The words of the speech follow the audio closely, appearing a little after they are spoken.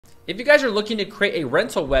If you guys are looking to create a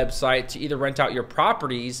rental website to either rent out your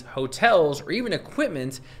properties, hotels, or even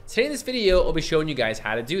equipment, today in this video, I'll be showing you guys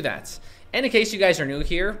how to do that. And in case you guys are new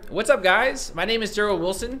here, what's up guys? My name is Daryl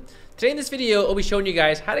Wilson. Today in this video, I'll be showing you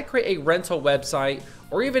guys how to create a rental website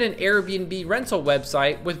or even an Airbnb rental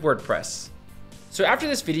website with WordPress. So after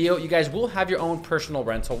this video, you guys will have your own personal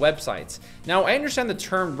rental websites. Now, I understand the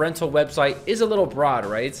term rental website is a little broad,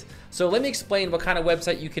 right? So let me explain what kind of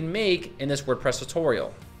website you can make in this WordPress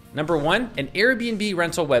tutorial. Number one, an Airbnb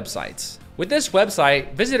rental website. With this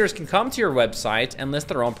website, visitors can come to your website and list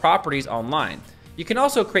their own properties online. You can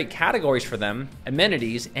also create categories for them,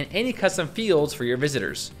 amenities, and any custom fields for your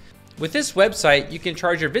visitors. With this website, you can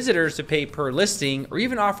charge your visitors to pay per listing or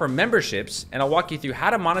even offer memberships, and I'll walk you through how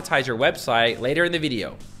to monetize your website later in the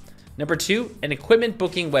video. Number two, an equipment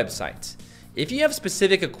booking website. If you have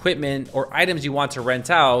specific equipment or items you want to rent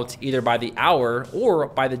out, either by the hour or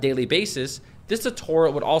by the daily basis, this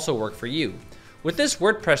tutorial would also work for you. With this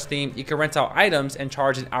WordPress theme, you can rent out items and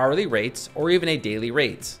charge an hourly rate or even a daily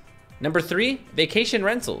rate. Number three, vacation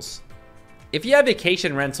rentals. If you have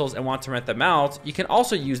vacation rentals and want to rent them out, you can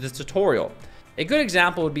also use this tutorial. A good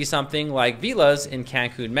example would be something like villas in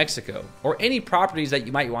Cancun, Mexico, or any properties that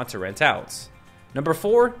you might want to rent out. Number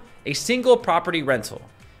four, a single property rental.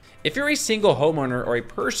 If you're a single homeowner or a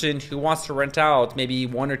person who wants to rent out maybe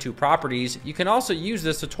one or two properties, you can also use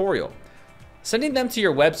this tutorial. Sending them to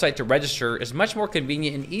your website to register is much more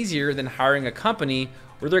convenient and easier than hiring a company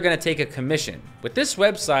where they're going to take a commission. With this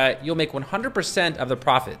website, you'll make 100% of the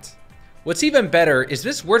profit. What's even better is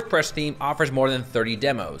this WordPress theme offers more than 30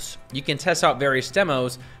 demos. You can test out various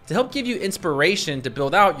demos to help give you inspiration to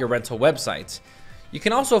build out your rental website. You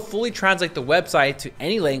can also fully translate the website to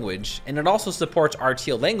any language, and it also supports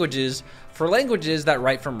RTL languages for languages that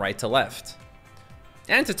write from right to left.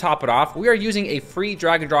 And to top it off, we are using a free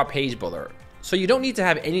drag and drop page builder. So you don't need to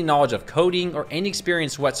have any knowledge of coding or any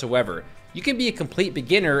experience whatsoever. You can be a complete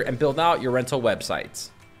beginner and build out your rental websites.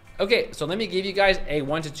 Okay, so let me give you guys a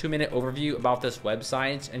 1 to 2 minute overview about this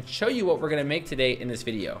website and show you what we're gonna make today in this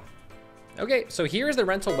video. Okay, so here's the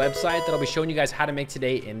rental website that I'll be showing you guys how to make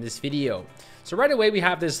today in this video. So right away, we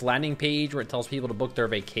have this landing page where it tells people to book their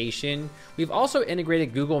vacation. We've also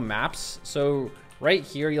integrated Google Maps. So right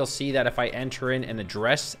here, you'll see that if I enter in an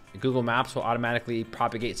address, Google Maps will automatically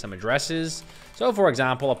propagate some addresses. So for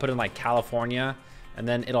example, I'll put in like California, and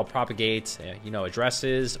then it'll propagate,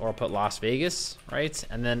 addresses, or I'll put Las Vegas, right?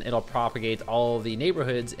 And then it'll propagate all the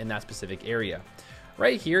neighborhoods in that specific area.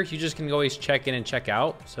 Right here, you just can always check in and check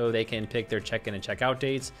out, so they can pick their check-in and check-out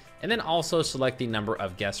dates, and then also select the number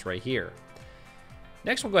of guests right here.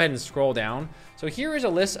 Next, we'll go ahead and scroll down. So here is a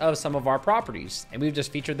list of some of our properties, and we've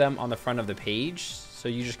just featured them on the front of the page. So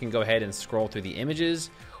you just can go ahead and scroll through the images.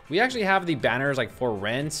 We actually have the banners like for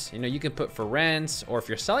rent. You can put for rent, or if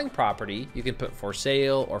you're selling property, you can put for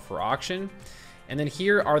sale or for auction. And then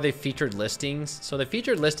here are the featured listings. So the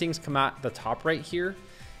featured listings come out the top right here.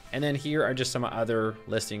 And then here are just some other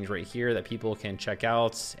listings right here that people can check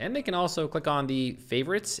out. And they can also click on the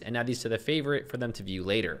favorites and add these to the favorite for them to view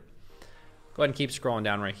later. Go ahead and keep scrolling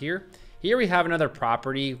down right here. Here we have another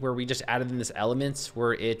property where we just added in this elements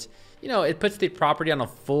where it puts the property on a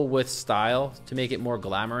full width style to make it more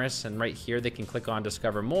glamorous. And right here, they can click on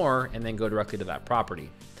discover more and then go directly to that property.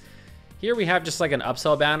 Here we have just like an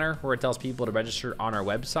upsell banner where it tells people to register on our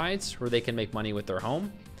websites where they can make money with their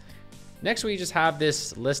home. Next, we just have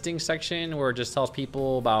this listing section where it just tells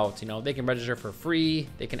people about, they can register for free,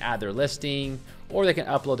 they can add their listing, or they can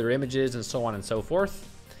upload their images and so on and so forth.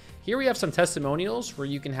 Here we have some testimonials where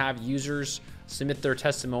you can have users submit their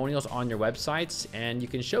testimonials on your websites, and you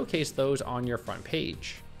can showcase those on your front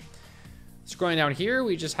page. Scrolling down here,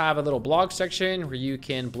 we just have a little blog section where you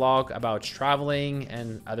can blog about traveling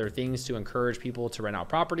and other things to encourage people to rent out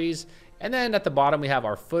properties. And then at the bottom, we have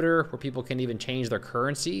our footer where people can even change their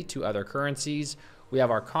currency to other currencies. We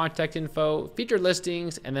have our contact info, featured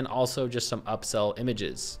listings, and then also just some upsell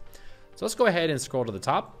images. So let's go ahead and scroll to the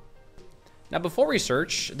top. Now, before we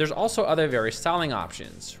search, there's also other various styling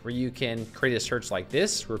options where you can create a search like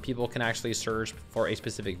this, where people can actually search for a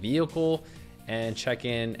specific vehicle and check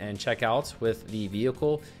in and check out with the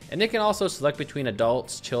vehicle. And they can also select between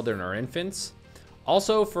adults, children, or infants.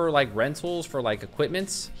 Also for like rentals, for like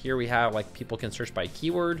equipment, here we have like people can search by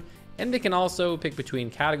keyword, and they can also pick between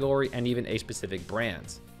category and even a specific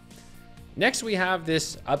brand. Next, we have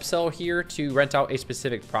this upsell here to rent out a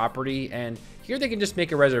specific property, and here they can just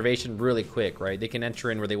make a reservation really quick, right? They can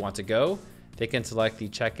enter in where they want to go. They can select the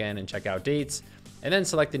check-in and check-out dates, and then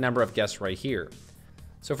select the number of guests right here.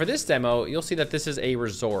 So for this demo, you'll see that this is a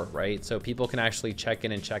resort, right? So people can actually check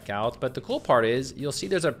in and check out. But the cool part is you'll see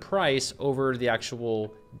there's a price over the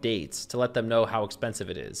actual dates to let them know how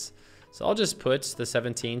expensive it is. So I'll just put the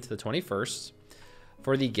 17th to the 21st.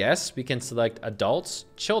 For the guests, we can select adults,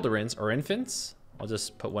 children's, or infants. I'll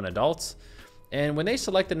just put one adult. And when they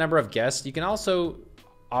select the number of guests, you can also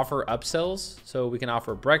offer upsells. So we can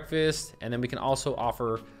offer breakfast, and then we can also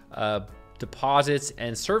offer deposits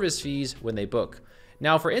and service fees when they book.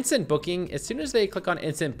 Now for instant booking, as soon as they click on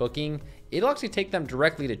instant booking, it'll actually take them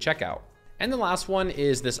directly to checkout. And the last one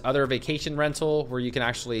is this other vacation rental where you can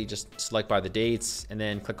actually just select by the dates and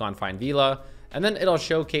then click on find villa. And then it'll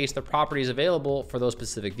showcase the properties available for those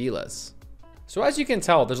specific villas. So as you can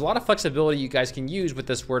tell, there's a lot of flexibility you guys can use with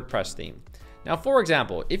this WordPress theme. Now, for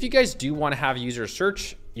example, if you guys do want to have users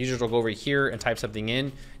search, users will go over here and type something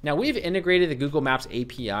in. Now we've integrated the Google Maps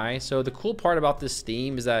API. So the cool part about this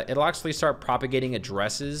theme is that it'll actually start propagating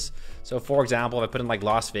addresses. So for example, if I put in like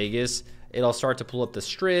Las Vegas, it'll start to pull up the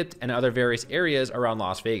Strip and other various areas around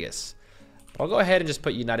Las Vegas. But I'll go ahead and just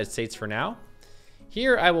put United States for now.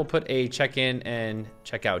 Here I will put a check-in and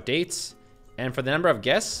check-out dates. And for the number of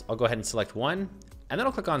guests, I'll go ahead and select one, and then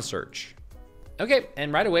I'll click on search. Okay,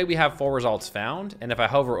 and right away we have 4 results found. And if I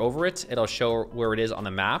hover over it, it'll show where it is on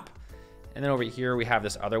the map. And then over here we have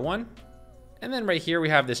this other one. And then right here we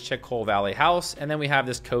have this Chick-hole Valley house. And then we have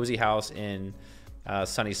this cozy house in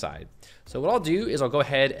Sunnyside. So what I'll do is I'll go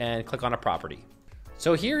ahead and click on a property.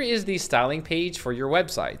 So here is the styling page for your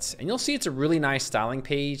websites. And you'll see it's a really nice styling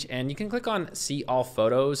page. And you can click on see all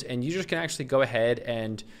photos, and users can actually go ahead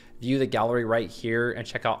and view the gallery right here and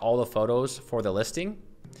check out all the photos for the listing.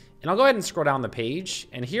 And I'll go ahead and scroll down the page.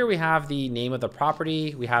 And here we have the name of the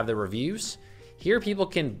property. We have the reviews. Here people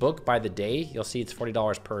can book by the day. You'll see it's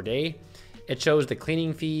 $40 per day. It shows the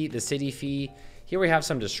cleaning fee, the city fee. Here we have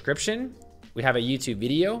some description. We have a YouTube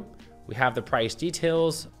video. We have the price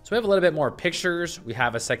details. So we have a little bit more pictures. We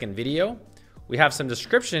have a second video. We have some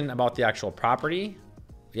description about the actual property.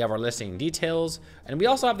 We have our listing details. And we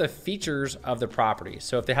also have the features of the property.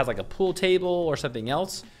 So if it has like a pool table or something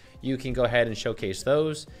else, you can go ahead and showcase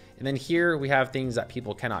those. And then here we have things that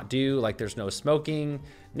people cannot do, like there's no smoking,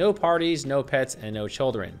 no parties, no pets, and no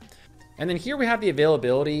children. And then here we have the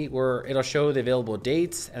availability where it'll show the available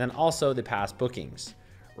dates and then also the past bookings.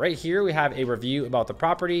 Right here we have a review about the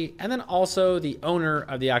property and then also the owner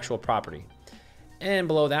of the actual property. And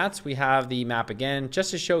below that we have the map again,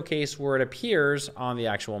 just to showcase where it appears on the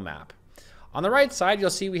actual map. On the right side,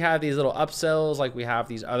 you'll see we have these little upsells, like we have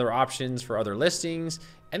these other options for other listings,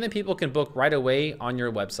 and then people can book right away on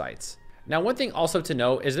your websites. Now, one thing also to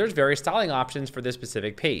note is there's various styling options for this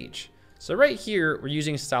specific page. So right here, we're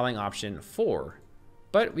using styling option 4,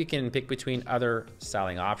 but we can pick between other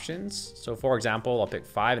styling options. So for example, I'll pick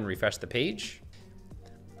 5 and refresh the page.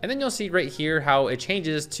 And then you'll see right here how it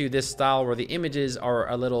changes to this style where the images are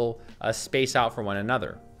a little spaced out from one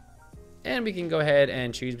another. And we can go ahead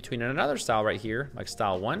and choose between another style right here, like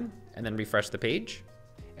style 1, and then refresh the page.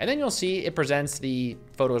 And then you'll see it presents the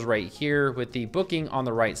photos right here with the booking on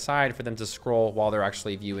the right side for them to scroll while they're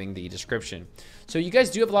actually viewing the description. So you guys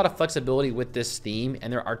do have a lot of flexibility with this theme,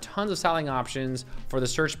 and there are tons of styling options for the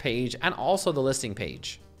search page and also the listing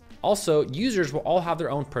page. Also, users will all have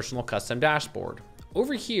their own personal custom dashboard.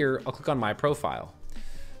 Over here, I'll click on my profile.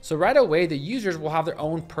 So right away, the users will have their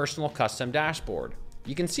own personal custom dashboard.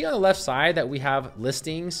 You can see on the left side that we have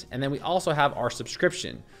listings, and then we also have our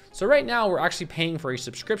subscription. So right now we're actually paying for a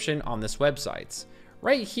subscription on this website.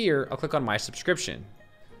 Right here, I'll click on my subscription.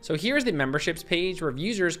 So here's the memberships page where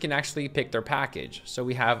users can actually pick their package. So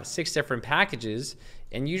we have 6 different packages,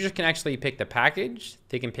 and users can actually pick the package.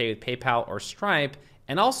 They can pay with PayPal or Stripe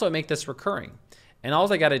and also make this recurring. And all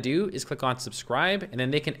they got to do is click on subscribe, and then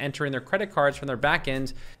they can enter in their credit cards from their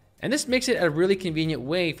backend. And this makes it a really convenient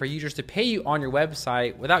way for users to pay you on your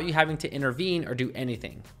website without you having to intervene or do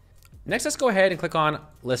anything. Next, let's go ahead and click on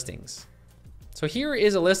listings. So here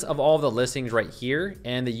is a list of all the listings right here,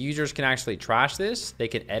 and the users can actually trash this. They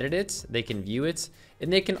can edit it, they can view it,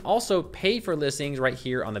 and they can also pay for listings right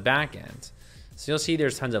here on the back end. So you'll see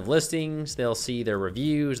there's tons of listings. They'll see their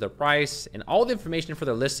reviews, their price, and all the information for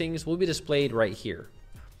their listings will be displayed right here.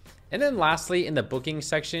 And then lastly, in the booking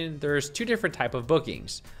section, there's 2 different types of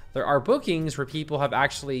bookings. There are bookings where people have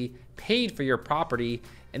actually paid for your property,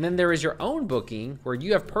 and then there is your own booking where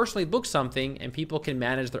you have personally booked something and people can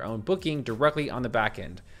manage their own booking directly on the back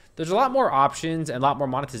end. There's a lot more options and a lot more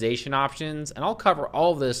monetization options, and I'll cover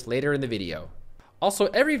all of this later in the video. Also,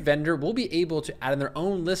 every vendor will be able to add in their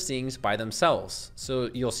own listings by themselves. So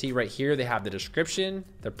you'll see right here, they have the description,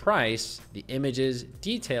 the price, the images,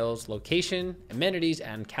 details, location, amenities,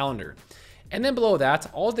 and calendar. And then below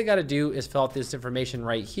that, all they got to do is fill out this information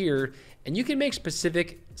right here, and you can make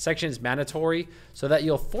specific sections mandatory so that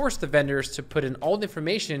you'll force the vendors to put in all the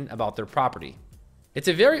information about their property. It's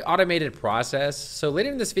a very automated process, so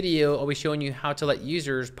later in this video, I'll be showing you how to let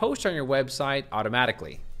users post on your website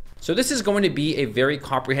automatically. So this is going to be a very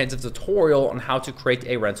comprehensive tutorial on how to create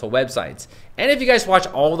a rental website. And if you guys watch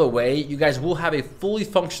all the way, you guys will have a fully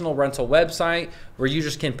functional rental website where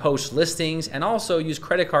users can post listings and also use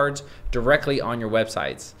credit cards directly on your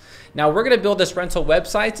websites. Now we're gonna build this rental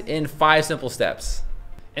website in 5 simple steps.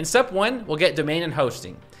 In step 1, we'll get domain and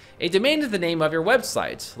hosting. A domain is the name of your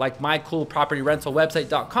website, like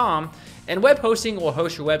mycoolpropertyrentalwebsite.com, and web hosting will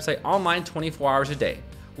host your website online 24 hours a day.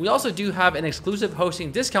 We also do have an exclusive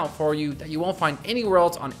hosting discount for you that you won't find anywhere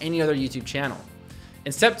else on any other YouTube channel.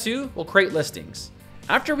 In step 2, we'll create listings.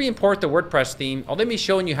 After we import the WordPress theme, I'll then be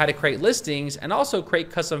showing you how to create listings and also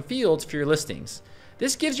create custom fields for your listings.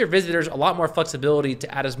 This gives your visitors a lot more flexibility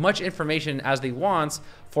to add as much information as they want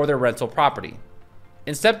for their rental property.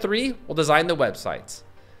 In step 3, we'll design the website.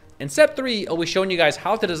 In step 3, I'll be showing you guys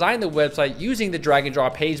how to design the website using the drag and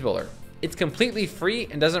drop page builder. It's completely free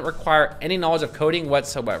and doesn't require any knowledge of coding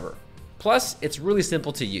whatsoever. Plus, it's really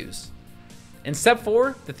simple to use. In step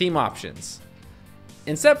 4, the theme options.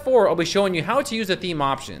 In step 4, I'll be showing you how to use the theme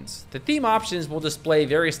options. The theme options will display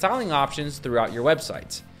various styling options throughout your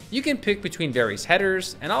website. You can pick between various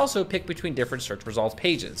headers and also pick between different search results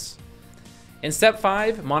pages. In step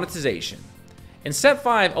 5, monetization. In step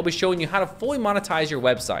 5, I'll be showing you how to fully monetize your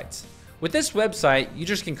website. With this website,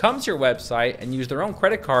 users can come to your website and use their own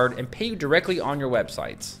credit card and pay you directly on your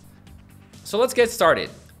website. So let's get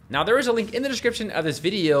started. Now there is a link in the description of this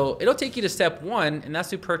video. It'll take you to step 1, and that's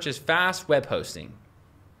to purchase fast web hosting.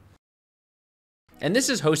 And this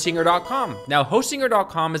is Hostinger.com. Now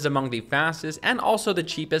Hostinger.com is among the fastest and also the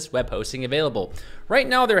cheapest web hosting available. Right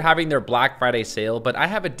now they're having their Black Friday sale, but I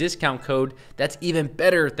have a discount code that's even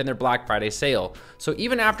better than their Black Friday sale. So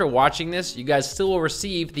even after watching this, you guys still will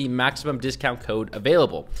receive the maximum discount code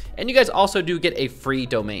available. And you guys also do get a free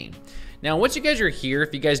domain. Now, once you guys are here,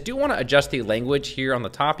 if you guys do want to adjust the language here on the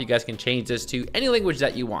top, you guys can change this to any language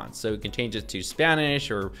that you want. So you can change it to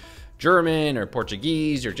Spanish or German or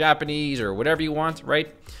Portuguese or Japanese or whatever you want,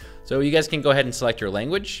 right? So you guys can go ahead and select your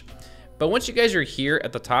language. But once you guys are here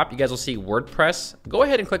at the top, you guys will see WordPress. Go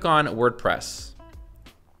ahead and click on WordPress.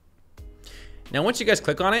 Now, once you guys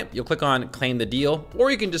click on it, you'll click on claim the deal, or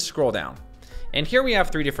you can just scroll down. And here we have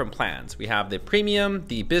 3 different plans. We have the premium,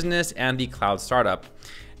 the business, and the cloud startup.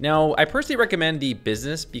 Now, I personally recommend the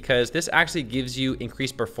business because this actually gives you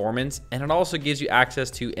increased performance, and it also gives you access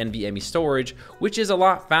to NVMe storage, which is a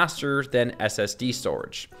lot faster than SSD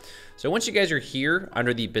storage. So once you guys are here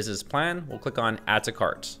under the business plan, we'll click on add to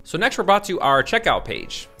cart. So next we're brought to our checkout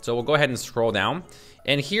page. So we'll go ahead and scroll down.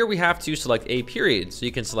 And here we have to select a period. So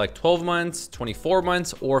you can select 12 months, 24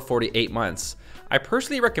 months, or 48 months. I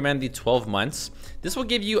personally recommend the 12 months. This will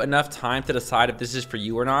give you enough time to decide if this is for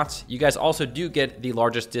you or not. You guys also do get the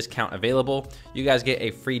largest discount available. You guys get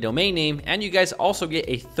a free domain name, and you guys also get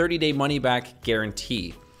a 30-day money back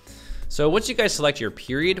guarantee. So once you guys select your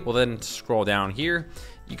period, we'll then scroll down here.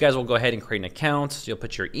 You guys will go ahead and create an account. So you'll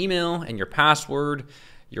put your email and your password,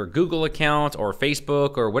 your Google account or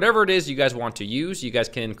Facebook or whatever it is you guys want to use. You guys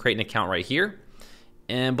can create an account right here.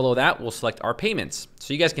 And below that, we'll select our payments.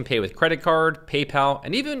 So you guys can pay with credit card, PayPal,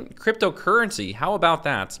 and even cryptocurrency. How about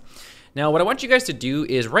that? Now, what I want you guys to do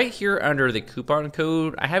is right here under the coupon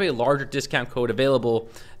code, I have a larger discount code available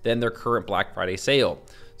than their current Black Friday sale.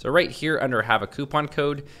 So right here under have a coupon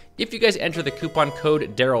code, if you guys enter the coupon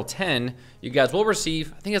code Daryl10, you guys will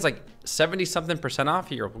receive, I think it's like 70-something% off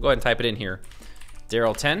here. We'll go ahead and type it in here,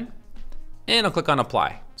 Daryl10. And I'll click on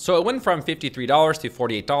apply. So it went from $53 to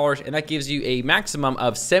 $48, and that gives you a maximum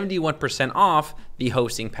of 71% off the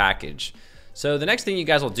hosting package. So the next thing you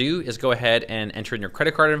guys will do is go ahead and enter in your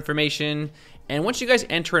credit card information. And once you guys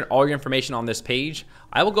enter in all your information on this page,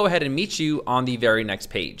 I will go ahead and meet you on the very next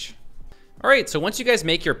page. All right, so once you guys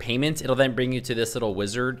make your payment, it'll then bring you to this little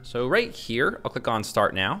wizard. So right here, I'll click on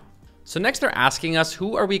start now. So next they're asking us,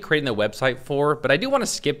 who are we creating the website for? But I do want to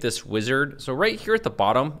skip this wizard. So right here at the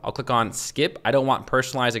bottom, I'll click on skip. I don't want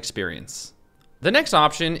personalized experience. The next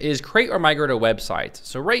option is create or migrate a website.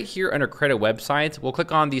 So right here under create a website, we'll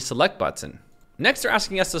click on the select button. Next, they're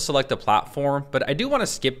asking us to select a platform, but I do want to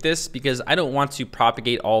skip this because I don't want to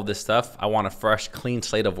propagate all of this stuff. I want a fresh, clean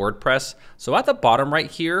slate of WordPress. So at the bottom right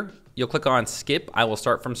here, you'll click on skip. I will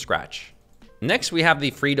start from scratch. Next, we have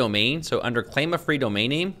the free domain. So under claim a free domain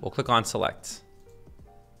name, we'll click on select.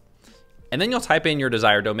 And then you'll type in your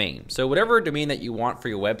desired domain. So whatever domain that you want for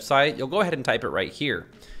your website, you'll go ahead and type it right here.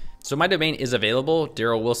 So my domain is available,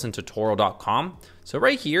 darylwilsontutorial.com. So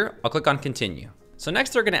right here, I'll click on continue. So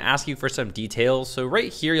next they're gonna ask you for some details. So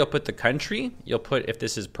right here, you'll put the country, you'll put if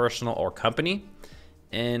this is personal or company.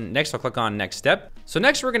 And next I'll click on next step. So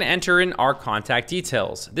next we're gonna enter in our contact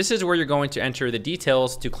details. This is where you're going to enter the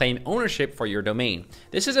details to claim ownership for your domain.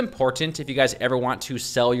 This is important if you guys ever want to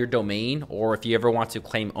sell your domain or if you ever want to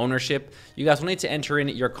claim ownership. You guys will need to enter in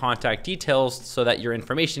your contact details so that your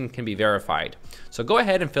information can be verified. So go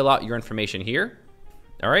ahead and fill out your information here.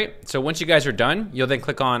 All right, so once you guys are done, you'll then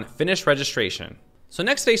click on finish registration. So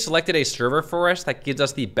next they selected a server for us that gives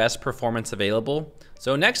us the best performance available.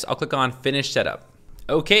 So next I'll click on finish setup.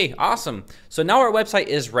 Okay, awesome. So now our website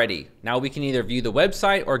is ready. Now we can either view the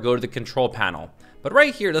website or go to the control panel. But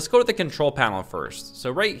right here, let's go to the control panel first.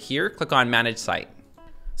 So right here, click on manage site.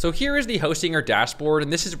 So here is the Hostinger dashboard,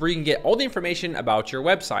 and this is where you can get all the information about your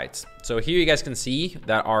websites. So here you guys can see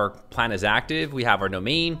that our plan is active. We have our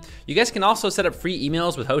domain. You guys can also set up free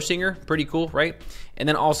emails with Hostinger. Pretty cool, right? And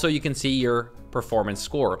then also you can see your performance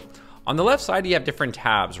score. On the left side, you have different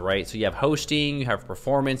tabs, right? So you have hosting, you have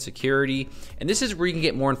performance, security, and this is where you can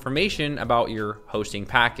get more information about your hosting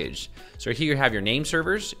package. So here you have your name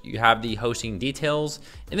servers, you have the hosting details,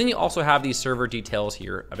 and then you also have these server details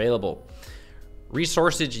here available.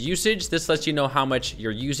 Resources usage, this lets you know how much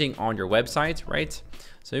you're using on your website, right?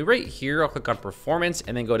 So right here, I'll click on performance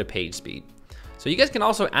and then go to page speed. So you guys can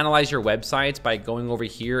also analyze your websites by going over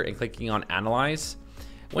here and clicking on analyze.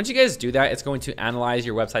 Once you guys do that, it's going to analyze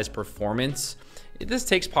your website's performance. This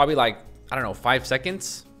takes probably like, I don't know, 5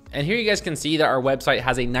 seconds. And here you guys can see that our website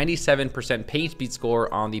has a 97% page speed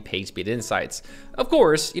score on the page speed insights. Of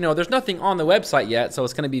course, you know, there's nothing on the website yet, so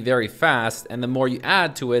it's gonna be very fast. And the more you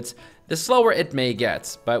add to it, the slower it may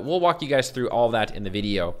get, but we'll walk you guys through all that in the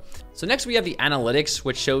video. So next we have the analytics,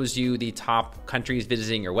 which shows you the top countries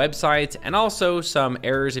visiting your website and also some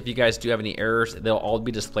errors. If you guys do have any errors, they'll all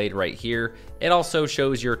be displayed right here. It also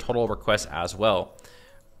shows your total requests as well.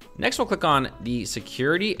 Next, we'll click on the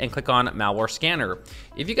security and click on malware scanner.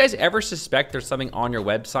 If you guys ever suspect there's something on your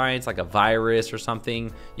websites, like a virus or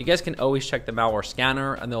something, you guys can always check the malware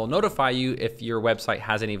scanner and they'll notify you if your website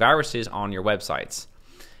has any viruses on your websites.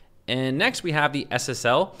 And next we have the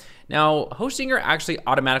SSL. Now, Hostinger actually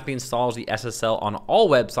automatically installs the SSL on all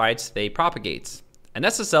websites they propagate. An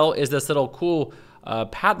SSL is this little cool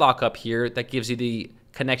padlock up here that gives you the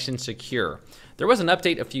connection secure. There was an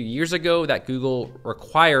update a few years ago that Google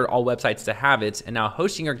required all websites to have it, and now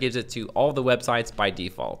Hostinger gives it to all the websites by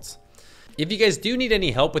default. If you guys do need any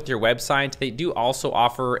help with your website, they do also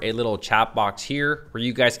offer a little chat box here where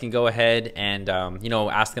you guys can go ahead and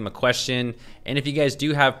ask them a question. And if you guys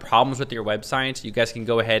do have problems with your website, you guys can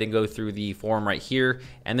go ahead and go through the forum right here.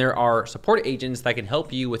 And there are support agents that can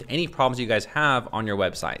help you with any problems you guys have on your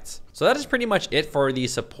websites. So that is pretty much it for the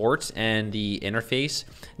support and the interface.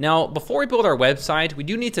 Now, before we build our website, we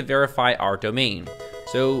do need to verify our domain.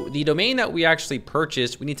 So the domain that we actually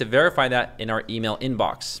purchased, we need to verify that in our email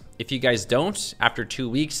inbox. If you guys don't, after 2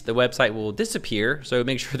 weeks, the website will disappear. So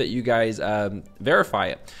make sure that you guys verify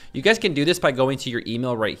it. You guys can do this by going to your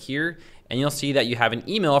email right here, and you'll see that you have an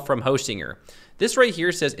email from Hostinger. This right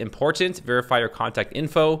here says important, verify your contact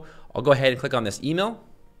info. I'll go ahead and click on this email.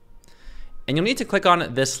 And you'll need to click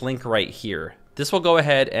on this link right here. This will go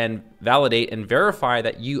ahead and validate and verify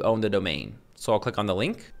that you own the domain. So I'll click on the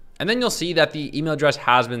link. And then you'll see that the email address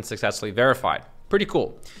has been successfully verified. Pretty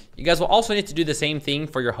cool. You guys will also need to do the same thing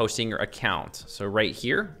for your Hostinger account. So right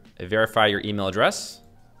here, verify your email address.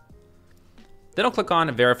 Then I'll click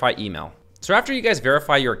on verify email. So after you guys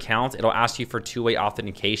verify your account, it'll ask you for two-way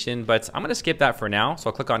authentication, but I'm gonna skip that for now. So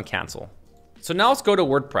I'll click on cancel. So now let's go to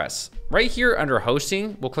WordPress. Right here under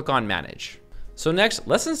hosting, we'll click on manage. So next,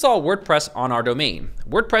 let's install WordPress on our domain.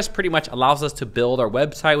 WordPress pretty much allows us to build our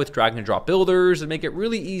website with drag and drop builders and make it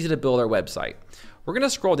really easy to build our website. We're gonna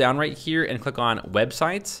scroll down right here and click on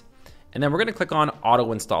websites, and then we're gonna click on auto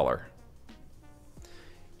installer.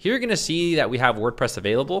 Here you're gonna see that we have WordPress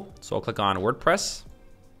available. So I'll click on WordPress.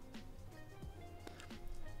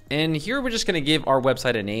 And here we're just gonna give our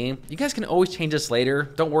website a name. You guys can always change this later.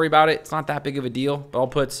 Don't worry about it, it's not that big of a deal, but I'll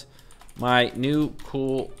put my new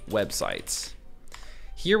cool websites.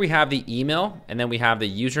 Here we have the email, and then we have the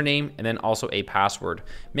username, and then also a password.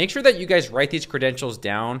 Make sure that you guys write these credentials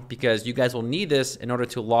down because you guys will need this in order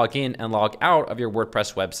to log in and log out of your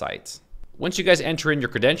WordPress website. Once you guys enter in your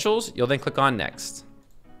credentials, you'll then click on next.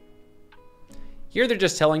 Here they're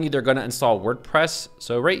just telling you they're gonna install WordPress.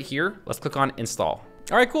 So right here, let's click on install.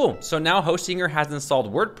 All right, cool. So now Hostinger has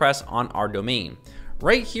installed WordPress on our domain.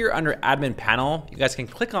 Right here under admin panel, you guys can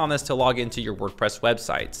click on this to log into your WordPress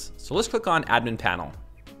websites. So let's click on admin panel.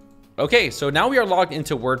 Okay, so now we are logged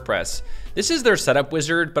into WordPress. This is their setup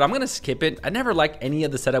wizard, but I'm gonna skip it. I never like any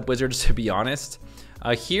of the setup wizards, to be honest.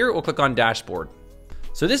 Here, we'll click on dashboard.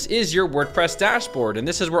 So this is your WordPress dashboard, and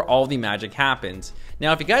this is where all the magic happens.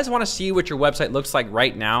 Now, if you guys wanna see what your website looks like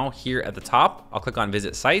right now, here at the top, I'll click on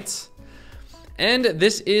visit sites. And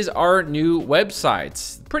this is our new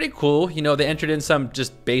website. Pretty cool. You know, they entered in some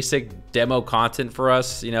just basic demo content for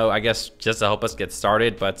us, you know, I guess just to help us get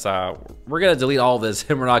started, but we're gonna delete all of this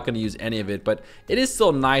and we're not gonna use any of it, but it is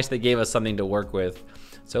still nice they gave us something to work with.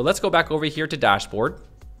 So let's go back over here to dashboard.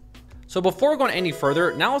 So before going any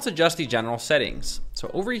further, now let's adjust the general settings. So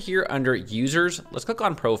over here under users, let's click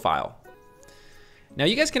on profile. Now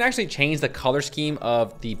you guys can actually change the color scheme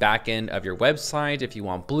of the back end of your website if you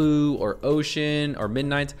want blue or ocean or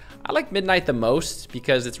midnight. I like midnight the most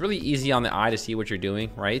because it's really easy on the eye to see what you're doing,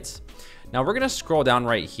 right? Now we're gonna scroll down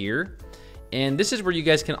right here, and this is where you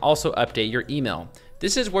guys can also update your email.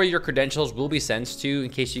 This is where your credentials will be sent to in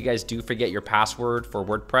case you guys do forget your password for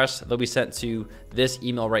WordPress. They'll be sent to this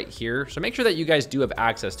email right here. So make sure that you guys do have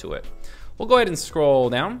access to it. We'll go ahead and scroll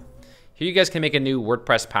down. Here you guys can make a new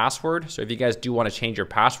WordPress password. So if you guys do want to change your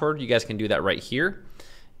password, you guys can do that right here.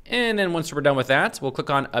 And then once we're done with that, we'll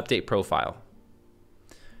click on update profile.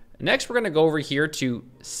 Next, we're going to go over here to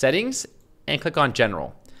settings and click on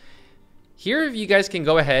general. Here, you guys can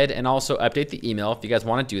go ahead and also update the email if you guys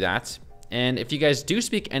want to do that. And if you guys do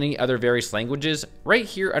speak any other various languages, right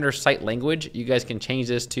here under site language, you guys can change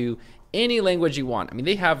this to any language you want. I mean,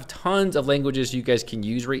 they have tons of languages you guys can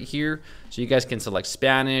use right here. So you guys can select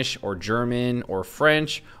Spanish or German or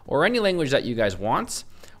French or any language that you guys want.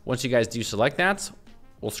 Once you guys do select that,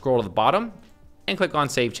 we'll scroll to the bottom and click on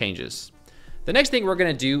Save Changes. The next thing we're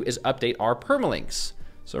gonna do is update our permalinks.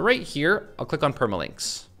 So right here, I'll click on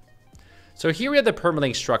permalinks. So here we have the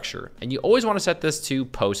permalink structure, and you always wanna set this to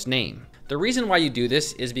post name. The reason why you do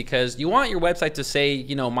this is because you want your website to say,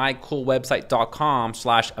 you know,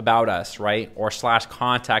 mycoolwebsite.com/about-us, right? Or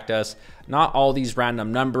 /contact us, not all these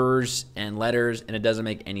random numbers and letters, and it doesn't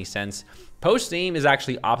make any sense. Post name is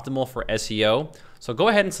actually optimal for SEO. So go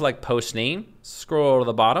ahead and select post name, scroll to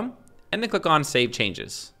the bottom, and then click on Save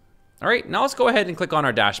Changes. All right, now let's go ahead and click on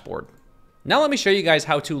our dashboard. Now let me show you guys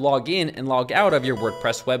how to log in and log out of your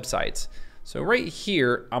WordPress website. So right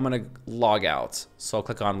here, I'm gonna log out. So I'll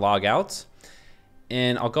click on log out,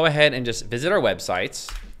 and I'll go ahead and just visit our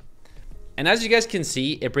websites. And as you guys can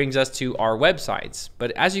see, it brings us to our websites. But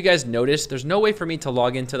as you guys notice, there's no way for me to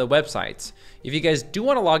log into the websites. If you guys do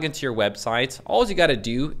wanna log into your website, all you gotta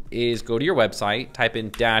do is go to your website, type in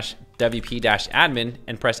 -wp-admin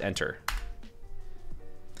and press enter.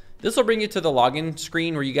 This will bring you to the login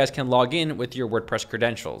screen where you guys can log in with your WordPress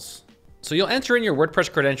credentials. So you'll enter in your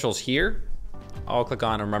WordPress credentials here. I'll click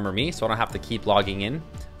on remember me so I don't have to keep logging in.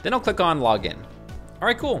 Then I'll click on login. All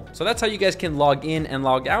right, cool. So that's how you guys can log in and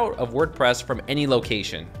log out of WordPress from any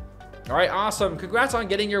location. All right, awesome. Congrats on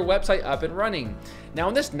getting your website up and running. Now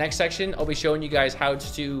in this next section, I'll be showing you guys how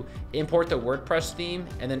to import the WordPress theme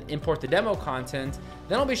and then import the demo content.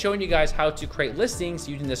 Then I'll be showing you guys how to create listings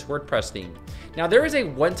using this WordPress theme. Now there is a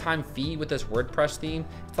one-time fee with this WordPress theme.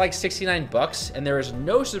 It's like 69 bucks, and there is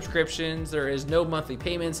no subscriptions, there is no monthly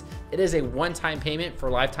payments. It is a one-time payment for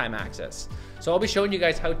lifetime access. So I'll be showing you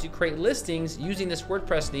guys how to create listings using this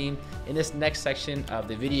WordPress theme in this next section of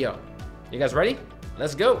the video. You guys ready?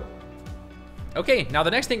 Let's go. Okay, now the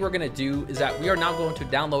next thing we're gonna do is that we are now going to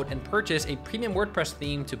download and purchase a premium WordPress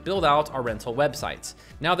theme to build out our rental websites.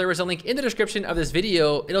 Now there is a link in the description of this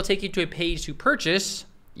video. It'll take you to a page to purchase.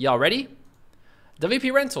 Y'all ready?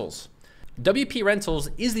 WP Rentals. WP Rentals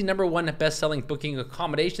is the #1 best-selling booking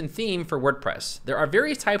accommodation theme for WordPress. There are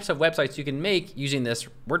various types of websites you can make using this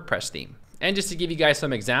WordPress theme. And just to give you guys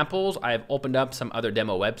some examples, I've opened up some other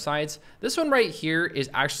demo websites. This one right here is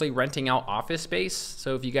actually renting out office space.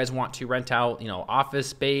 So if you guys want to rent out, you know, office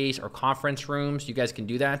space or conference rooms, you guys can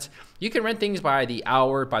do that. You can rent things by the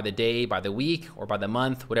hour, by the day, by the week, or by the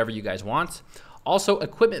month, whatever you guys want. Also,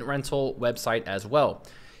 equipment rental website as well.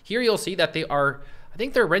 Here you'll see that they are, I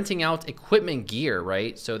think they're renting out equipment gear,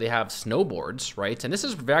 right? So they have snowboards, right? And this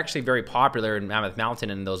is actually very popular in Mammoth Mountain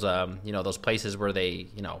and those, you know, those places where they,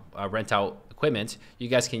 you know, rent out equipment. You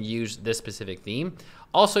guys can use this specific theme.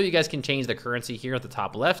 Also, you guys can change the currency here at the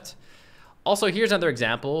top left. Also, here's another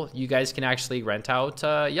example. You guys can actually rent out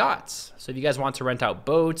yachts. So if you guys want to rent out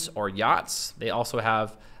boats or yachts, they also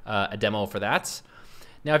have a demo for that.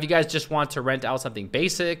 Now, if you guys just want to rent out something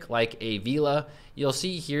basic like a villa, you'll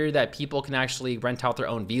see here that people can actually rent out their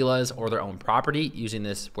own villas or their own property using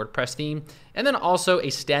this WordPress theme. And then also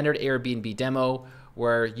a standard Airbnb demo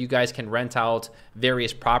where you guys can rent out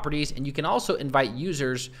various properties, and you can also invite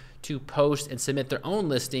users to post and submit their own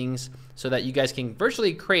listings so that you guys can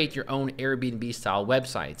virtually create your own Airbnb style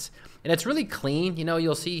websites. And it's really clean. You know,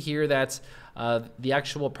 you'll see here that the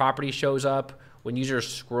actual property shows up. When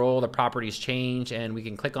users scroll, the properties change, and we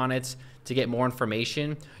can click on it to get more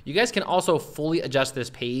information. You guys can also fully adjust this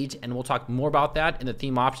page, and we'll talk more about that in the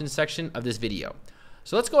theme options section of this video.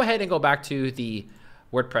 So let's go ahead and go back to the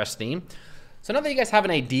WordPress theme. So now that you guys have an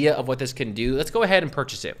idea of what this can do, let's go ahead and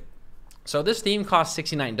purchase it. So this theme costs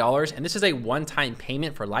 $69, and this is a one-time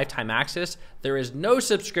payment for lifetime access. There is no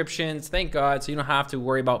subscriptions, thank God, so you don't have to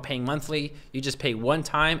worry about paying monthly. You just pay one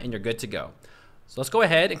time and you're good to go. So let's go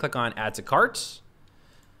ahead and click on Add to Cart,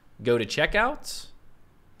 go to Checkout.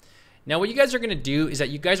 Now what you guys are gonna do is that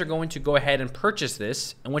you guys are going to go ahead and purchase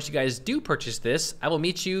this, and once you guys do purchase this, I will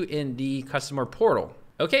meet you in the customer portal.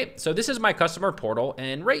 Okay, so this is my customer portal,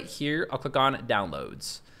 and right here, I'll click on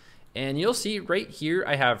Downloads. And you'll see right here,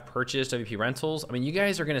 I have purchased WP Rentals. I mean, you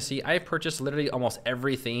guys are gonna see I've purchased literally almost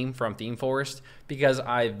every theme from ThemeForest because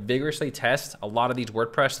I vigorously test a lot of these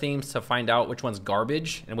WordPress themes to find out which one's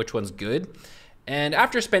garbage and which one's good. And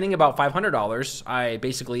after spending about $500, I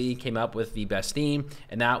basically came up with the best theme,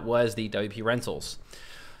 and that was the WP Rentals.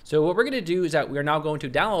 So what we're gonna do is that we're now going to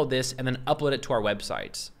download this and then upload it to our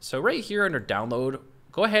website. So right here under download,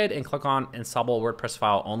 go ahead and click on installable WordPress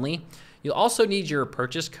file only. You'll also need your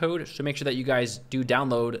purchase code, so make sure that you guys do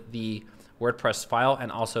download the WordPress file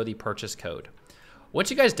and also the purchase code. Once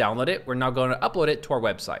you guys download it, we're now going to upload it to our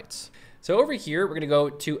websites. So over here, we're gonna go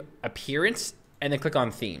to Appearance and then click on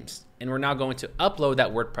Themes. And we're now going to upload that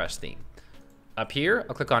WordPress theme. Up here,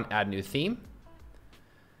 I'll click on Add New Theme.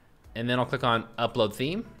 And then I'll click on Upload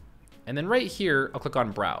Theme. And then right here, I'll click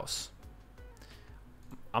on Browse.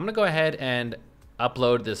 I'm gonna go ahead and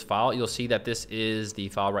upload this file. You'll see that this is the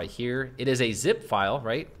file right here. It is a zip file,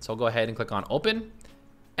 right? So I'll go ahead and click on Open,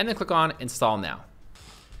 and then click on Install Now.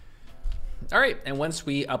 All right, and once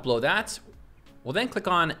we upload that, we'll then click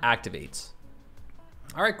on Activate.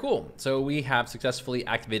 All right, cool. So we have successfully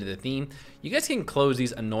activated the theme. You guys can close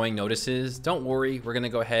these annoying notices. Don't worry, we're gonna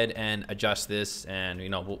go ahead and adjust this, and you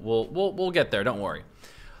know we'll get there. Don't worry.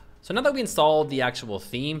 So now that we installed the actual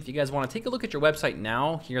theme, if you guys want to take a look at your website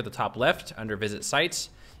now, here at the top left under Visit Sites,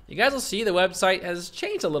 you guys will see the website has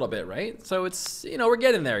changed a little bit, right? So it's, you know, we're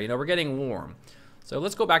getting there. You know, we're getting warm. So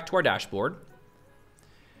let's go back to our dashboard.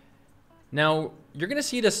 Now, you're gonna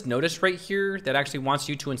see this notice right here that actually wants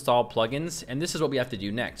you to install plugins, and this is what we have to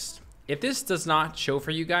do next. If this does not show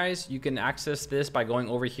for you guys, you can access this by going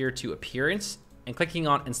over here to Appearance and clicking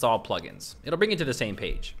on Install Plugins. It'll bring you to the same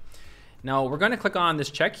page. Now, we're gonna click on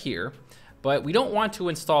this check here, but we don't want to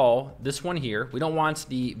install this one here. We don't want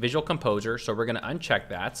the Visual Composer, so we're gonna uncheck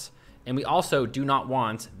that. And we also do not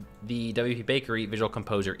want the WP Bakery Visual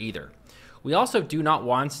Composer either. We also do not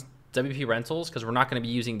want WP Rentals because we're not going to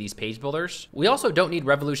be using these page builders. We also don't need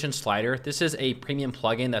Revolution Slider. This is a premium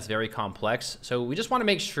plugin that's very complex. So we just want to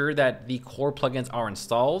make sure that the core plugins are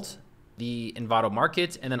installed, the Envato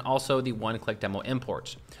Market, and then also the one-click demo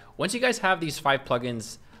import. Once you guys have these 5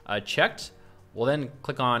 plugins checked, we'll then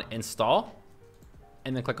click on Install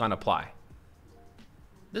and then click on Apply.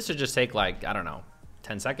 This should just take like, I don't know,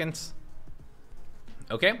 10 seconds.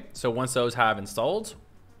 Okay, so once those have installed,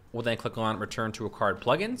 we'll then click on Return to Required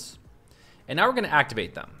Plugins. And now we're gonna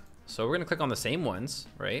activate them. So we're gonna click on the same ones,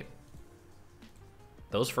 right?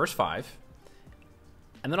 Those first 5.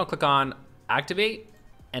 And then I'll click on Activate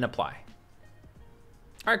and Apply.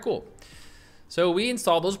 All right, cool. So we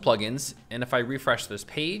installed those plugins, and if I refresh this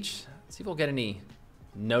page, let's see if we'll get any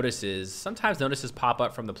notices. Sometimes notices pop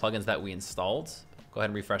up from the plugins that we installed. Go ahead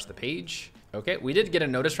and refresh the page. Okay, we did get a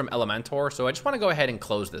notice from Elementor, so I just wanna go ahead and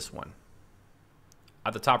close this one.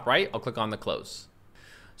 At the top right, I'll click on the close.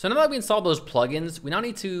 So now that we installed those plugins, we now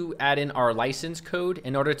need to add in our license code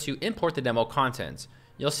in order to import the demo content.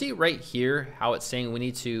 You'll see right here how it's saying we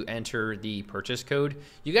need to enter the purchase code.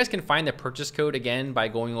 You guys can find the purchase code again by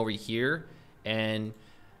going over here and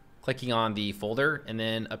clicking on the folder, and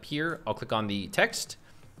then up here, I'll click on the text,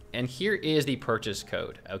 and here is the purchase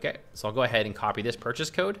code. Okay, so I'll go ahead and copy this purchase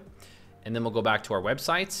code, and then we'll go back to our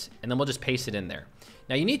website, and then we'll just paste it in there.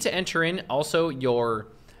 Now you need to enter in also your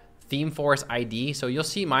ThemeForest ID. So you'll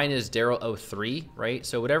see mine is Daryl03, right?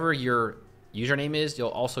 So whatever your username is, you'll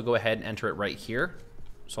also go ahead and enter it right here.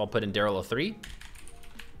 So I'll put in Daryl03,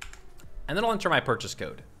 and then I'll enter my purchase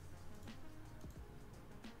code.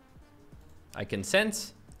 I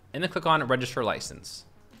consent, and then click on Register License.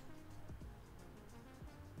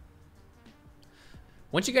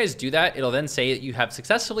 Once you guys do that, it'll then say that you have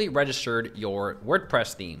successfully registered your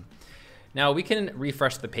WordPress theme. Now we can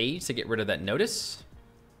refresh the page to get rid of that notice.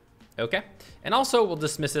 Okay, and also we'll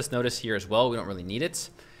dismiss this notice here as well. We don't really need it.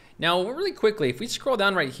 Now, really quickly, if we scroll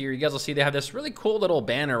down right here, you guys will see they have this really cool little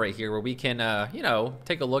banner right here where we can, you know,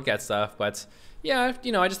 take a look at stuff. But yeah,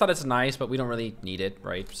 you know, I just thought it's nice, but we don't really need it,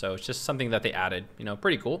 right? So it's just something that they added, you know,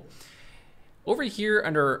 pretty cool. Over here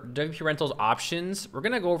under WP Rentals options, we're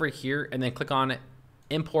going to go over here and then click on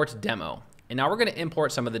import demo. And now we're going to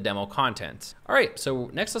import some of the demo content. All right,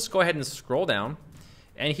 so next let's go ahead and scroll down.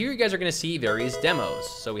 And here you guys are going to see various demos.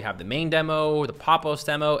 So we have the main demo, the Popos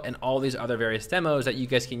demo, and all these other various demos that you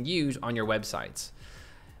guys can use on your websites.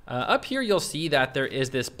 Up here, you'll see that there is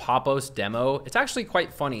this Popos demo. It's actually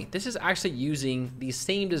quite funny. This is actually using the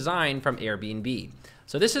same design from Airbnb.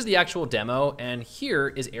 So this is the actual demo, and here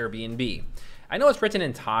is Airbnb. I know it's written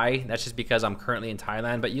in Thai. That's just because I'm currently in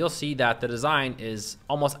Thailand, but you'll see that the design is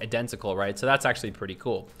almost identical, right? So that's actually pretty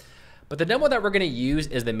cool. But the demo that we're gonna use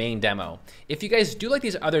is the main demo. If you guys do like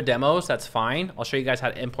these other demos, that's fine. I'll show you guys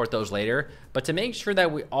how to import those later. But to make sure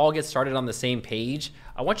that we all get started on the same page,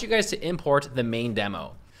 I want you guys to import the main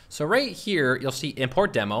demo. So right here, you'll see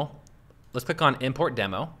import demo. Let's click on import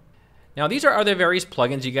demo. Now these are other various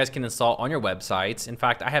plugins you guys can install on your websites. In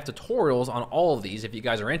fact, I have tutorials on all of these if you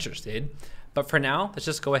guys are interested. But for now, let's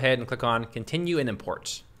just go ahead and click on continue and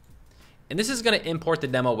import. And this is gonna import the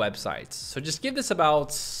demo websites. So just give this about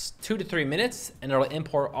 2 to 3 minutes and it'll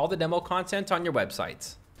import all the demo content on your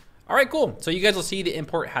websites. All right, cool. So you guys will see the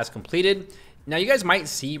import has completed. Now you guys might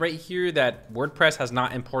see right here that WordPress has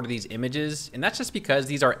not imported these images, and that's just because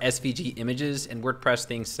these are SVG images and WordPress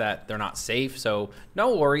thinks that they're not safe. So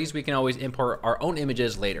no worries, we can always import our own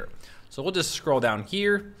images later. So we'll just scroll down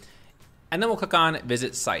here and then we'll click on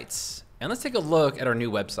visit sites. And let's take a look at our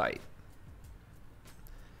new website.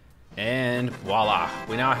 And voila,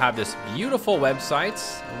 we now have this beautiful website.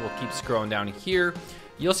 And we'll keep scrolling down here.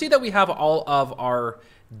 You'll see that we have all of our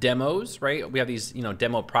demos, right? We have these, you know,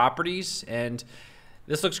 demo properties, and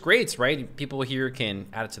this looks great, right? People here can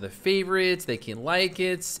add it to the favorites, they can like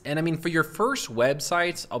it. And I mean, for your first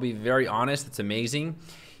websites, I'll be very honest, it's amazing.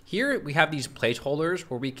 Here we have these placeholders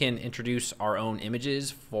where we can introduce our own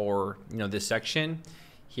images for, you know, this section.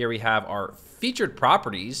 Here we have our featured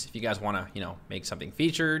properties. If you guys want to, you know, make something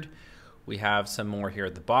featured, we have some more here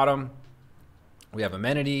at the bottom. We have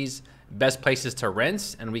amenities, best places to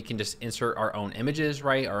rent, and we can just insert our own images,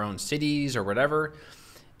 right? Our own cities or whatever.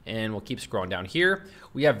 And we'll keep scrolling down here.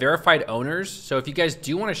 We have verified owners. So if you guys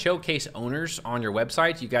do want to showcase owners on your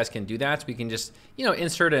website, you guys can do that. We can just, you know,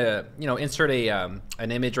 insert an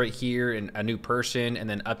image right here and a new person, and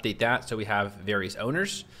then update that so we have various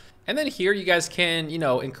owners. And then here you guys can, you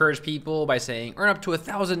know, encourage people by saying earn up to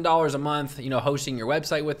 $1,000 a month, you know, hosting your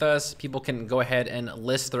website with us. People can go ahead and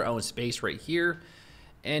list their own space right here.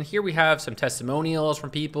 And here we have some testimonials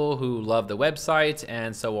from people who love the website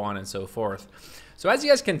and so on and so forth. So as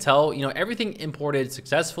you guys can tell, you know, everything imported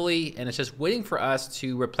successfully, and it's just waiting for us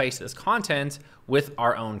to replace this content with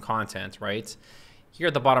our own content, right? Here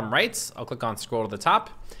at the bottom right, I'll click on scroll to the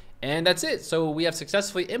top, and that's it. So we have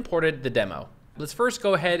successfully imported the demo. Let's first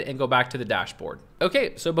go ahead and go back to the dashboard.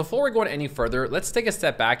 Okay, so before we go any further, let's take a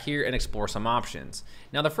step back here and explore some options.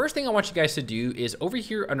 Now, the first thing I want you guys to do is over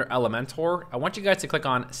here under Elementor, I want you guys to click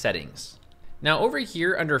on settings. Now over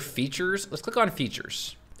here under features, let's click on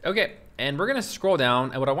features. Okay, and we're gonna scroll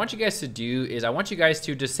down, and what I want you guys to do is I want you guys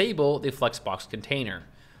to disable the Flexbox container.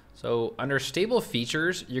 So under stable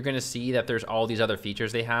features, you're gonna see that there's all these other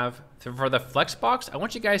features they have. So for the Flexbox, I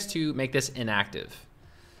want you guys to make this inactive.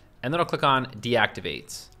 And then I'll click on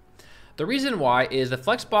deactivate. The reason why is the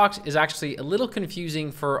Flexbox is actually a little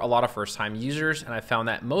confusing for a lot of first-time users, and I found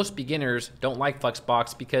that most beginners don't like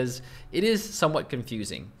Flexbox because it is somewhat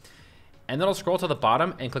confusing. And then I'll scroll to the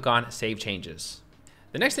bottom and click on Save Changes.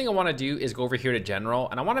 The next thing I want to do is go over here to General,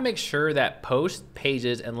 and I want to make sure that Posts,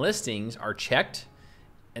 Pages, and Listings are checked,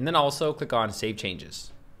 and then also click on Save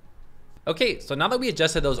Changes. Okay, so now that we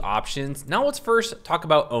adjusted those options, now let's first talk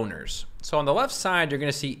about owners. So on the left side, you're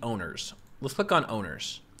gonna see owners. Let's click on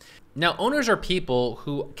owners. Now, owners are people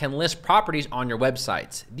who can list properties on your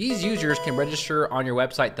websites. These users can register on your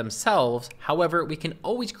website themselves. However, we can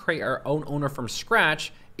always create our own owner from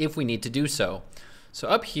scratch if we need to do so. So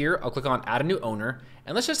up here, I'll click on add a new owner.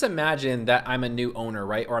 And let's just imagine that I'm a new owner,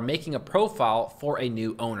 right? Or I'm making a profile for a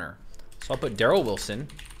new owner. So I'll put Daryl Wilson.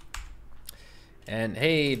 And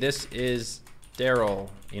hey, this is Daryl,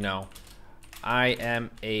 you know, I am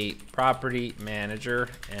a property manager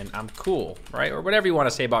and I'm cool, right? Or whatever you want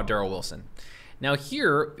to say about Daryl Wilson. Now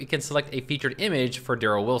here, we can select a featured image for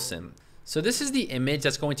Daryl Wilson. So this is the image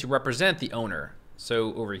that's going to represent the owner.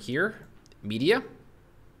 So over here, media.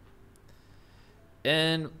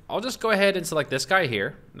 And I'll just go ahead and select this guy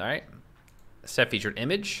here, all right? Set featured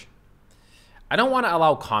image. I don't want to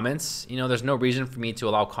allow comments. You know, there's no reason for me to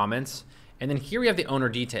allow comments. And then here we have the owner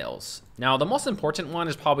details. Now, the most important one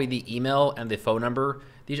is probably the email and the phone number.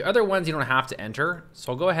 These other ones you don't have to enter.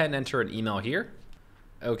 So I'll go ahead and enter an email here.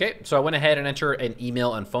 Okay, so I went ahead and entered an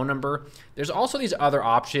email and phone number. There's also these other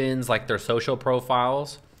options like their social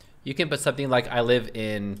profiles. You can put something like, I live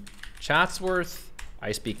in Chatsworth,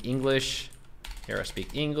 I speak English. Here I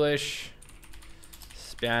speak English,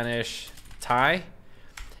 Spanish, Thai.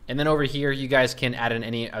 And then over here, you guys can add in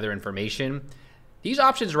any other information. These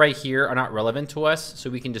options right here are not relevant to us, so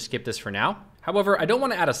we can just skip this for now. However, I don't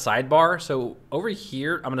want to add a sidebar, so over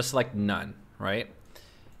here, I'm going to select none, right?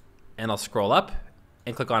 And I'll scroll up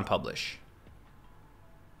and click on publish.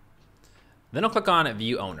 Then I'll click on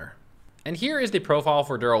view owner. And here is the profile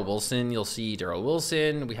for Daryl Wilson. You'll see Daryl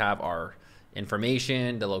Wilson. We have our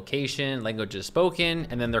information, the location, languages spoken,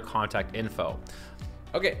 and then their contact info.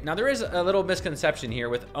 Okay, now there is a little misconception here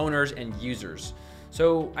with owners and users.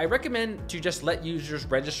 So I recommend to just let users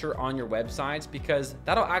register on your websites because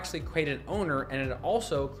that'll actually create an owner and it'll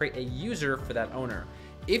also create a user for that owner.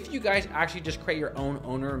 If you guys actually just create your own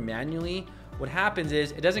owner manually, what happens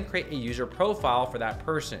is it doesn't create a user profile for that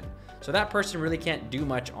person. So that person really can't do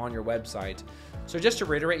much on your website. So just to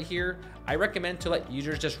reiterate here, I recommend to let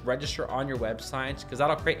users just register on your websites because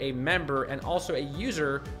that'll create a member and also a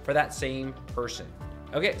user for that same person.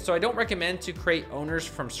 Okay, so I don't recommend to create owners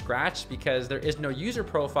from scratch because there is no user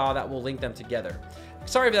profile that will link them together.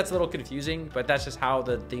 Sorry if that's a little confusing, but that's just how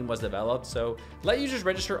the theme was developed. So let users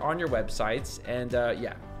register on your websites and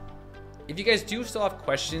yeah. If you guys do still have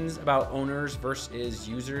questions about owners versus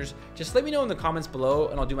users, just let me know in the comments below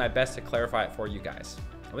and I'll do my best to clarify it for you guys.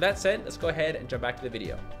 With that said, let's go ahead and jump back to the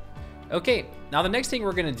video. Okay, now the next thing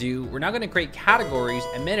we're gonna do, we're now gonna create categories,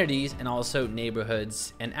 amenities, and also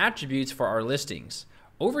neighborhoods and attributes for our listings.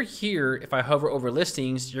 Over here, if I hover over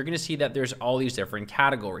listings, you're gonna see that there's all these different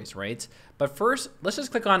categories, right? But first, let's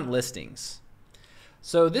just click on listings.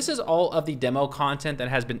 So this is all of the demo content that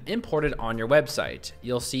has been imported on your website.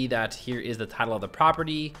 You'll see that here is the title of the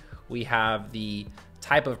property. We have the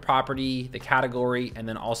type of property, the category, and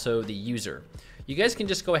then also the user. You guys can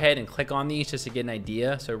just go ahead and click on these just to get an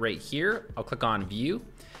idea. So right here, I'll click on view.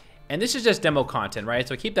 And this is just demo content, right?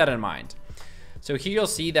 So keep that in mind. So here you'll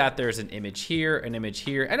see that there's an image here,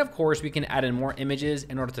 and of course we can add in more images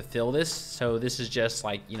in order to fill this. So this is just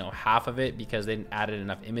like, you know, half of it because they didn't add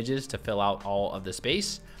enough images to fill out all of the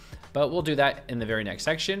space, but we'll do that in the very next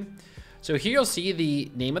section. So here you'll see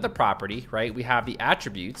the name of the property, right? We have the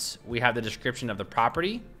attributes, we have the description of the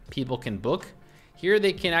property, people can book. Here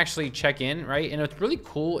they can actually check in, right? And what's really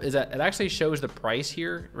cool is that it actually shows the price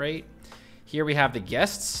here, right? Here we have the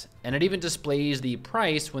guests, and it even displays the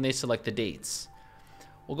price when they select the dates.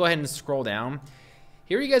 We'll go ahead and scroll down.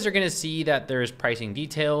 Here you guys are gonna see that there's pricing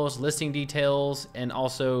details, listing details, and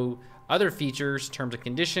also other features, terms and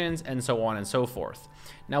conditions, and so on and so forth.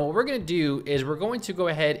 Now what we're gonna do is we're going to go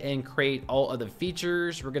ahead and create all of the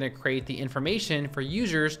features. We're gonna create the information for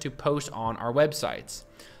users to post on our websites.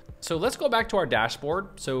 So let's go back to our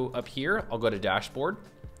dashboard. So up here, I'll go to dashboard.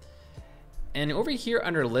 And over here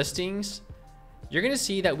under listings, you're gonna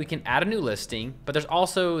see that we can add a new listing, but there's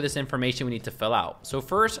also this information we need to fill out. So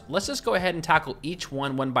first, let's just go ahead and tackle each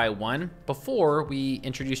one by one before we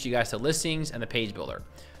introduce you guys to listings and the page builder.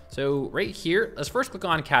 So right here, let's first click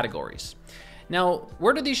on categories. Now,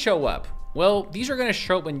 where do these show up? Well, these are gonna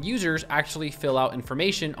show up when users actually fill out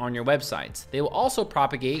information on your websites. They will also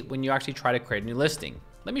propagate when you actually try to create a new listing.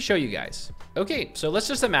 Let me show you guys. Okay, so let's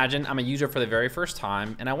just imagine I'm a user for the very first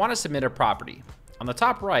time and I wanna submit a property. On the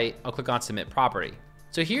top right, I'll click on submit property.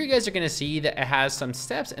 So here you guys are gonna see that it has some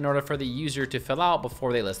steps in order for the user to fill out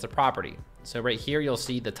before they list the property. So right here, you'll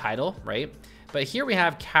see the title, right? But here we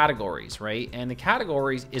have categories, right? And the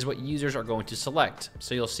categories is what users are going to select.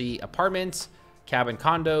 So you'll see apartments, cabin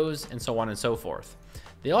condos, and so on and so forth.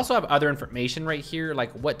 They also have other information right here,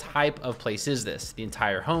 like what type of place is this? The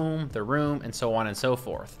entire home, the room, and so on and so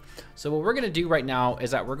forth. So what we're gonna do right now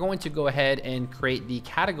is that we're going to go ahead and create the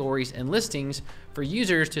categories and listings for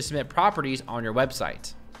users to submit properties on your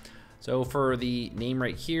website. So for the name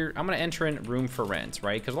right here, I'm gonna enter in room for rent,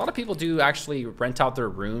 right? Because a lot of people do actually rent out their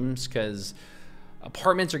rooms because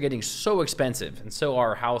apartments are getting so expensive and so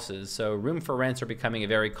are houses. So room for rents are becoming a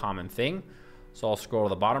very common thing. So I'll scroll to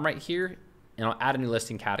the bottom right here and I'll add a new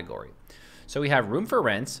listing category. So we have room for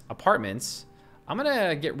rents, apartments. I'm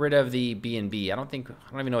gonna get rid of the B&B. I don't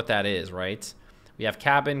even know what that is, right? We have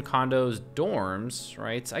cabin, condos, dorms,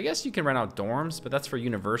 right? I guess you can rent out dorms, but that's for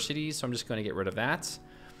universities. So I'm just gonna get rid of that.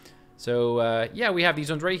 So yeah, we have these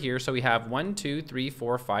ones right here. So we have 1, 2, 3,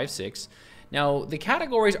 4, 5, 6. Now, the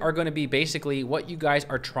categories are going to be basically what you guys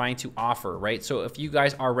are trying to offer, right? So if you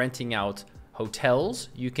guys are renting out hotels,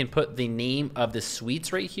 you can put the name of the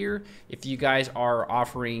suites right here. If you guys are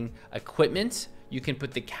offering equipment, you can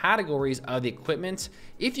put the categories of the equipment.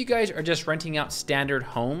 If you guys are just renting out standard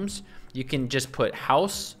homes, you can just put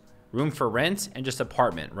house, room for rent, and just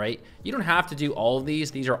apartment, right? You don't have to do all of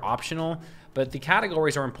these. These are optional, but the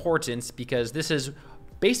categories are important because this is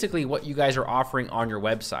basically what you guys are offering on your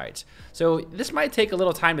website. So this might take a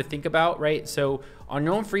little time to think about, right? So on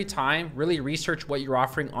your own free time, really research what you're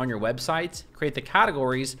offering on your website, create the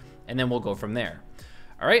categories, and then we'll go from there.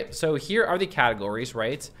 All right, so here are the categories,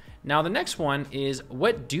 right? Now the next one is,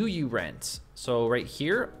 what do you rent? So right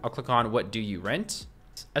here, I'll click on what do you rent.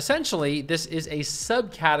 Essentially, this is a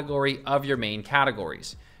subcategory of your main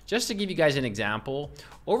categories. Just to give you guys an example,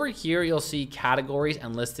 over here, you'll see categories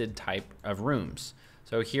and listed type of rooms.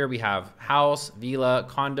 So here we have house, villa,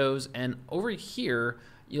 condos, and over here,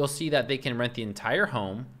 you'll see that they can rent the entire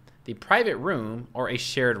home, the private room, or a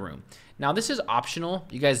shared room. Now this is optional.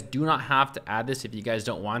 You guys do not have to add this if you guys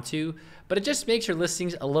don't want to, but it just makes your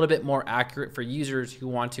listings a little bit more accurate for users who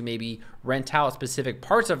want to maybe rent out specific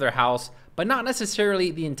parts of their house, but not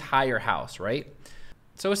necessarily the entire house, right?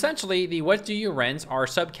 So essentially, the what do you rent are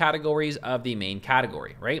subcategories of the main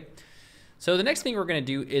category, right? So the next thing we're gonna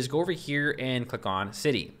do is go over here and click on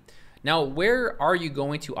city. Now, where are you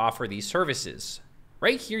going to offer these services?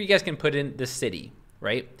 Right here, you guys can put in the city,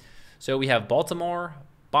 right? So we have Baltimore,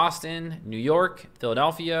 Boston, New York,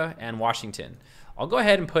 Philadelphia, and Washington. I'll go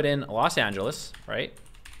ahead and put in Los Angeles, right?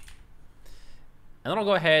 And then I'll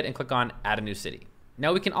go ahead and click on add a new city.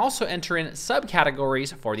 Now we can also enter in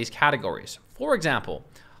subcategories for these categories. For example,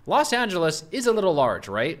 Los Angeles is a little large,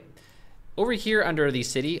 right? Over here under the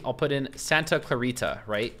city, I'll put in Santa Clarita,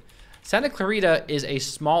 right? Santa Clarita is a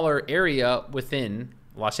smaller area within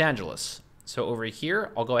Los Angeles. So over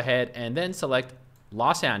here, I'll go ahead and then select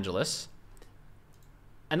Los Angeles,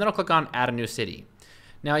 and then I'll click on add a new city.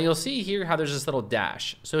 Now you'll see here how there's this little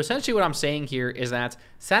dash. So essentially what I'm saying here is that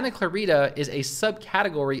Santa Clarita is a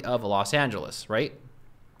subcategory of Los Angeles, right?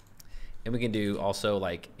 And we can do also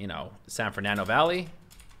like, you know, San Fernando Valley,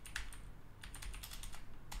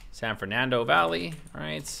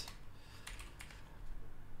 right?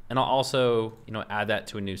 And I'll also, you know, add that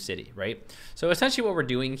to a new city, right? So essentially what we're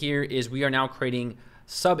doing here is we are now creating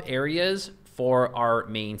sub areas for our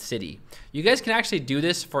main city. You guys can actually do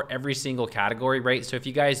this for every single category, right? So if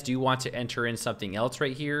you guys do want to enter in something else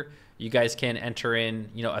right here, you guys can enter in,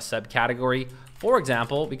 you know, a subcategory. For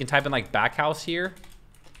example, we can type in like back house here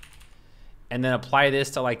and then apply this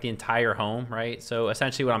to like the entire home, right? So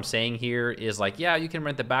essentially what I'm saying here is like, yeah, you can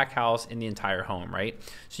rent the back house in the entire home, right?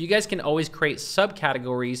 So you guys can always create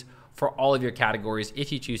subcategories for all of your categories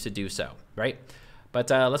if you choose to do so, right? But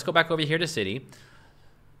let's go back over here to city.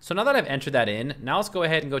 So now that I've entered that in, now let's go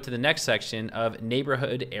ahead and go to the next section of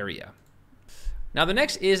neighborhood area. Now the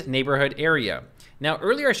next is neighborhood area. Now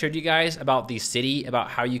earlier I showed you guys about the city, about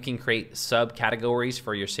how you can create subcategories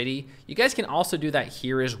for your city. You guys can also do that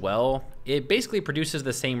here as well. It basically produces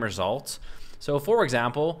the same results. So for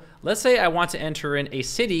example, let's say I want to enter in a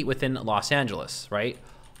city within Los Angeles, right?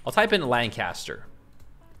 I'll type in Lancaster,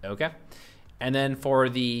 okay? And then for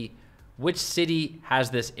the which city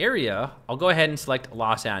has this area, I'll go ahead and select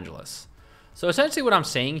Los Angeles. So essentially what I'm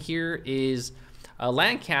saying here is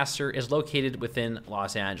Lancaster is located within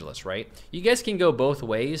Los Angeles, right? You guys can go both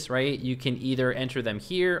ways, right? You can either enter them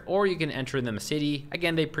here or you can enter them city.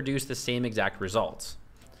 Again, they produce the same exact results.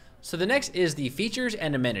 So the next is the features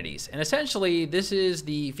and amenities. And essentially this is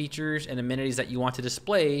the features and amenities that you want to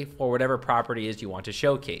display for whatever property is you want to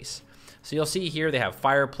showcase. So you'll see here they have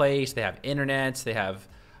fireplace, they have internet, they have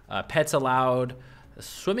pets allowed, a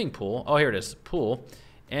swimming pool. Oh, here it is, pool.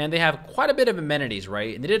 And they have quite a bit of amenities,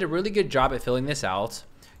 right? And they did a really good job at filling this out.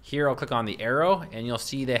 Here, I'll click on the arrow and you'll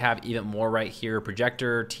see they have even more right here,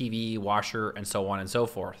 projector, TV, washer, and so on and so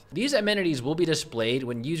forth. These amenities will be displayed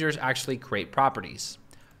when users actually create properties.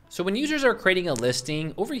 So when users are creating a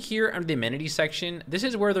listing, over here under the amenities section, this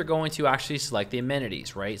is where they're going to actually select the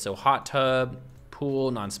amenities, right? So hot tub,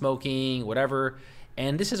 pool, non-smoking, whatever.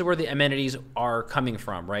 And this is where the amenities are coming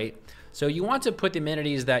from, right? So you want to put the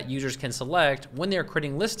amenities that users can select when they're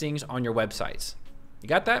creating listings on your websites. You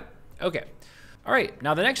got that? Okay. All right,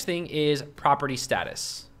 now the next thing is property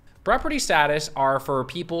status. Property status are for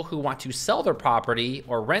people who want to sell their property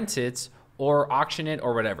or rent it or auction it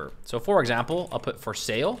or whatever. So for example, I'll put for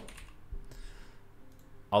sale.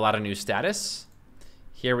 I'll add a new status.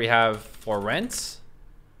 Here we have for rent,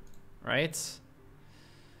 right?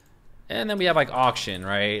 And then we have like auction,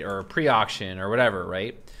 right? Or pre-auction or whatever,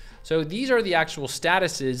 right? So these are the actual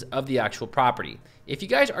statuses of the actual property. If you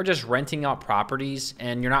guys are just renting out properties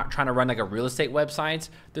and you're not trying to run like a real estate website,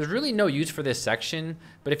 there's really no use for this section.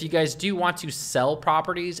 But if you guys do want to sell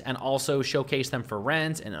properties and also showcase them for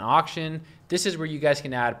rent and an auction, this is where you guys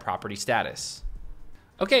can add property status.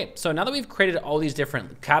 Okay, so now that we've created all these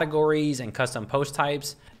different categories and custom post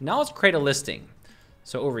types, now let's create a listing.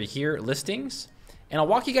 So over here, listings, and I'll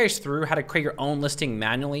walk you guys through how to create your own listing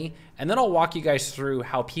manually, and then I'll walk you guys through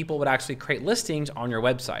how people would actually create listings on your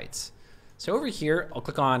websites. So over here, I'll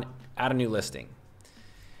click on add a new listing.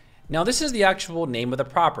 Now this is the actual name of the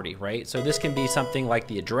property, right? So this can be something like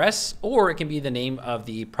the address, or it can be the name of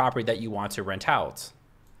the property that you want to rent out.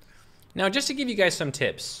 Now, just to give you guys some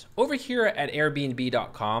tips, over here at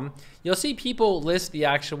Airbnb.com, you'll see people list the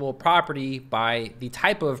actual property by the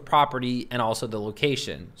type of property and also the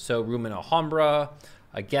location. So room in Alhambra,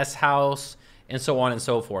 a guest house, and so on and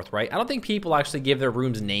so forth, right? I don't think people actually give their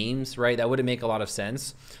rooms names, right? That wouldn't make a lot of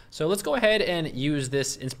sense. So let's go ahead and use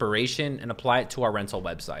this inspiration and apply it to our rental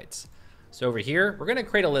websites. So over here, we're gonna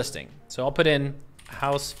create a listing. So I'll put in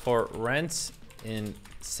house for rent in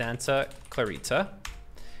Santa Clarita.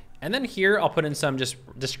 And then here, I'll put in some just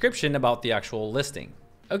description about the actual listing.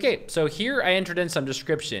 Okay, so here I entered in some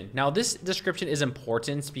description. Now this description is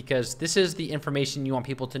important because this is the information you want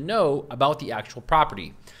people to know about the actual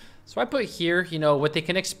property. So I put here, you know, what they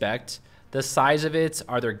can expect, the size of it,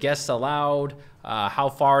 are there guests allowed, how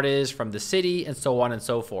far it is from the city, and so on and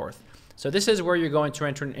so forth. So this is where you're going to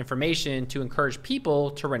enter in information to encourage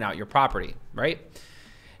people to rent out your property, right?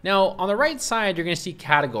 Now, on the right side, you're going to see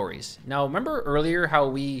categories. Now, remember earlier how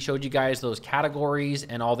we showed you guys those categories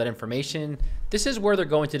and all that information? This is where they're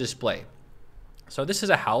going to display. So this is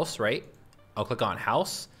a house, right? I'll click on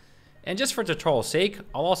house. And just for tutorial's sake,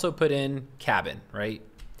 I'll also put in cabin, right?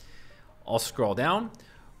 I'll scroll down.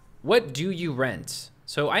 What do you rent?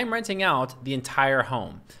 So I'm renting out the entire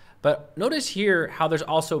home. But notice here how there's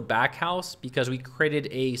also back house because we created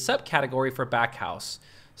a subcategory for back house.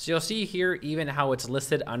 So you'll see here even how it's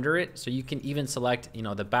listed under it. So you can even select, you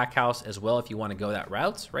know, the back house as well if you want to go that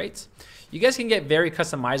route, right? You guys can get very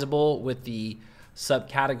customizable with the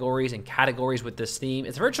subcategories and categories with this theme.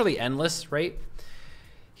 It's virtually endless, right?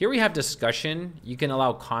 Here we have discussion. You can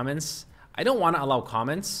allow comments. I don't want to allow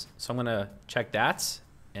comments, so I'm going to check that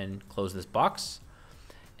and close this box.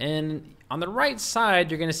 And on the right side,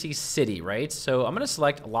 you're going to see city, right? So I'm going to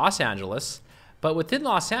select Los Angeles. But within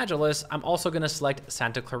Los Angeles, I'm also going to select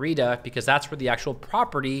Santa Clarita because that's where the actual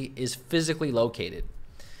property is physically located.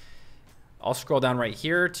 I'll scroll down right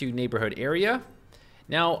here to neighborhood area.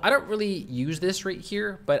 Now, I don't really use this right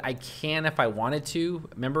here, but I can if I wanted to.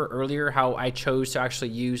 Remember earlier how I chose to actually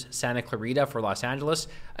use Santa Clarita for Los Angeles?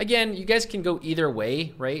 Again, you guys can go either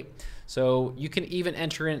way, right? So you can even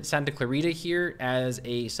enter in Santa Clarita here as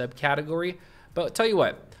a subcategory. But I'll tell you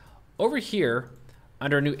what, over here,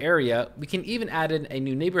 under a new area, we can even add in a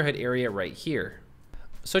new neighborhood area right here.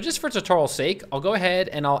 So just for tutorial's sake, I'll go ahead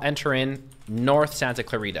and I'll enter in North Santa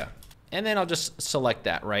Clarita. And then I'll just select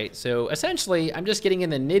that, right? So essentially, I'm just getting in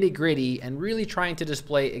the nitty gritty and really trying to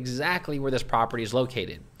display exactly where this property is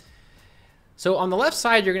located. So on the left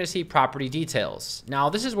side, you're gonna see property details. Now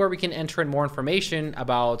this is where we can enter in more information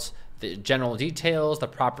about the general details, the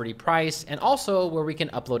property price, and also where we can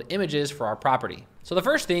upload images for our property. So the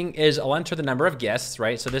first thing is I'll enter the number of guests,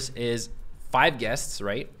 right? So this is 5 guests,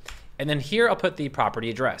 right? And then here I'll put the property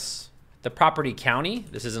address. The property county,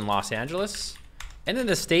 this is in Los Angeles. And then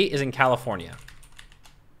the state is in California.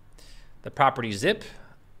 The property zip.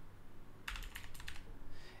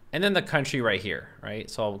 And then the country right here, right?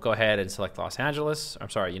 So I'll go ahead and select Los Angeles, I'm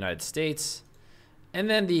sorry, United States. And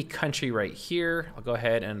then the country right here, I'll go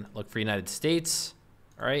ahead and look for United States,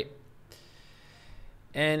 all right?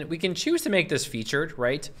 And we can choose to make this featured,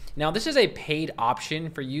 right? Now this is a paid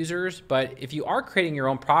option for users, but if you are creating your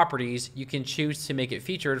own properties, you can choose to make it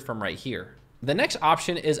featured from right here. The next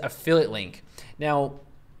option is affiliate link. Now,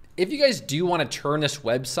 if you guys do want to turn this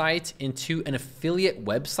website into an affiliate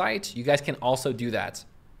website, you guys can also do that.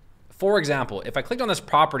 For example, if I clicked on this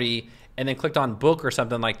property and then clicked on book or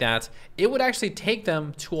something like that, it would actually take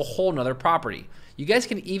them to a whole nother property. You guys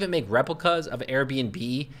can even make replicas of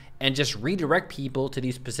Airbnb and just redirect people to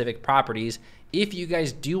these specific properties if you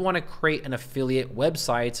guys do want to create an affiliate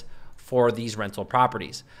website for these rental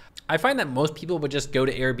properties. I find that most people would just go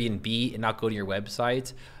to Airbnb and not go to your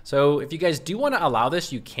website. So if you guys do want to allow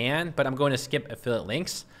this, you can, but I'm going to skip affiliate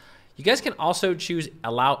links. You guys can also choose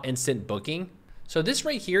allow instant booking. So this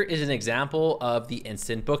right here is an example of the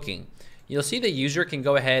instant booking. You'll see the user can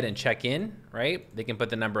go ahead and check in, right? They can put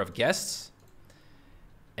the number of guests.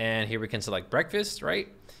 And here we can select breakfast, right?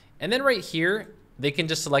 And then right here, they can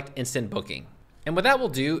just select instant booking. And what that will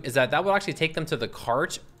do is that will actually take them to the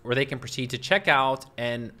cart where they can proceed to check out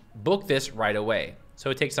and book this right away. So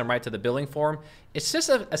it takes them right to the billing form. It's just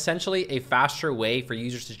essentially a faster way for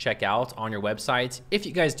users to check out on your website if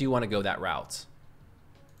you guys do want to go that route.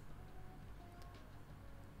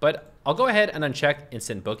 But I'll go ahead and uncheck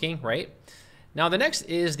instant booking, right? Now the next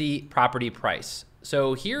is the property price.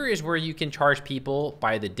 So here is where you can charge people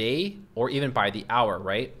by the day or even by the hour,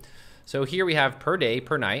 right? So here we have per day,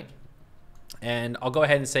 per night. And I'll go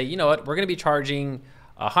ahead and say, you know what, we're going to be charging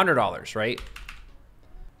 $100, right?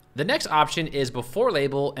 The next option is before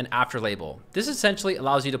label and after label. This essentially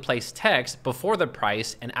allows you to place text before the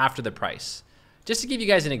price and after the price. Just to give you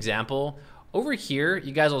guys an example, over here,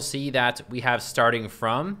 you guys will see that we have starting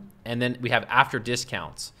from, and then we have after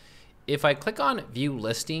discounts. If I click on view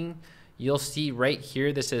listing, you'll see right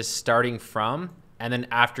here, this is starting from, and then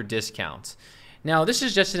after discounts. Now, this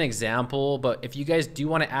is just an example, but if you guys do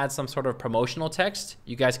want to add some sort of promotional text,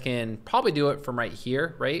 you guys can probably do it from right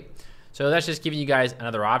here, right? So that's just giving you guys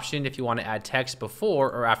another option if you want to add text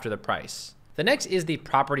before or after the price. The next is the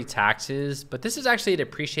property taxes, but this is actually a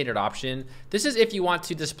depreciated option. This is if you want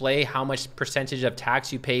to display how much percentage of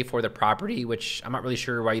tax you pay for the property, which I'm not really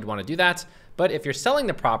sure why you'd want to do that. But if you're selling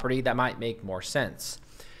the property, that might make more sense.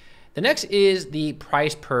 The next is the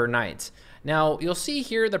price per night. Now, you'll see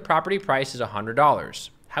here the property price is $100.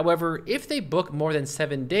 However, if they book more than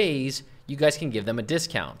 7 days, you guys can give them a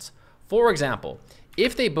discount. For example,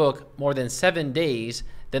 if they book more than 7 days,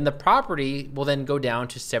 then the property will then go down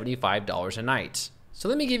to $75 a night. So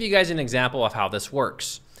let me give you guys an example of how this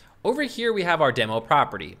works. Over here, we have our demo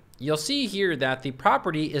property. You'll see here that the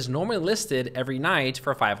property is normally listed every night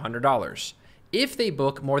for $500. If they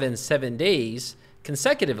book more than 7 days,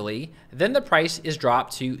 consecutively, then the price is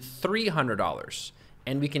dropped to $300.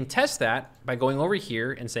 And we can test that by going over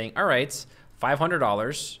here and saying, all right,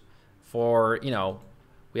 $500 for,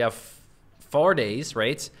 we have 4 days,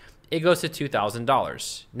 right? It goes to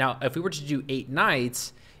 $2,000. Now, if we were to do 8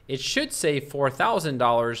 nights, it should say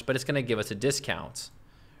 $4,000, but it's going to give us a discount,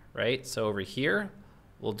 right? So over here,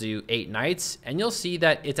 we'll do 8 nights, and you'll see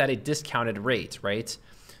that it's at a discounted rate, right?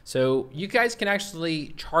 So you guys can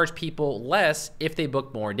actually charge people less if they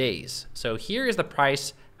book more days. So here is the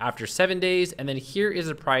price after 7 days, and then here is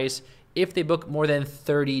the price if they book more than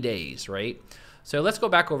 30 days, right? So let's go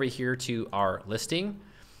back over here to our listing.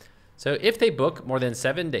 So if they book more than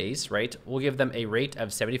 7 days, right, we'll give them a rate of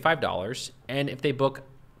 $75. And if they book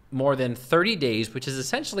more than 30 days, which is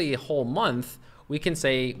essentially a whole month, we can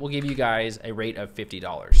say we'll give you guys a rate of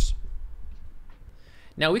 $50.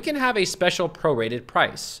 Now we can have a special prorated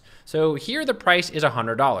price. So here the price is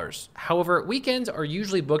 $100. However, weekends are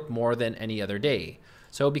usually booked more than any other day.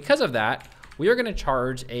 So because of that, we are going to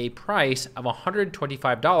charge a price of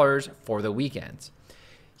 $125 for the weekends.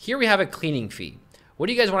 Here we have a cleaning fee. What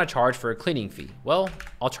do you guys want to charge for a cleaning fee? Well,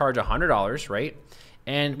 I'll charge $100, right?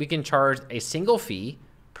 And we can charge a single fee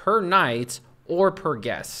per night or per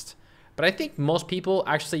guest. But I think most people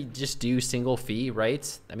actually just do single fee,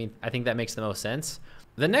 right? I mean, I think that makes the most sense.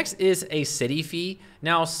 The next is a city fee.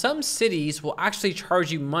 Now, some cities will actually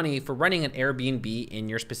charge you money for running an Airbnb in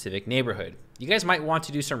your specific neighborhood. You guys might want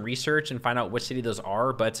to do some research and find out which city those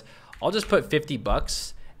are, but I'll just put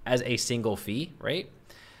 $50 as a single fee, right?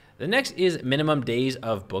 The next is minimum days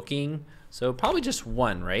of booking. So probably just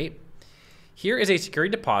 1, right? Here is a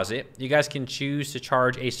security deposit. You guys can choose to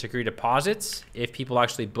charge a security deposit if people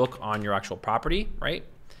actually book on your actual property, right?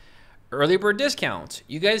 Early bird discount.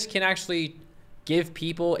 You guys can actually give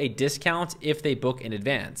people a discount if they book in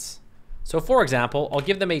advance. So for example, I'll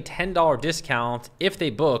give them a $10 discount if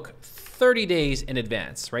they book 30 days in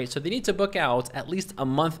advance, right? So they need to book out at least a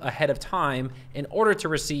month ahead of time in order to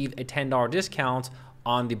receive a $10 discount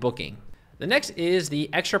on the booking. The next is the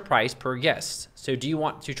extra price per guest. So do you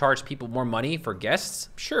want to charge people more money for guests?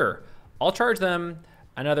 Sure. I'll charge them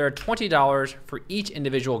another $20 for each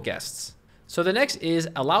individual guests. So the next is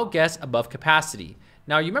allow guests above capacity.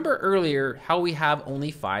 Now, you remember earlier how we have only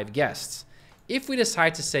 5 guests. If we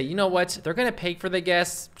decide to say, you know what, they're going to pay for the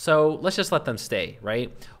guests, so let's just let them stay,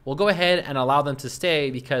 right? We'll go ahead and allow them to stay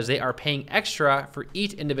because they are paying extra for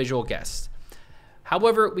each individual guest.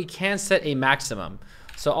 However, we can set a maximum.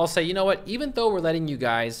 So I'll say, you know what, even though we're letting you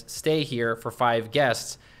guys stay here for 5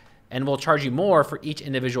 guests and we'll charge you more for each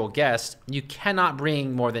individual guest, you cannot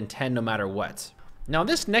bring more than 10 no matter what. Now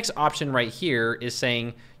this next option right here is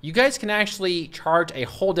saying you guys can actually charge a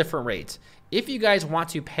whole different rate. If you guys want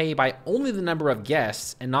to pay by only the number of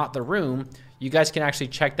guests and not the room, you guys can actually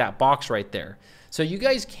check that box right there. So you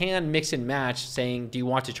guys can mix and match saying, do you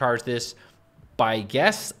want to charge this by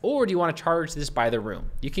guests or do you want to charge this by the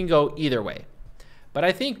room? You can go either way. But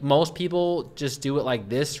I think most people just do it like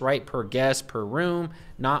this, right? Per guest, per room,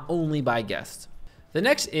 not only by guest. The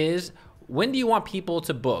next is, when do you want people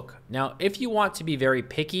to book? Now, if you want to be very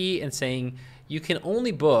picky and saying you can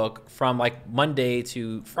only book from like Monday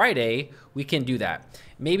to Friday, we can do that.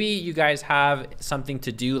 Maybe you guys have something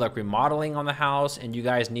to do like remodeling on the house and you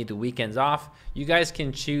guys need the weekends off. You guys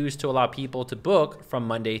can choose to allow people to book from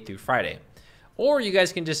Monday through Friday. Or you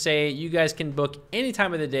guys can just say you guys can book any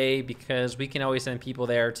time of the day because we can always send people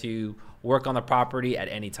there to work on the property at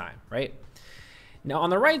any time, right? Now on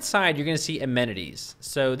the right side, you're gonna see amenities.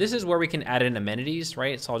 So this is where we can add in amenities,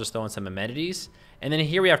 right? So I'll just throw in some amenities. And then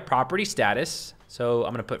here we have property status. So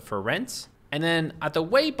I'm gonna put for rent. And then at the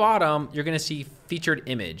way bottom, you're gonna see featured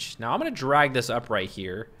image. Now I'm gonna drag this up right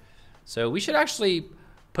here. So we should actually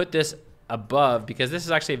put this above because this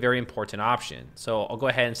is actually a very important option. So I'll go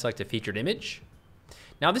ahead and select a featured image.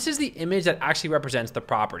 Now this is the image that actually represents the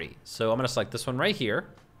property. So I'm gonna select this one right here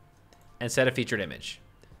and set a featured image.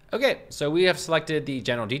 Okay, so we have selected the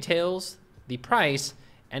general details, the price,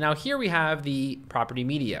 and now here we have the property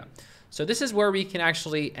media. So this is where we can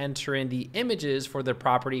actually enter in the images for the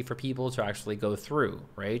property for people to actually go through,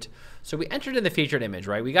 right? So we entered in the featured image,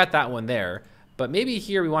 right? We got that one there, but maybe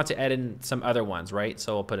here we want to add in some other ones, right?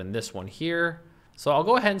 So I'll put in this one here. So I'll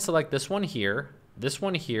go ahead and select this one here,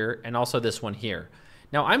 and also this one here.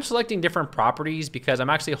 Now I'm selecting different properties because I'm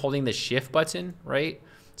actually holding the shift button, right?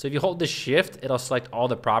 So if you hold the shift, it'll select all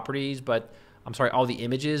the properties, but I'm sorry, all the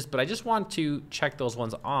images, but I just want to check those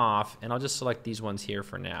ones off and I'll just select these ones here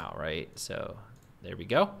for now, right? So there we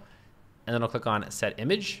go. And then I'll click on set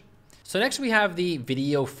image. So next we have the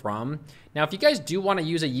video from. Now, if you guys do want to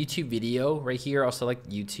use a YouTube video right here, I'll select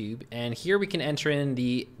YouTube and here we can enter in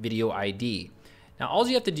the video ID. Now, all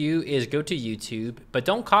you have to do is go to YouTube, but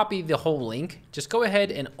don't copy the whole link. Just go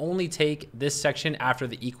ahead and only take this section after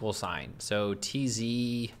the equal sign. So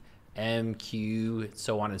TZ, MQ,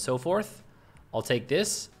 so on and so forth. I'll take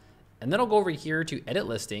this and then I'll go over here to edit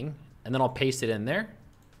listing and then I'll paste it in there.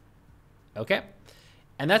 Okay.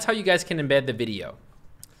 And that's how you guys can embed the video.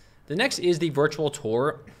 The next is the virtual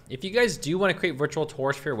tour. If you guys do want to create virtual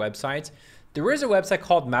tours for your websites, there is a website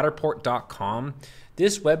called Matterport.com.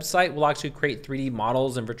 This website will actually create 3D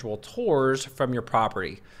models and virtual tours from your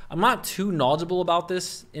property. I'm not too knowledgeable about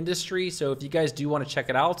this industry, so if you guys do want to check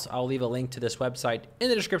it out, I'll leave a link to this website in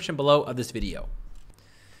the description below of this video.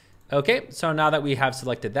 Okay, so now that we have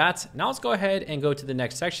selected that, now let's go ahead and go to the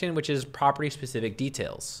next section, which is property specific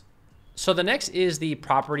details. So the next is the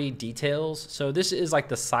property details. So this is like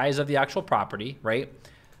the size of the actual property, right?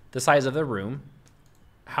 The size of the room,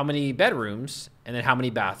 how many bedrooms, and then how many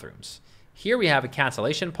bathrooms. Here we have a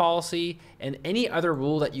cancellation policy and any other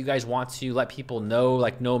rule that you guys want to let people know,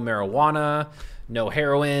 like no marijuana, no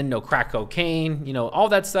heroin, no crack cocaine, you know, all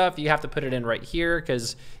that stuff. You have to put it in right here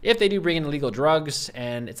because if they do bring in illegal drugs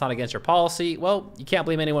and it's not against your policy, well, you can't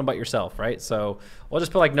blame anyone but yourself, right? So we'll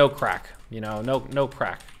just put like no crack, you know, no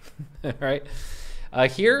crack, right?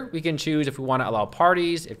 Here we can choose if we want to allow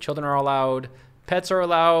parties, if children are allowed, pets are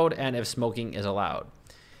allowed, and if smoking is allowed.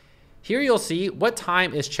 Here you'll see what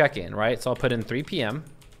time is check-in, right? So I'll put in 3 p.m.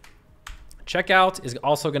 Checkout is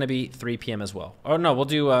also going to be 3 p.m. as well. Oh no, we'll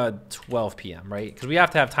do 12 p.m., right? Because we have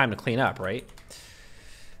to have time to clean up, right?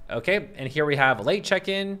 Okay, and here we have late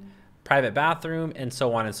check-in, private bathroom, and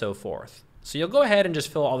so on and so forth. So you'll go ahead and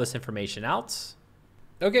just fill all this information out.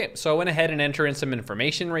 Okay, so I went ahead and entered in some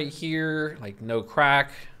information right here, like no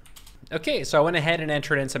crack. Okay, so I went ahead and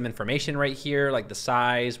entered in some information right here, like the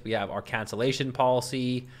size. We have our cancellation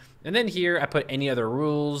policy. And then here I put any other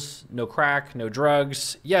rules, no crack, no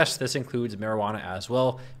drugs. Yes, this includes marijuana as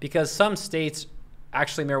well, because some states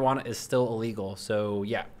actually marijuana is still illegal. So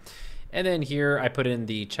yeah. And then here I put in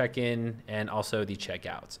the check-in and also the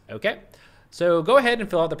checkout. Okay. So go ahead and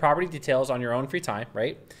fill out the property details on your own free time,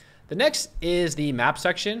 right? The next is the map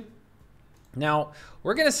section. Now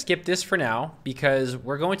we're going to skip this for now because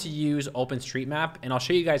we're going to use OpenStreetMap and I'll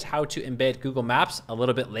show you guys how to embed Google Maps a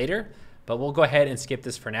little bit later. But we'll go ahead and skip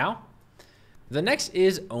this for now. The next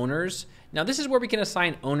is owners. Now this is where we can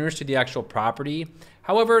assign owners to the actual property.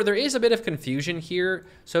 However, there is a bit of confusion here.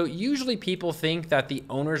 So usually people think that the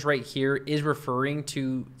owners right here is referring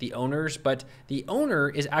to the owners, but the owner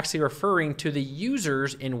is actually referring to the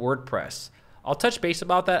users in WordPress. I'll touch base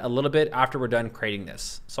about that a little bit after we're done creating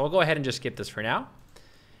this. So I'll go ahead and just skip this for now.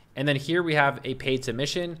 And then here we have a paid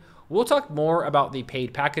submission. We'll talk more about the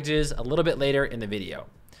paid packages a little bit later in the video.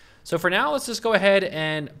 So for now, let's just go ahead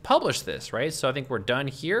and publish this, right? So I think we're done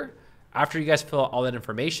here. After you guys fill out all that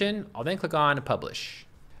information, I'll then click on publish.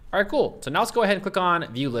 All right, cool. So now let's go ahead and click on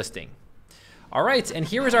view listing. All right, and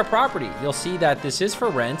here is our property. You'll see that this is for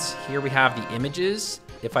rent. Here we have the images.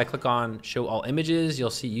 If I click on show all images, you'll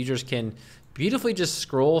see users can beautifully just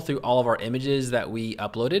scroll through all of our images that we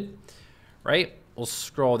uploaded, right? We'll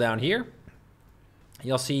scroll down here.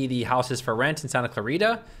 You'll see the houses for rent in Santa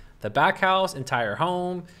Clarita, the back house, entire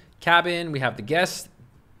home, cabin. We have the guests,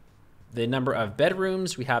 the number of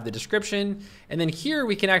bedrooms, we have the description, and then here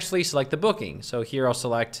we can actually select the booking. So here I'll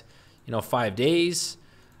select, 5 days.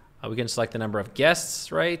 We can select the number of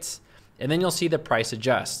guests, right? And then you'll see the price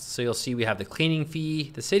adjust. So you'll see we have the cleaning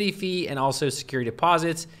fee, the city fee, and also security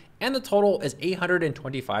deposits, and the total is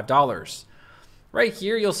 $825. Right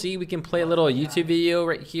here, you'll see we can play a little YouTube video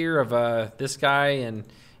right here of this guy, and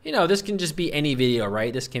this can just be any video,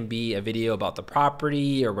 right? This can be a video about the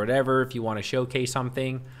property or whatever if you want to showcase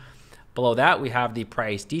something. Below that, we have the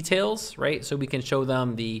price details, right? So we can show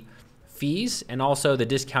them the fees and also the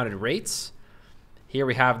discounted rates. Here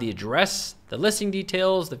we have the address, the listing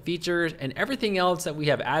details, the features, and everything else that we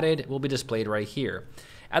have added will be displayed right here.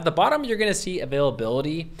 At the bottom, you're gonna see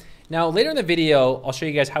availability. Now, later in the video, I'll show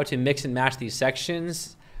you guys how to mix and match these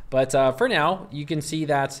sections. But for now, you can see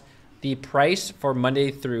that the price for Monday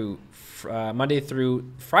through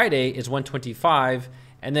Friday is $125.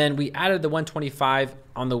 And then we added the $125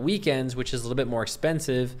 on the weekends, which is a little bit more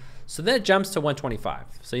expensive. So then it jumps to $125.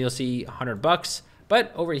 So you'll see $100,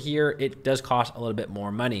 but over here, it does cost a little bit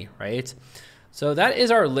more money, right? So that is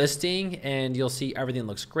our listing, and you'll see everything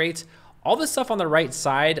looks great. All this stuff on the right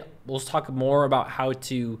side, we'll talk more about how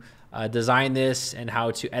to design this and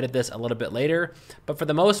how to edit this a little bit later. But for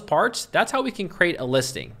the most part, that's how we can create a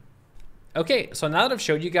listing. Okay, so now that I've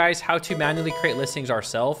showed you guys how to manually create listings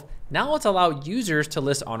ourselves, now let's allow users to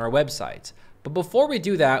list on our website. But before we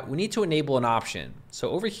do that, we need to enable an option.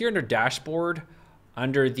 So over here under dashboard,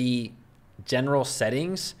 under the general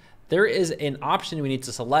settings, there is an option we need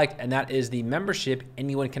to select, and that is the membership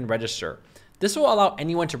anyone can register. This will allow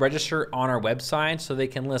anyone to register on our website so they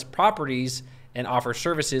can list properties and offer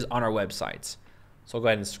services on our websites. So I'll go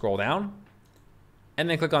ahead and scroll down and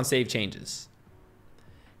then click on Save Changes.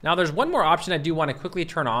 Now there's one more option I do want to quickly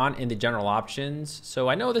turn on in the general options. So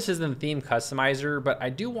I know this is in the theme customizer, but I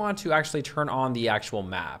do want to actually turn on the actual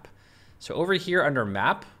map. So over here under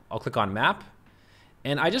map, I'll click on map.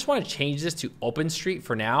 And I just want to change this to OpenStreet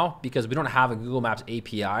for now because we don't have a Google Maps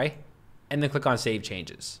API, and then click on Save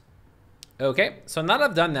Changes. Okay, so now that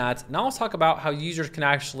I've done that, now let's talk about how users can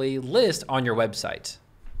actually list on your website.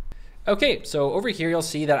 Okay, so over here, you'll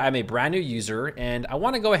see that I'm a brand new user and I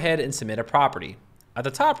want to go ahead and submit a property. At the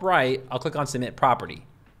top right, I'll click on Submit Property.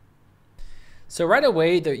 So right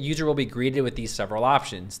away, the user will be greeted with these several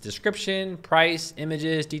options: description, price,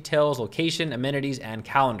 images, details, location, amenities, and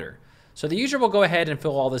calendar. So the user will go ahead and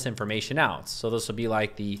fill all this information out. So this will be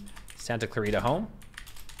like the Santa Clarita home.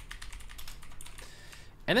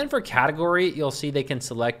 And then for category, you'll see they can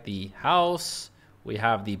select the house. We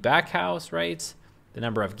have the back house, right? The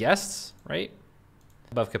number of guests, right?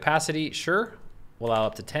 Above capacity, sure. We'll allow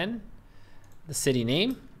up to 10. The city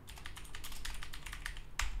name.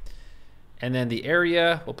 And then the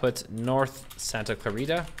area, we'll put North Santa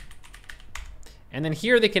Clarita. And then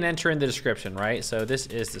here they can enter in the description, right? So this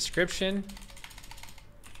is description.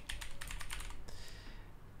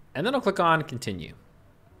 And then I'll click on continue.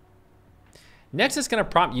 Next, it's gonna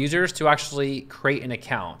prompt users to actually create an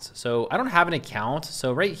account. So I don't have an account.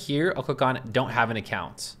 So right here, I'll click on don't have an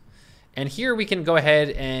account. And here we can go ahead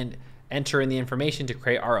and enter in the information to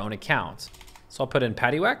create our own account. So I'll put in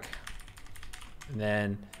paddywhack, and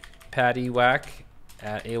then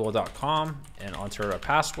paddywhack@aol.com, and I'll enter a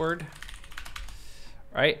password.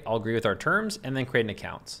 All right, I'll agree with our terms and then create an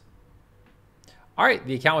account. All right,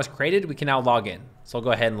 the account was created. We can now log in. So I'll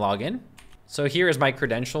go ahead and log in. So here is my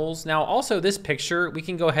credentials. Now also this picture, we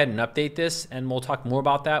can go ahead and update this, and we'll talk more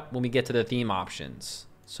about that when we get to the theme options.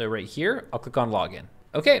 So right here, I'll click on login.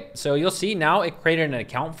 Okay, so you'll see now it created an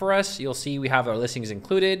account for us. You'll see we have our listings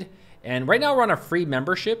included. And right now we're on a free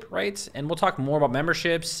membership, right? And we'll talk more about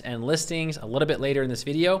memberships and listings a little bit later in this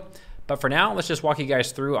video. But for now, let's just walk you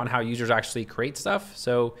guys through on how users actually create stuff.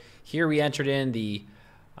 So here we entered in the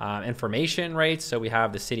information, right? So we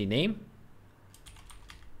have the city name,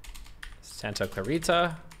 Santa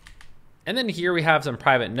Clarita. And then here we have some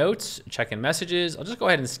private notes, check-in messages. I'll just go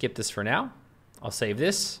ahead and skip this for now. I'll save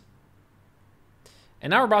this. And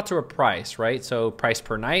now we're about to a price, right? So price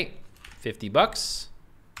per night, $50.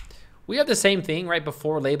 We have the same thing right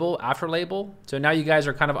before label, after label. So now you guys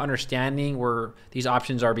are kind of understanding where these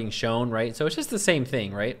options are being shown, right? So it's just the same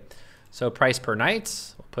thing, right? So price per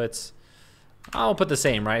night, I'll put the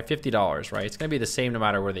same, right? $50, right? It's gonna be the same no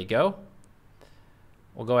matter where they go.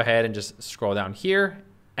 We'll go ahead and just scroll down here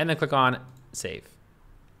and then click on save.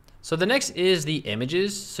 So the next is the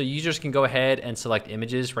images. So users can go ahead and select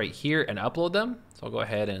images right here and upload them. So I'll go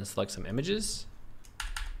ahead and select some images.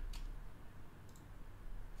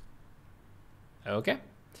 Okay.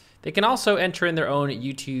 They can also enter in their own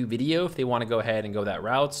YouTube video if they want to go ahead and go that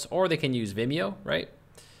route, or they can use Vimeo, right?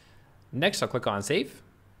 Next, I'll click on save.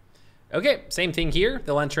 Okay, same thing here.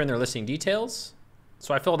 They'll enter in their listing details.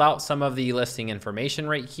 So I filled out some of the listing information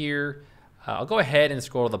right here. I'll go ahead and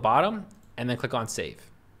scroll to the bottom and then click on save.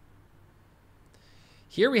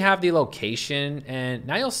 Here we have the location, and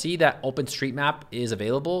now you'll see that OpenStreetMap is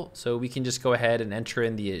available. So we can just go ahead and enter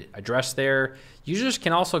in the address there. Users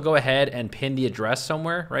can also go ahead and pin the address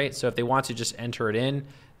somewhere, right? So if they want to just enter it in,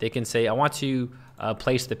 they can say, I want to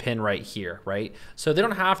place the pin right here, right? So they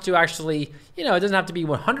don't have to actually, it doesn't have to be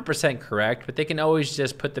 100% correct, but they can always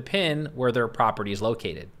just put the pin where their property is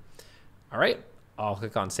located. All right, I'll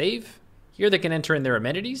click on save. Here they can enter in their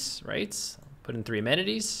amenities, right? Put in 3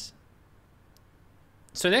 amenities.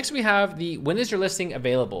 So next we have the when is your listing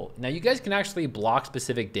available? Now you guys can actually block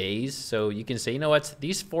specific days. So you can say, you know what,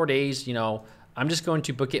 these 4 days, I'm just going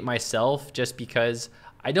to book it myself just because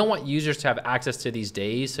I don't want users to have access to these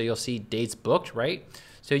days. So you'll see dates booked, right?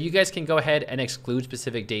 So you guys can go ahead and exclude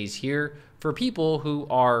specific days here for people who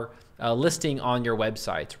are listing on your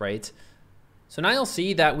website, right? So now you'll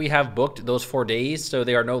see that we have booked those 4 days, so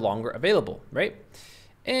they are no longer available, right?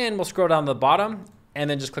 And we'll scroll down to the bottom and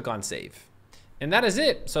then just click on save. And that is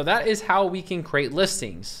it. So that is how we can create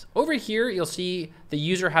listings. Over here, you'll see the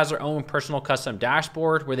user has their own personal custom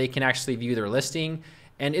dashboard where they can actually view their listing,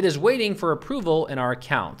 and it is waiting for approval in our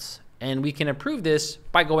accounts. And we can approve this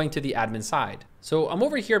by going to the admin side. So I'm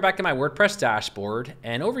over here back in my WordPress dashboard,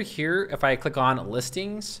 and over here, if I click on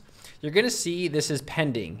listings, you're gonna see this is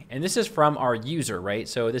pending, and this is from our user, right?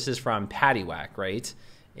 So this is from Paddywhack, right?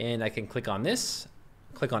 And I can click on this,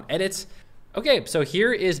 click on edit. Okay, so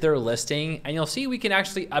here is their listing, and you'll see we can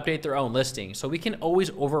actually update their own listing. So we can always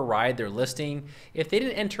override their listing. If they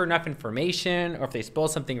didn't enter enough information or if they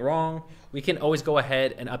spelled something wrong, we can always go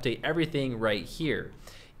ahead and update everything right here.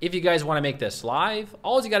 If you guys wanna make this live,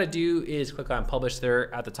 all you gotta do is click on publish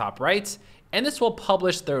there at the top right, and this will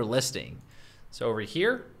publish their listing. So over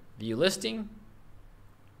here, view listing,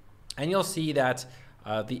 and you'll see that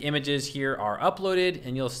the images here are uploaded,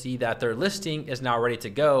 and you'll see that their listing is now ready to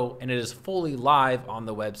go and it is fully live on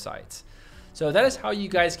the website. So that is how you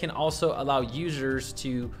guys can also allow users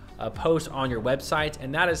to post on your website,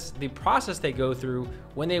 and that is the process they go through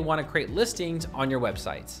when they want to create listings on your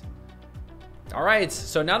websites. All right,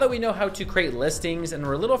 so now that we know how to create listings and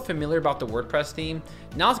we're a little familiar about the WordPress theme,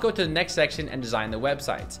 now let's go to the next section and design the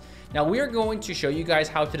websites. Now we are going to show you guys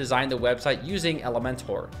how to design the website using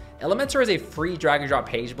Elementor. Elementor is a free drag and drop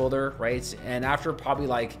page builder, right? And after probably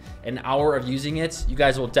like an hour of using it, you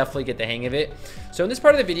guys will definitely get the hang of it. So in this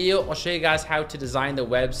part of the video, I'll show you guys how to design the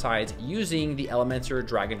website using the Elementor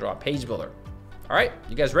drag and drop page builder. All right,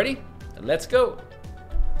 you guys ready? Let's go.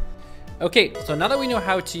 Okay, so now that we know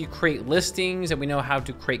how to create listings and we know how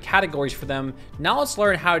to create categories for them, now let's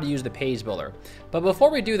learn how to use the page builder. But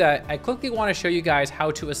before we do that, I quickly want to show you guys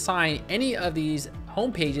how to assign any of these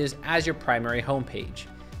home pages as your primary home page.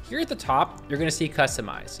 Here at the top, you're going to see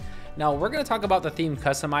customize. Now we're going to talk about the theme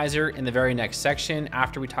customizer in the very next section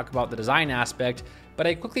after we talk about the design aspect, but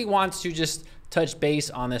I quickly want to just touch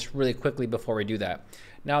base on this really quickly before we do that.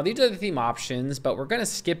 Now these are the theme options, but we're going to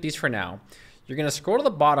skip these for now. You're going to scroll to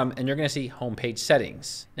the bottom and you're going to see homepage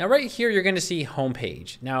settings. Now right here, you're going to see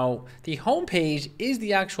homepage. Now the homepage is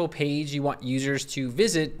the actual page you want users to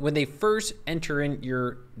visit when they first enter in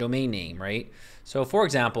your domain name, right? So for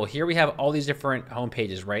example, here we have all these different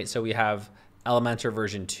homepages, right? So we have Elementor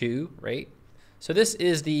version 2, right? So this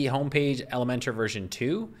is the homepage Elementor version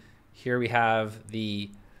 2. Here we have the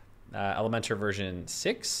Elementor version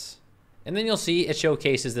 6. And then you'll see it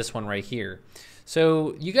showcases this one right here.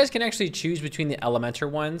 So you guys can actually choose between the Elementor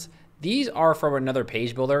ones. These are from another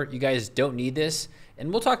page builder. You guys don't need this.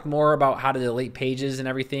 And we'll talk more about how to delete pages and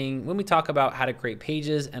everything when we talk about how to create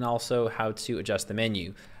pages and also how to adjust the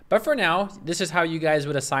menu. But for now, this is how you guys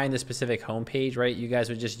would assign the specific home page, right? You guys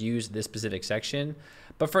would just use this specific section.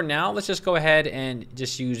 But for now, let's just go ahead and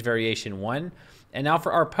just use variation 1. And now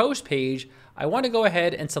for our post page, I want to go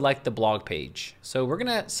ahead and select the blog page. So we're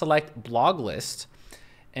going to select blog list.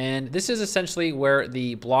 And this is essentially where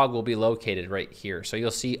the blog will be located right here. So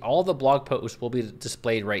you'll see all the blog posts will be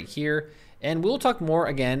displayed right here. And we'll talk more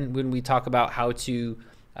again when we talk about how to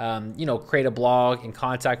create a blog and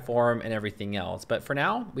contact form and everything else. But for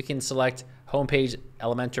now, we can select homepage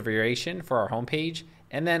Elementor variation for our homepage.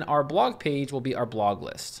 And then our blog page will be our blog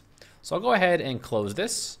list. So I'll go ahead and close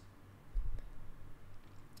this.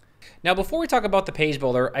 Now, before we talk about the page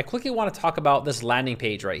builder, I quickly want to talk about this landing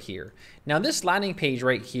page right here. Now, this landing page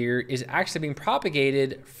right here is actually being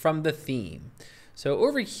propagated from the theme. So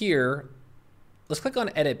over here, let's click on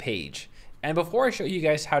edit page. And before I show you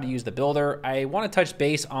guys how to use the builder, I want to touch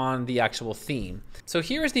base on the actual theme. So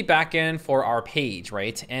here is the backend for our page,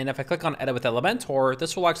 right? And if I click on edit with Elementor,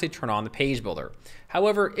 this will actually turn on the page builder.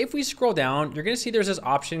 However, if we scroll down, you're going to see there's this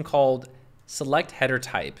option called select header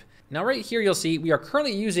type. Now right here, you'll see we are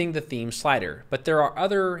currently using the theme slider, but there are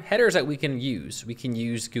other headers that we can use. We can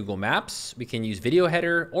use Google Maps, we can use video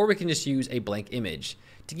header, or we can just use a blank image.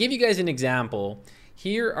 To give you guys an example,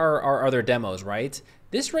 here are our other demos, right?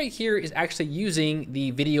 This right here is actually using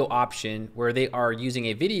the video option where they are using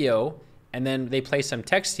a video and then they place some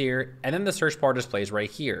text here and then the search bar displays right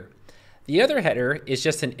here. The other header is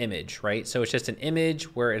just an image, right? So it's just an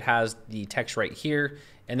image where it has the text right here.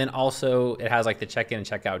 And then also it has like the check-in and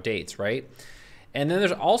check-out dates, right? And then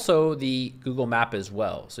there's also the Google Map as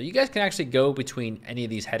well. So you guys can actually go between any of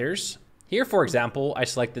these headers. Here, for example, I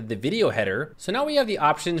selected the video header. So now we have the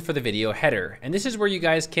options for the video header. And this is where you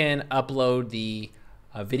guys can upload the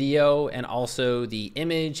video and also the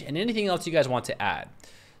image and anything else you guys want to add.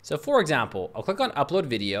 So for example, I'll click on upload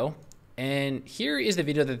video and here is the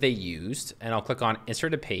video that they used and I'll click on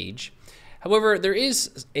insert a page. However, there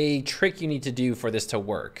is a trick you need to do for this to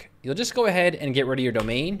work. You'll just go ahead and get rid of your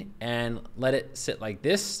domain and let it sit like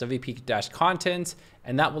this, wp-content,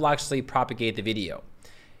 and that will actually propagate the video.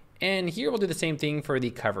 And here we'll do the same thing for the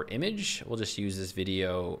cover image. We'll just use this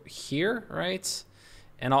video here, right?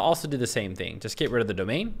 And I'll also do the same thing, just get rid of the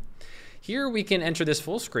domain. Here we can enter this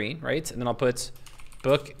full screen, right? And then I'll put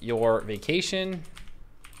book your vacation,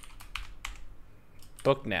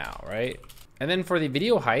 book now, right? And then for the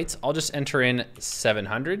video height, I'll just enter in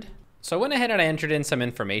 700. So I went ahead and I entered in some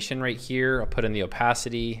information right here. I'll put in the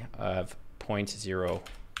opacity of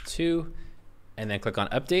 0.02 and then click on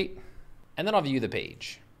update. And then I'll view the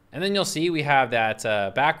page. And then you'll see we have that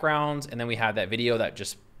background and then we have that video that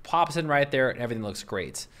just pops in right there and everything looks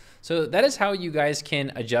great. So that is how you guys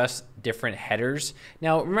can adjust different headers.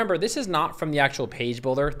 Now remember, this is not from the actual page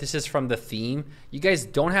builder. This is from the theme. You guys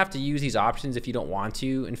don't have to use these options if you don't want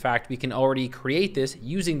to. In fact, we can already create this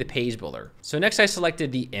using the page builder. So next I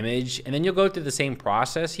selected the image and then you'll go through the same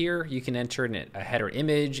process here. You can enter in a header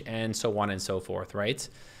image and so on and so forth, right?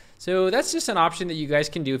 So that's just an option that you guys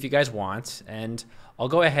can do if you guys want. And I'll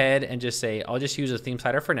go ahead and just say, I'll just use a theme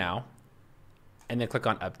slider for now and then click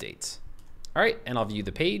on updates. All right, and I'll view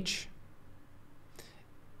the page.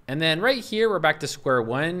 And then right here, we're back to square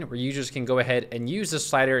one where users can go ahead and use the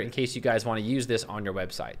slider in case you guys want to use this on your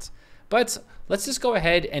websites. But let's just go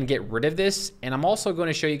ahead and get rid of this. And I'm also going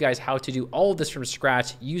to show you guys how to do all of this from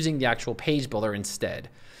scratch using the actual page builder instead.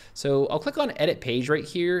 So I'll click on edit page right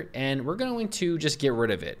here and we're going to just get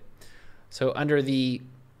rid of it. So under the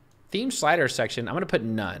theme slider section, I'm going to put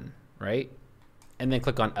none, right? And then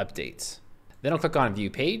click on updates. Then I'll click on view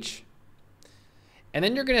page. And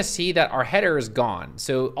then you're going to see that our header is gone.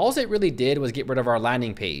 So all it really did was get rid of our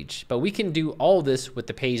landing page, but we can do all this with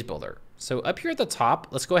the page builder. So up here at the top,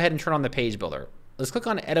 let's go ahead and turn on the page builder. Let's click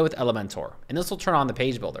on edit with Elementor and this will turn on the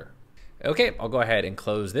page builder. Okay, I'll go ahead and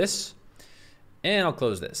close this and I'll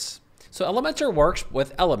close this. So Elementor works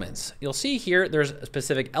with elements. You'll see here, there's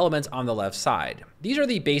specific elements on the left side. These are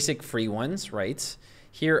the basic free ones, right?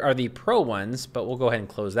 Here are the pro ones, but we'll go ahead and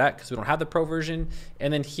close that because we don't have the pro version.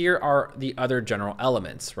 And then here are the other general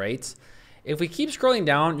elements, right? If we keep scrolling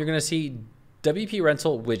down, you're going to see WP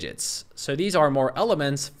Rental widgets. So these are more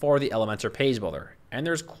elements for the Elementor page builder. And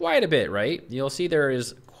there's quite a bit, right? You'll see there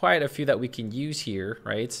is quite a few that we can use here,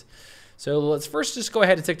 right? So let's first just go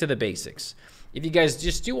ahead and stick to the basics. If you guys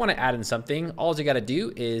just do want to add in something, all you got to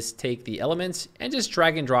do is take the elements and just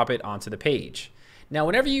drag and drop it onto the page. Now,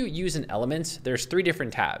 whenever you use an element, there's three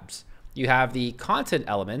different tabs. You have the content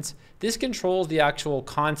element. This controls the actual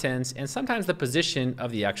contents and sometimes the position of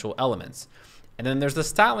the actual elements. And then there's the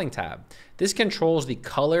styling tab. This controls the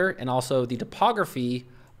color and also the typography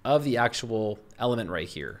of the actual element right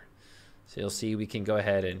here. So you'll see we can go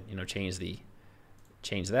ahead and change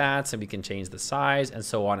that, and we can change the size and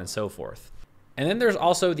so on and so forth. And then there's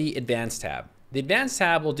also the advanced tab. The advanced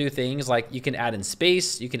tab will do things like you can add in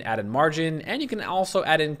space, you can add in margin, and you can also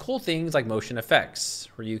add in cool things like motion effects,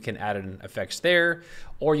 where you can add in effects there,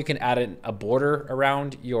 or you can add in a border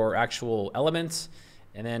around your actual elements.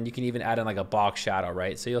 And then you can even add in like a box shadow,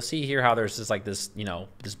 right? So you'll see here how there's just like this,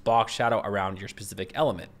 this box shadow around your specific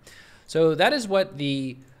element. So that is what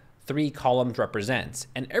the 3 columns represents.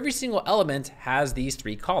 And every single element has these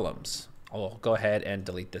 3 columns. I'll go ahead and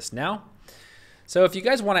delete this now. So if you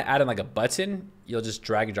guys want to add in like a button, you'll just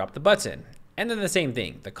drag and drop the button. And then the same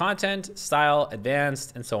thing, the content, style,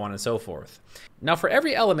 advanced, and so on and so forth. Now for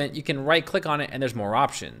every element, you can right click on it and there's more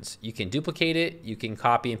options. You can duplicate it, you can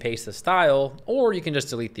copy and paste the style, or you can just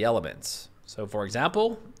delete the elements. So for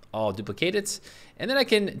example, I'll duplicate it, and then I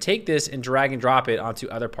can take this and drag and drop it onto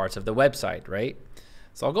other parts of the website, right?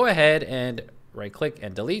 So I'll go ahead and right click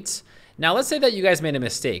and delete. Now let's say that you guys made a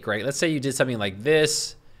mistake, right? Let's say you did something like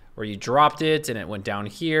this, where you dropped it and it went down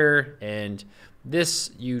here, and this,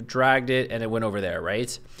 you dragged it and it went over there,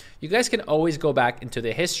 right? You guys can always go back into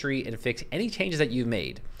the history and fix any changes that you've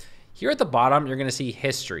made. Here at the bottom, you're gonna see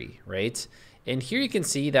history, right? And here you can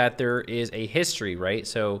see that there is a history, right?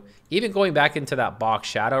 So even going back into that box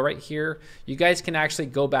shadow right here, you guys can actually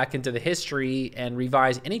go back into the history and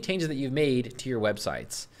revise any changes that you've made to your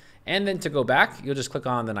websites. And then to go back, you'll just click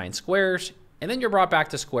on the 9 squares, and then you're brought back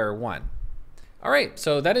to square one. All right,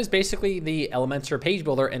 so that is basically the Elementor page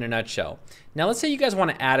builder in a nutshell. Now let's say you guys want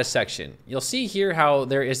to add a section. You'll see here how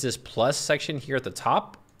there is this plus section here at the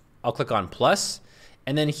top. I'll click on plus,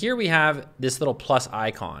 and then here we have this little plus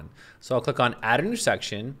icon. So I'll click on add a new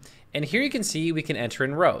section, and here you can see we can enter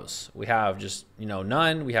in rows. We have just,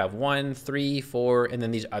 none, we have 1, 3, 4, and then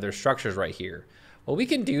these other structures right here. What we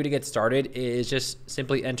can do to get started is just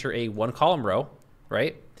simply enter a 1 column row,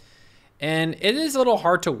 right? And it is a little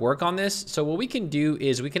hard to work on this. So what we can do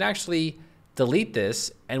is we can actually delete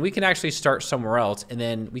this and we can actually start somewhere else, and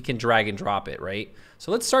then we can drag and drop it, right?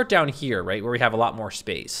 So let's start down here, right, where we have a lot more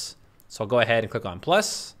space. So I'll go ahead and click on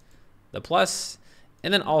plus, the plus,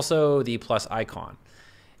 and then also the plus icon.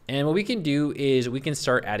 And what we can do is we can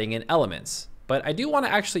start adding in elements, but I do want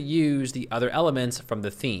to actually use the other elements from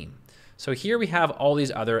the theme. So here we have all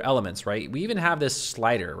these other elements, right? We even have this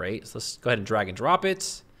slider, right? So let's go ahead and drag and drop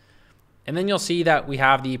it. And then you'll see that we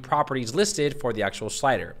have the properties listed for the actual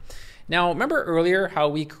slider. Now, remember earlier how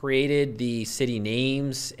we created the city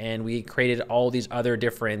names and we created all these other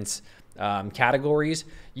different categories?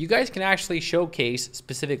 You guys can actually showcase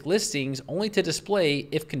specific listings only to display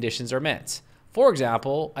if conditions are met. For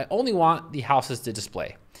example, I only want the houses to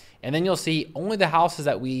display. And then you'll see only the houses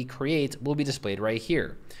that we create will be displayed right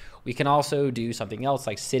here. We can also do something else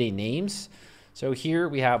like city names. So here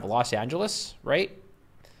we have Los Angeles, right?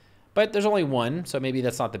 But there's only one, so maybe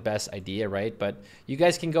that's not the best idea, right? But you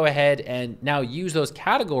guys can go ahead and now use those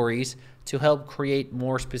categories to help create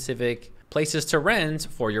more specific places to rent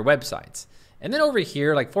for your websites. And then over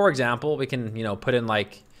here, like for example, we can, put in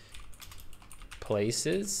like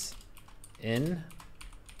places in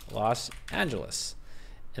Los Angeles.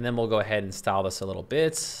 And then we'll go ahead and style this a little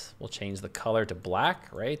bit. We'll change the color to black,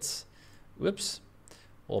 right? Whoops.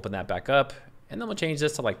 We'll open that back up. And then we'll change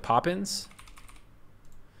this to like Poppins.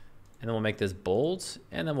 And then we'll make this bold,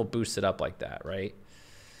 and then we'll boost it up like that, right?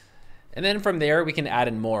 And then from there, we can add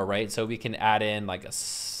in more, right? So we can add in like a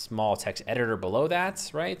small text editor below that,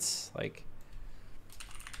 right? Like,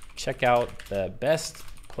 check out the best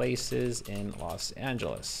places in Los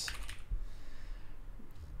Angeles.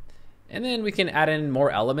 And then we can add in more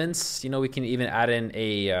elements. We can even add in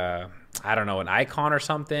a, I don't know, an icon or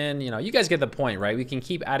something. You guys get the point, right? We can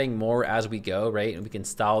keep adding more as we go, right? And we can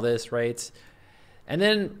style this, right? And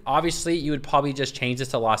then obviously you would probably just change this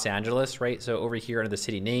to Los Angeles, right? So over here under the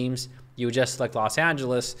city names, you would just select Los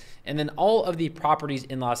Angeles, and then all of the properties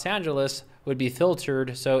in Los Angeles would be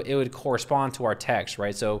filtered so it would correspond to our text,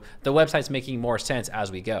 right? So the website's making more sense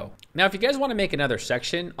as we go. Now, if you guys want to make another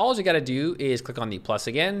section, all you got to do is click on the plus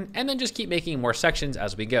again, and then just keep making more sections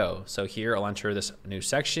as we go. So here I'll enter this new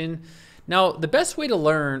section. Now, the best way to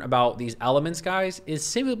learn about these elements, guys, is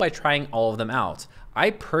simply by trying all of them out.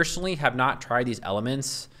 I personally have not tried these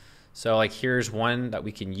elements. So like here's one that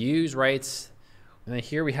we can use, right? And then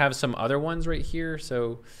here we have some other ones right here.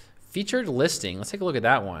 So featured listing, let's take a look at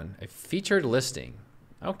that one. A featured listing,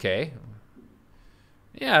 okay.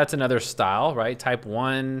 Yeah, that's another style, right? Type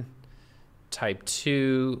 1, type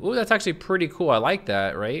 2. Oh, that's actually pretty cool. I like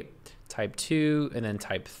that, right? Type 2 and then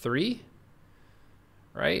type 3,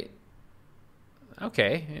 right?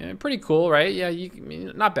 Okay, yeah, pretty cool, right? Yeah,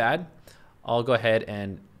 not bad. I'll go ahead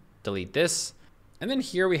and delete this. And then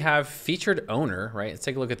here we have featured owner, right? Let's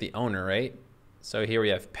take a look at the owner, right? So here we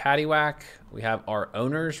have Paddywhack, we have our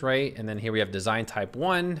owners, right? And then here we have design type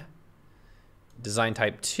 1, design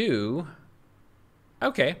type 2.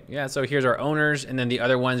 Okay, yeah, so here's our owners, and then the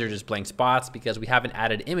other ones are just blank spots because we haven't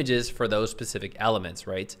added images for those specific elements,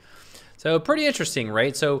 right? So pretty interesting,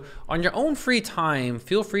 right? So on your own free time,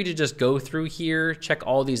 feel free to just go through here, check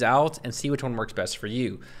all these out, and see which one works best for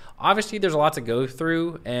you. Obviously, there's a lot to go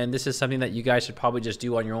through, and this is something that you guys should probably just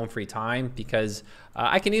do on your own free time because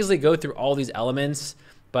I can easily go through all these elements,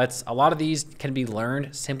 but a lot of these can be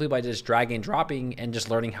learned simply by just dragging and dropping and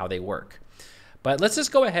just learning how they work. But let's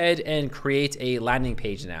just go ahead and create a landing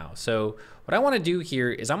page now. So what I want to do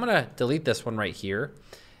here is I'm going to delete this one right here.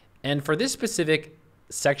 And for this specific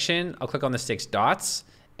section, I'll click on the 6 dots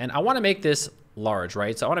and I want to make this large,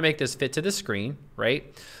 right? So I want to make this fit to the screen,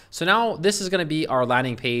 right? So now this is going to be our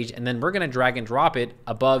landing page, and then we're going to drag and drop it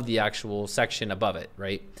above the actual section above it,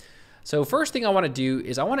 right? So first thing I want to do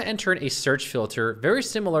is I want to enter in a search filter very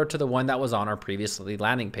similar to the one that was on our previously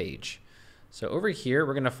landing page. So over here,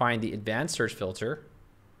 we're going to find the advanced search filter.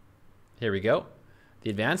 Here we go. The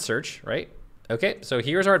advanced search, right? Okay, so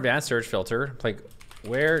here's our advanced search filter. Like,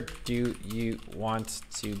 where do you want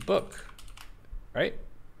to book, right?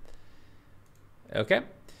 Okay.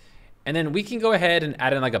 And then we can go ahead and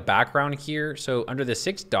add in like a background here. So under the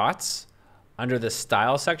 6 dots, under the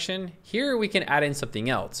style section, here we can add in something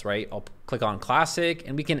else, right? I'll click on classic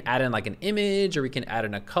and we can add in like an image, or we can add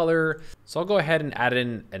in a color. So I'll go ahead and add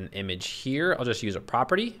in an image here. I'll just use a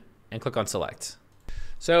property and click on select.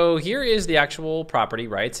 So here is the actual property,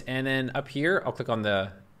 right? And then up here, I'll click on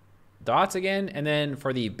the dots again. And then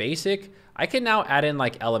for the basic, I can now add in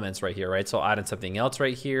like elements right here, right? So I'll add in something else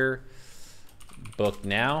right here. Book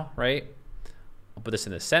now, right? I'll put this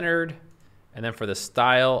in the centered. And then for the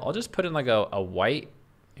style, I'll just put in like a white.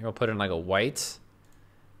 Here I'll put in like a white.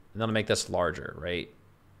 And then I'll make this larger, right?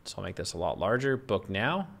 So I'll make this a lot larger. Book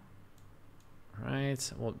now. All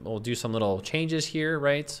right. We'll do some little changes here,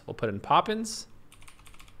 right? We'll put in Poppins.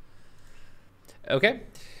 Okay.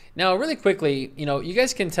 Now, really quickly, you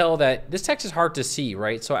guys can tell that this text is hard to see,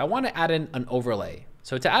 right? So I want to add in an overlay.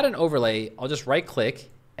 So to add an overlay, I'll just right click,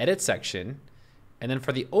 edit section. And then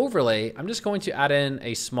for the overlay, I'm just going to add in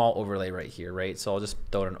a small overlay right here, right? So I'll just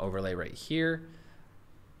throw in an overlay right here.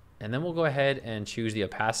 And then we'll go ahead and choose the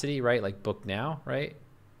opacity, right? Like book now, right?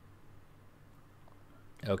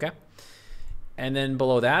 Okay. And then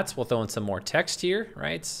below that, we'll throw in some more text here,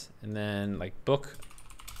 right? And then like book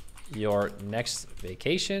your next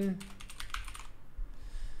vacation.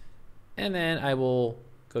 And then I will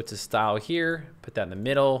go to style here, put that in the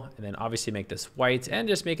middle, and then obviously make this white and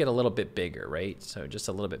just make it a little bit bigger, right? So just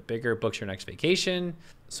a little bit bigger, books your next vacation.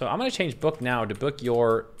 So I'm gonna change book now to book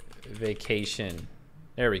your vacation.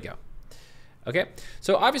 There we go. Okay,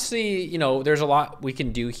 so obviously, there's a lot we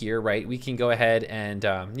can do here, right? We can go ahead and,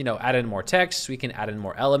 add in more text, we can add in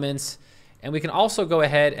more elements, and we can also go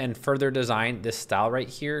ahead and further design this style right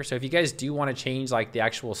here. So if you guys do wanna change like the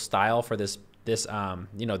actual style for this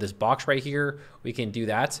box right here, we can do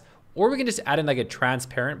that. Or we can just add in like a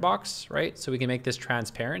transparent box, right? So we can make this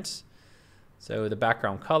transparent. So the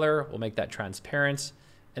background color, we'll make that transparent.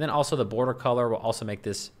 And then also the border color, we'll also make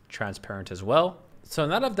this transparent as well. So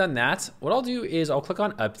now that I've done that, what I'll do is I'll click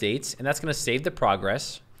on updates, and that's gonna save the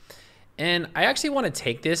progress. And I actually wanna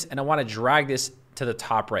take this and I wanna drag this to the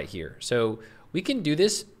top right here. So we can do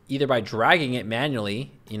this either by dragging it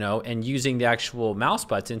manually, and using the actual mouse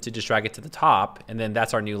button to just drag it to the top, and then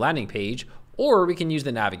that's our new landing page, or we can use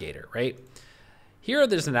the navigator, right? Here,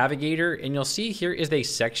 there's a navigator, and you'll see here is a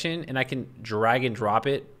section, and I can drag and drop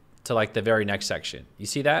it to like the very next section. You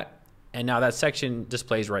see that? And now that section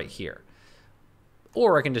displays right here.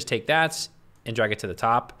 Or I can just take that and drag it to the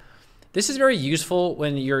top. This is very useful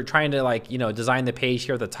when you're trying to design the page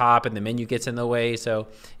here at the top and the menu gets in the way. So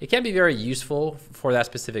it can be very useful for that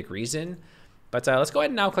specific reason. But let's go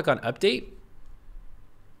ahead and now click on update.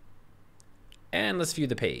 And let's view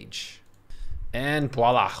the page. And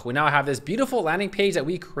voila, we now have this beautiful landing page that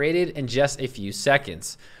we created in just a few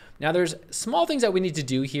seconds. Now there's small things that we need to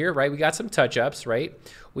do here, right? We got some touch-ups, right?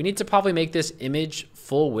 We need to probably make this image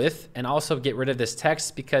full width and also get rid of this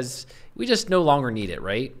text because we just no longer need it,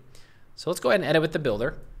 right? So let's go ahead and edit with the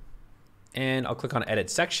builder, and I'll click on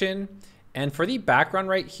edit section. And for the background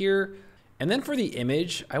right here, and then for the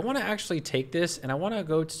image, I want to actually take this and I want to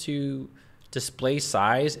go to display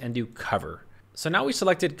size and do cover. So now we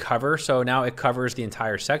selected cover. So now it covers the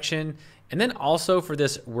entire section. And then also for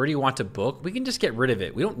this, where do you want to book? We can just get rid of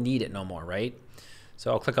it. We don't need it no more, right?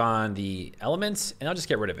 So I'll click on the elements and I'll just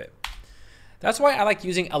get rid of it. That's why I like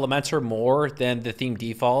using Elementor more than the theme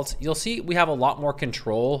default. You'll see we have a lot more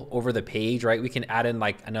control over the page, right? We can add in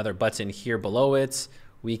like another button here below it.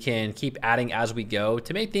 We can keep adding as we go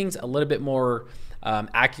to make things a little bit more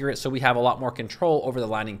accurate, so we have a lot more control over the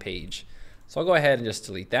landing page. So I'll go ahead and just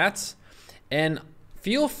delete that. And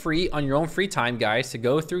feel free on your own free time, guys, to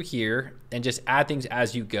go through here and just add things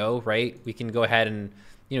as you go, right? We can go ahead and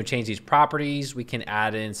change these properties. We can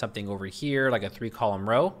add in something over here like a 3-column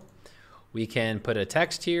row. We can put a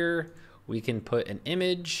text here. We can put an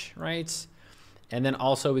image, right? And then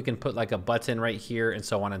also we can put like a button right here and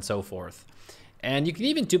so on and so forth. And you can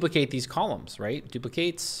even duplicate these columns, right?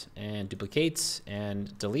 Duplicates and deletes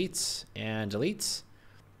and deletes.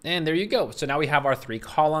 And there you go. So now we have our 3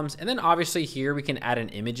 columns. And then obviously here we can add in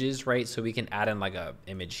images, right? So we can add in like a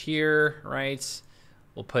image here, right?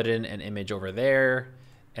 We'll put in an image over there,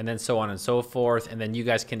 and then so on and so forth. And then you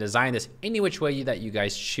guys can design this any which way that you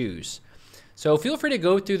guys choose. So feel free to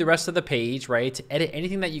go through the rest of the page, right? To edit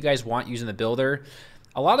anything that you guys want using the builder.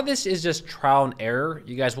 A lot of this is just trial and error.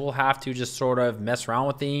 You guys will have to just sort of mess around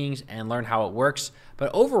with things and learn how it works.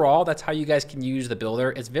 But overall, that's how you guys can use the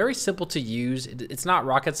builder. It's very simple to use. It's not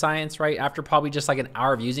rocket science, right? After probably just like an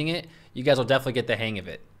hour of using it, you guys will definitely get the hang of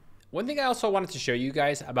it. One thing I also wanted to show you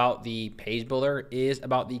guys about the page builder is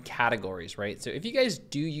about the categories, right? So if you guys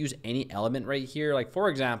do use any element right here, like for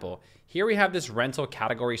example, here we have this rental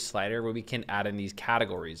category slider where we can add in these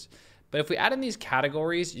categories. But if we add in these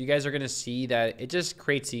categories, you guys are gonna see that it just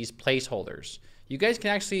creates these placeholders. You guys can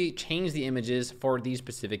actually change the images for these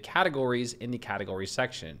specific categories in the category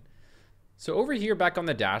section. So over here back on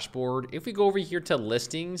the dashboard, if we go over here to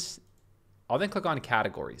listings, I'll then click on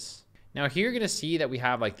categories. Now here you're gonna see that we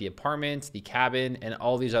have like the apartment, the cabin, and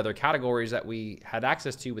all these other categories that we had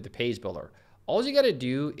access to with the page builder. All you gotta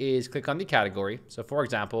do is click on the category. So for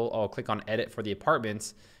example, I'll click on edit for the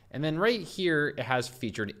apartments. And then right here, it has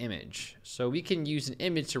featured image. So we can use an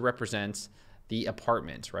image to represent the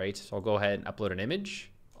apartment, right? So I'll go ahead and upload an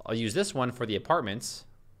image. I'll use this one for the apartments.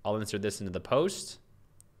 I'll insert this into the post.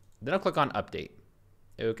 Then I'll click on update.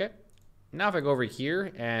 Okay. Now if I go over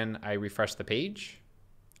here and I refresh the page,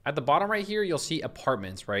 at the bottom right here, you'll see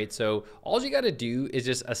apartments, right? So all you gotta do is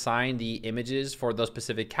just assign the images for those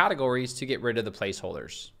specific categories to get rid of the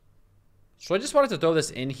placeholders. So I just wanted to throw this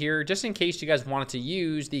in here just in case you guys wanted to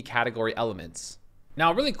use the category elements.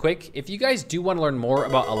 Now really quick, if you guys do want to learn more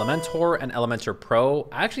about Elementor and Elementor Pro,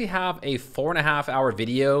 I actually have a 4.5-hour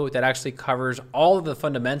video that actually covers all of the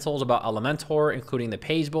fundamentals about Elementor, including the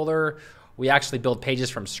page builder. We actually build pages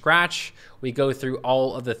from scratch. We go through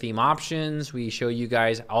all of the theme options. We show you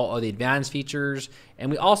guys all of the advanced features. And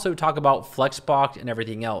we also talk about Flexbox and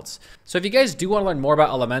everything else. So if you guys do want to learn more about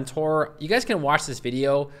Elementor, you guys can watch this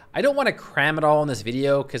video. I don't want to cram it all in this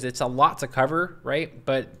video because it's a lot to cover, right?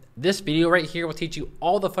 But this video right here will teach you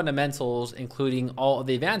all the fundamentals, including all of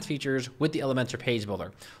the advanced features with the Elementor page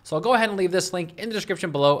builder. So I'll go ahead and leave this link in the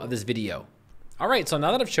description below of this video. All right, so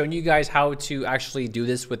now that I've shown you guys how to actually do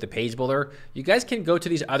this with the page builder, you guys can go to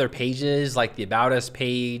these other pages like the About Us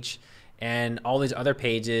page and all these other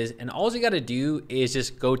pages. And all you gotta do is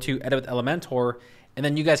just go to Edit with Elementor, and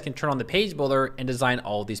then you guys can turn on the page builder and design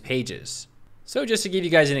all of these pages. So just to give you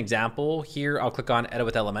guys an example, here I'll click on Edit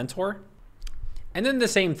with Elementor. And then the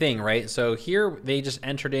same thing, right? So here they just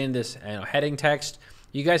entered in this heading text.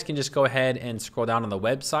 You guys can just go ahead and scroll down on the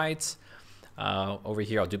websites. Over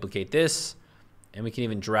here, I'll duplicate this. And we can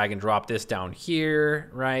even drag and drop this down here,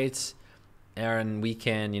 right? And we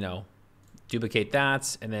can, duplicate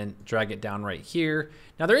that and then drag it down right here.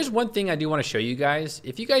 Now there is one thing I do want to show you guys.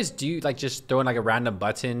 If you guys do like just throw in like a random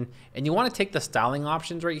button and you want to take the styling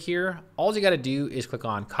options right here, all you got to do is click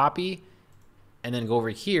on copy and then go over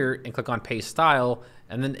here and click on paste style,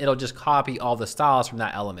 and then it'll just copy all the styles from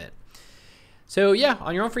that element. So yeah,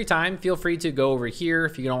 on your own free time, feel free to go over here.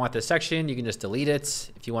 If you don't want this section, you can just delete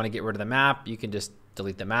it. If you want to get rid of the map, you can just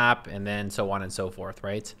delete the map, and then so on and so forth,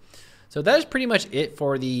 right? So that is pretty much it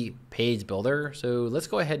for the page builder. So let's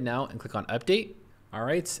go ahead now and click on update. All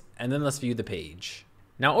right, and then let's view the page.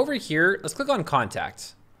 Now over here, let's click on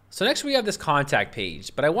contact. So next we have this contact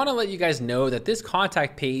page, but I want to let you guys know that this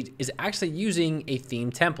contact page is actually using a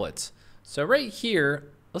theme template. So right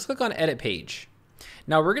here, let's click on edit page.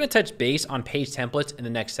 Now we're going to touch base on page templates in the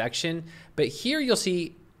next section, but here you'll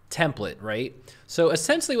see template, right? So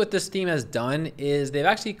essentially what this theme has done is they've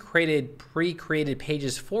actually created pre-created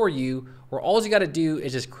pages for you, where all you got to do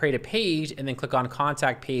is just create a page and then click on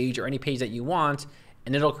contact page or any page that you want,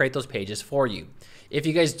 and it'll create those pages for you. If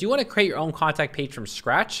you guys do want to create your own contact page from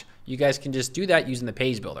scratch, you guys can just do that using the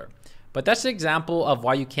page builder. But that's an example of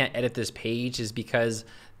why you can't edit this page, is because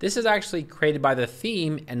this is actually created by the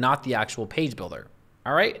theme and not the actual page builder.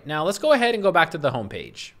 All right, now let's go ahead and go back to the home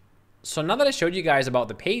page. So now that I showed you guys about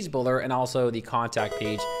the page builder and also the contact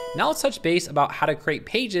page, now let's touch base about how to create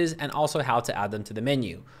pages and also how to add them to the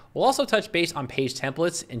menu. We'll also touch base on page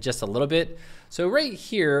templates in just a little bit. So right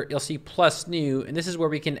here, you'll see plus new, and this is where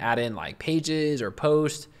we can add in like pages or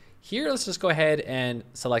posts. Here, let's just go ahead and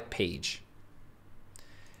select page.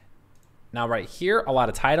 Now right here, I'll add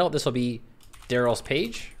a title. This will be Daryl's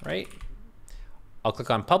page, right? I'll click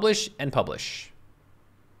on publish and publish.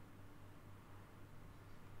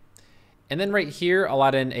 And then right here, I'll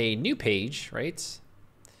add in a new page, right?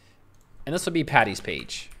 And this will be Patty's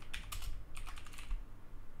page.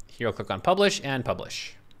 Here I'll click on publish and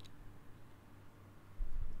publish.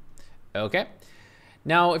 Okay.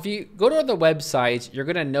 Now, if you go to the website, you're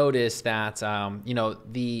going to notice that, you know,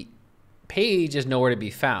 the page is nowhere to be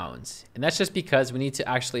found. And that's just because we need to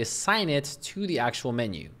actually assign it to the actual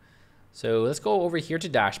menu. So let's go over here to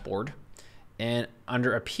dashboard, and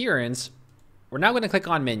under appearance, we're now going to click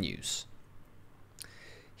on menus.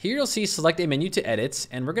 Here you'll see select a menu to edit,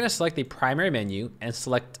 and we're going to select the primary menu and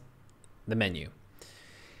select the menu.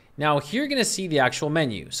 Now here you're going to see the actual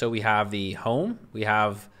menu. So we have the home, we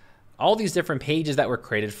have all these different pages that were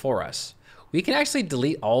created for us. We can actually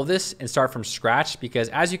delete all of this and start from scratch because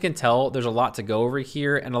as you can tell, there's a lot to go over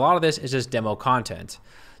here, and a lot of this is just demo content.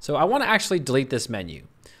 So I want to actually delete this menu.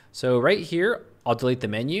 So right here, I'll delete the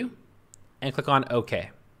menu and click on OK.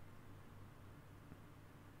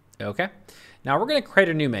 Okay. Now we're going to create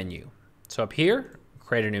a new menu. So up here,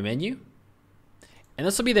 create a new menu, and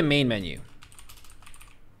this will be the main menu.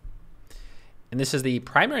 And this is the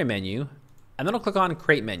primary menu, and then I'll click on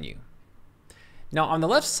create menu. Now on the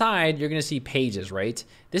left side, you're going to see pages, right?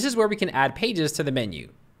 This is where we can add pages to the menu.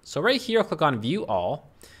 So right here, I'll click on view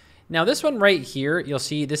all. Now this one right here, you'll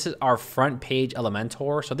see this is our front page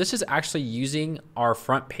Elementor. So this is actually using our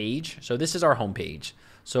front page. So this is our home page.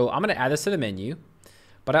 So I'm going to add this to the menu,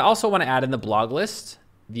 but I also want to add in the blog list,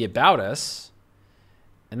 the about us,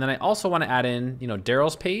 and then I also want to add in, you know,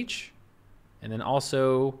 Daryl's page, and then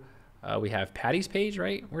also we have Patty's page,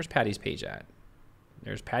 right? Where's Patty's page at?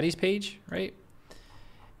 There's Patty's page, right?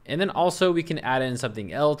 And then also we can add in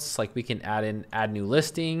something else, like we can add new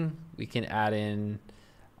listing. We can add in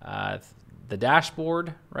the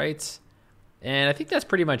dashboard, right? And I think that's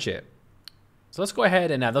pretty much it. So let's go ahead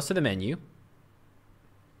and add those to the menu.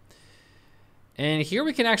 And here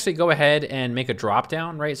we can actually go ahead and make a drop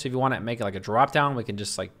down, right? So if you want to make it like a drop down, we can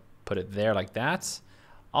just like put it there like that.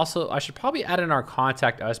 Also, I should probably add in our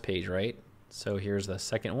contact us page, right? So here's the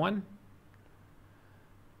second one.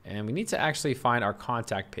 And we need to actually find our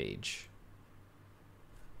contact page.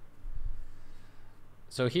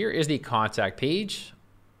 So here is the contact page.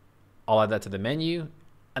 I'll add that to the menu,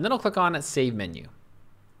 and then I'll click on save menu.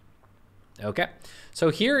 Okay, so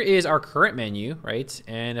here is our current menu, right?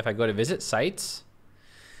 And if I go to visit sites,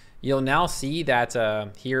 you'll now see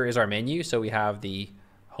that here is our menu. So we have the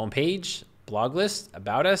home page, blog list,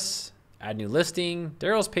 about us, add new listing,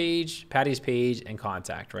 Daryl's page, Patty's page, and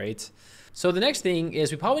contact, right? So the next thing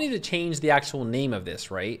is we probably need to change the actual name of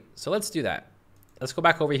this, right? So let's do that. Let's go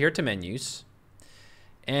back over here to menus.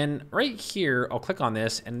 And right here, I'll click on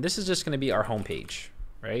this, and this is just going to be our home page,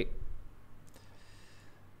 right?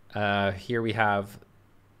 Here we have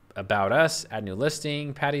about us, add new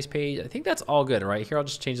listing, Patty's page. I think that's all good, right? Here, I'll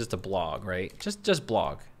just change this to blog, right? Just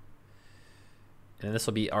blog. And this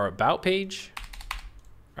will be our about page,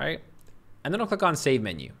 right? And then I'll click on save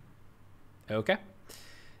menu. Okay.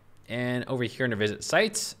 And over here under visit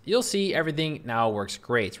sites, you'll see everything now works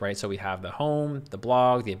great, right? So we have the home, the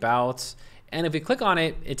blog, the about, and if we click on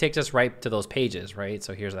it, it takes us right to those pages, right?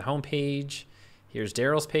 So here's the home page, here's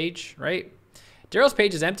Daryl's page, right? Daryl's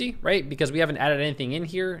page is empty, right? Because we haven't added anything in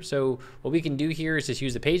here. So what we can do here is just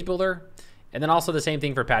use the page builder, and then also the same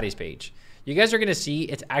thing for Patty's page. You guys are gonna see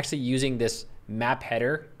it's actually using this map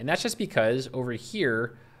header, and that's just because over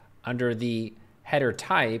here under the header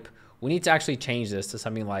type, we need to actually change this to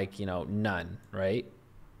something like, you know, none, right?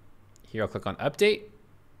 Here I'll click on update.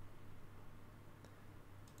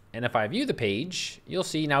 And if I view the page, you'll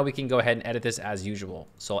see now we can go ahead and edit this as usual.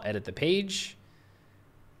 So I'll edit the page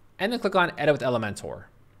and then click on edit with Elementor.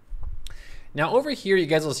 Now over here, you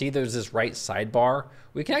guys will see there's this right sidebar.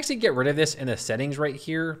 We can actually get rid of this in the settings right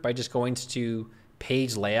here by just going to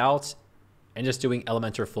page layout and just doing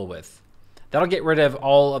Elementor full width. That'll get rid of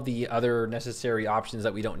all of the other necessary options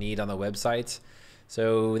that we don't need on the website.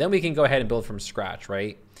 So then we can go ahead and build from scratch,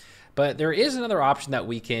 right? But there is another option that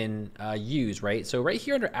we can use, right? So right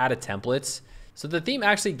here under add a templates. So the theme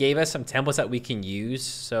actually gave us some templates that we can use.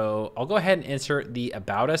 So I'll go ahead and insert the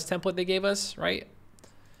about us template they gave us, right?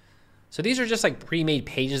 So these are just like pre-made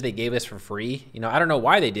pages they gave us for free. You know, I don't know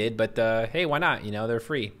why they did, but hey, why not? You know, they're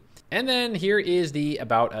free. And then here is the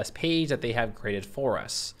about us page that they have created for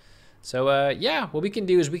us. So yeah, what we can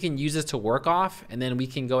do is we can use this to work off, and then we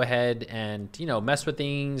can go ahead and, you know, mess with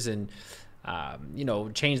things and, you know,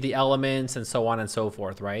 change the elements and so on and so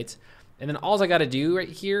forth, right? And then all I got to do right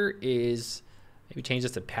here is maybe change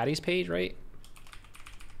this to Patty's page, right?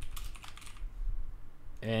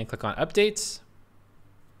 And click on updates.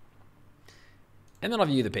 And then I'll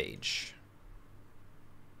view the page.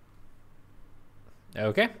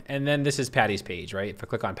 Okay, and then this is Patty's page, right? If I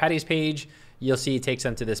click on Patty's page, you'll see it takes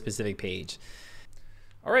them to this specific page.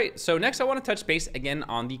 All right, so next I want to touch base again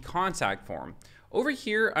on the contact form. Over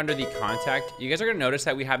here under the contact, you guys are going to notice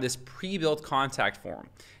that we have this pre-built contact form.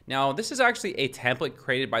 Now, this is actually a template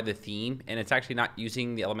created by the theme, and it's actually not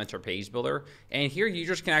using the Elementor page builder. And here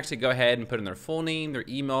users can actually go ahead and put in their full name, their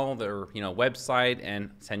email, their website,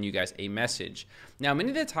 and send you guys a message. Now, many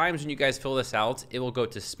of the times when you guys fill this out, it will go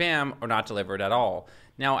to spam or not delivered at all.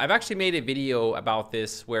 Now, I've actually made a video about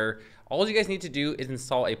this where all you guys need to do is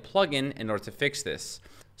install a plugin in order to fix this.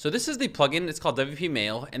 So this is the plugin, it's called WP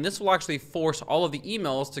Mail, and this will actually force all of the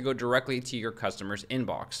emails to go directly to your customer's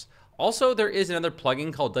inbox. Also, there is another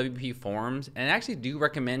plugin called WP Forms, and I actually do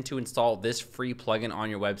recommend to install this free plugin on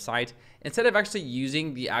your website instead of actually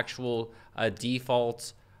using the actual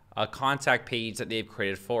default contact page that they've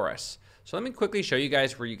created for us. So let me quickly show you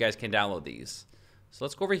guys where you guys can download these. So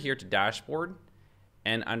let's go over here to Dashboard,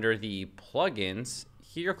 and under the plugins,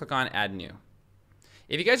 here click on Add New.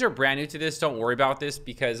 If you guys are brand new to this, don't worry about this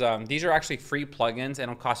because these are actually free plugins and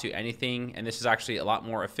don't cost you anything. And this is actually a lot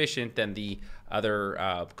more efficient than the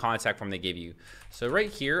other contact form they give you. So right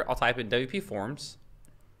here, I'll type in WP Forms.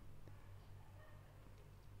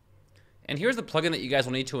 And here's the plugin that you guys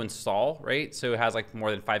will need to install, right? So it has like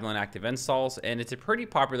more than 5 million active installs, and it's a pretty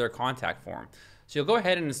popular contact form. So you'll go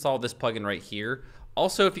ahead and install this plugin right here.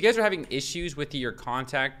 Also, if you guys are having issues with your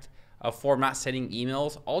contact form not sending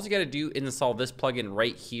emails, all you got to do is install this plugin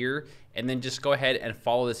right here, and then just go ahead and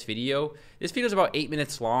follow this video. This video is about 8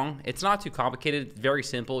 minutes long. It's not too complicated, very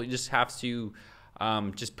simple. You just have to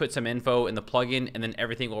just put some info in the plugin, and then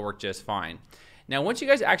everything will work just fine. Now, once you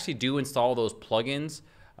guys actually do install those plugins,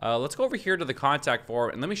 let's go over here to the contact form,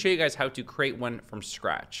 and let me show you guys how to create one from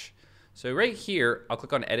scratch. So right here, I'll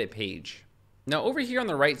click on Edit Page. Now over here on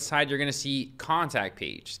the right side, you're gonna see contact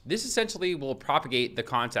page. This essentially will propagate the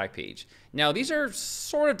contact page. Now these are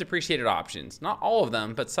sort of depreciated options, not all of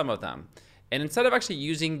them, but some of them. And instead of actually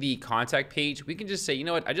using the contact page, we can just say, you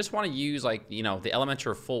know what, I just wanna use the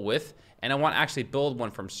Elementor full width, and I wanna actually build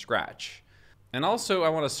one from scratch. And also I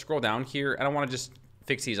wanna scroll down here, and I wanna just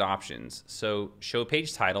fix these options. So show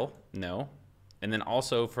page title, no. And then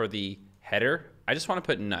also for the header, I just wanna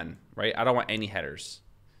put none, right? I don't want any headers.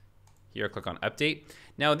 Here, click on Update.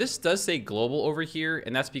 Now, this does say global over here,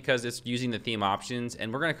 and that's because it's using the theme options,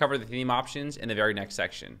 and we're going to cover the theme options in the very next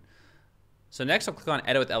section. So next, I'll click on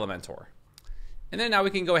Edit with Elementor. And then now we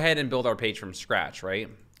can go ahead and build our page from scratch, right?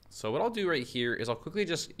 So what I'll do right here is I'll quickly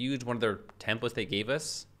just use one of their templates they gave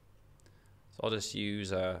us. So I'll just use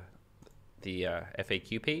the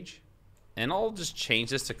FAQ page, and I'll just change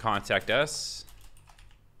this to Contact Us.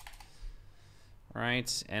 All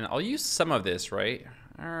right, and I'll use some of this, right?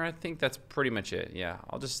 I think that's pretty much it. Yeah,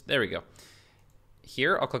 there we go.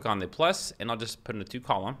 Here, I'll click on the plus, and I'll just put in a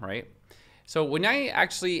 2-column, right? So when I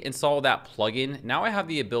actually install that plugin, now I have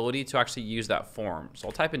the ability to actually use that form. So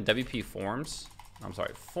I'll type in WP Forms,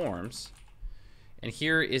 Forms, and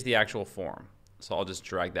here is the actual form. So I'll just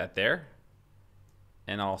drag that there,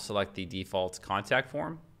 and I'll select the default contact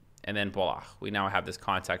form, and then voila, we now have this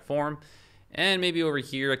contact form. And maybe over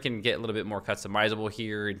here, I can get a little bit more customizable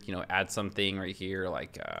here, add something right here,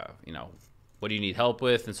 like, what do you need help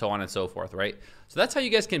with, and so on and so forth, right? So that's how you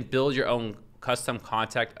guys can build your own custom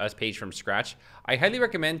Contact Us page from scratch. I highly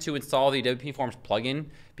recommend to install the WP Forms plugin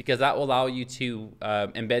because that will allow you to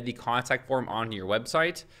embed the contact form onto your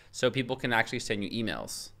website so people can actually send you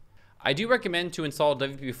emails. I do recommend to install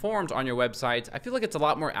WP Forms on your website. I feel like it's a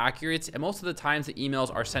lot more accurate, and most of the times the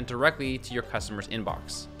emails are sent directly to your customer's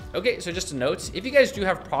inbox. Okay, so just a note, if you guys do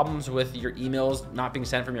have problems with your emails not being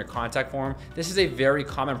sent from your contact form, this is a very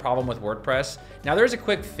common problem with WordPress. Now there's a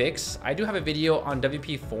quick fix. I do have a video on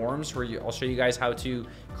WP Forms where I'll show you guys how to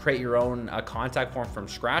create your own contact form from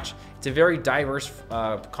scratch. It's a very diverse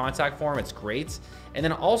contact form, it's great. And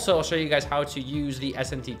then also I'll show you guys how to use the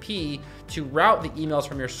SMTP to route the emails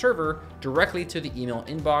from your server directly to the email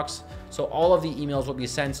inbox. So all of the emails will be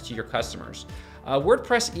sent to your customers.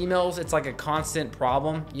 WordPress emails, it's like a constant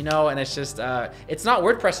problem, and it's just, it's not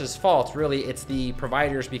WordPress's fault, really, it's the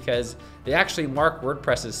providers because they actually mark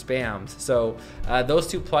WordPress as spammed. So those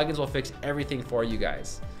 2 plugins will fix everything for you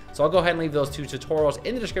guys. So I'll go ahead and leave those 2 tutorials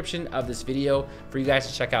in the description of this video for you guys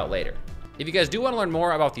to check out later. If you guys do want to learn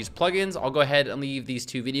more about these plugins, I'll go ahead and leave these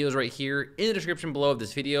 2 videos right here in the description below of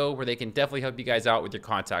this video where they can definitely help you guys out with your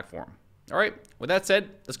contact form. All right, with that said,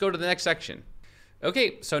 let's go to the next section.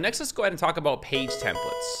 Okay, so next let's go ahead and talk about page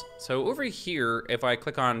templates. So over here, if I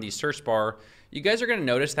click on the search bar, you guys are gonna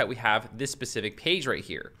notice that we have this specific page right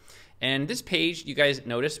here. And this page, you guys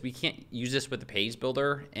notice we can't use this with the page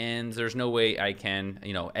builder, and there's no way I can,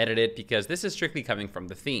 edit it because this is strictly coming from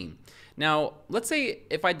the theme. Now, let's say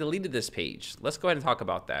if I deleted this page, let's go ahead and talk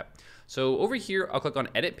about that. So over here, I'll click on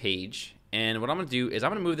edit page, and what I'm gonna do is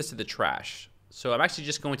I'm gonna move this to the trash. So I'm actually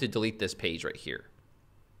just going to delete this page right here.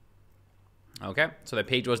 Okay, so that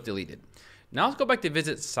page was deleted. Now let's go back to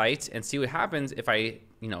visit sites and see what happens if I,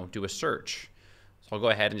 do a search. So I'll go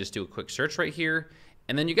ahead and just do a quick search right here.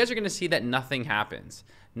 And then you guys are gonna see that nothing happens.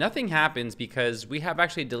 Nothing happens because we have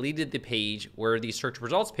actually deleted the page where the search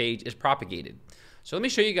results page is propagated. So let me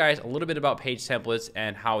show you guys a little bit about page templates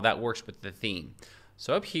and how that works with the theme.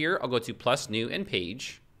 So up here, I'll go to plus new and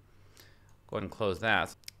page. Go ahead and close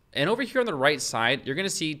that. And over here on the right side, you're gonna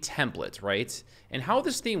see templates, right? And how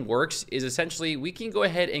this theme works is essentially we can go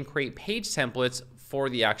ahead and create page templates for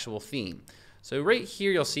the actual theme. So right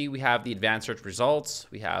here, you'll see we have the advanced search results,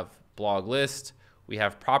 we have blog list, we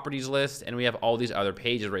have properties list, and we have all these other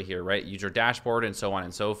pages right here, right? User dashboard and so on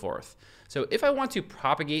and so forth. So if I want to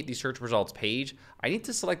propagate the search results page, I need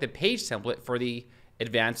to select the page template for the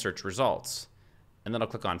advanced search results. And then I'll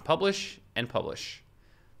click on publish and publish.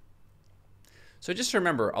 So just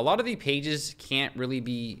remember, a lot of the pages can't really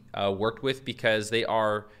be worked with because they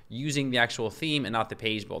are using the actual theme and not the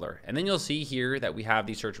page builder. And then you'll see here that we have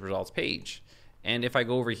the search results page. And if I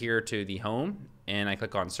go over here to the home and I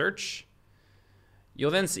click on search, you'll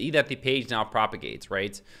then see that the page now propagates,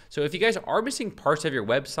 right? So if you guys are missing parts of your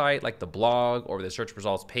website, like the blog or the search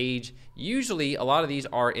results page, usually a lot of these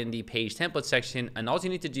are in the page template section, and all you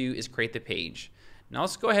need to do is create the page. Now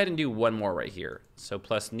let's go ahead and do one more right here. So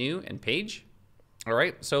plus new and page. All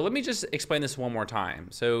right, so let me just explain this one more time.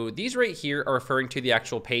 So these right here are referring to the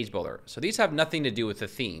actual page builder. So these have nothing to do with the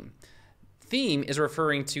theme. Theme is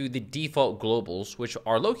referring to the default globals, which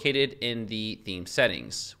are located in the theme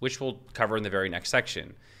settings, which we'll cover in the very next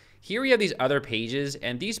section. Here we have these other pages,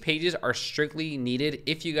 and these pages are strictly needed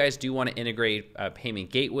if you guys do want to integrate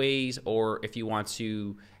payment gateways, or if you want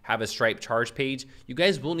to have a Stripe charge page. You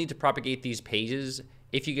guys will need to propagate these pages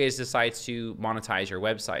if you guys decide to monetize your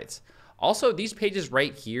websites. Also, these pages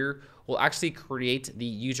right here will actually create the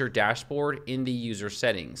user dashboard in the user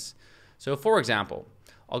settings. So for example,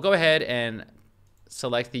 I'll go ahead and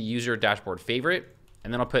select the user dashboard favorite,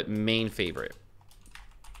 and then I'll put main favorite.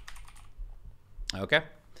 Okay,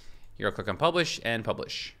 here I'll click on publish and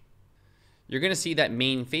publish. You're gonna see that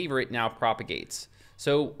main favorite now propagates.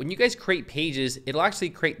 So when you guys create pages, it'll actually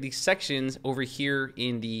create these sections over here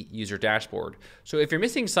in the user dashboard. So if you're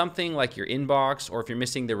missing something like your inbox, or if you're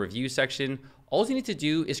missing the review section, all you need to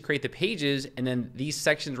do is create the pages, and then these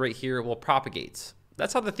sections right here will propagate.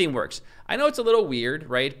 That's how the theme works. I know it's a little weird,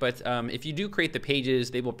 right? But if you do create the pages,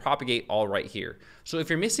 they will propagate all right here. So if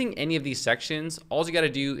you're missing any of these sections, all you gotta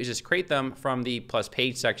do is just create them from the plus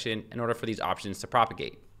page section in order for these options to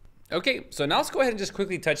propagate. Okay, so now let's go ahead and just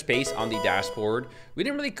quickly touch base on the dashboard. We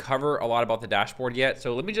didn't really cover a lot about the dashboard yet,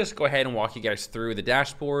 so let me just go ahead and walk you guys through the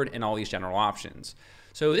dashboard and all these general options.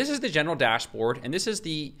 So this is the general dashboard, and this is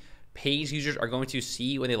the page users are going to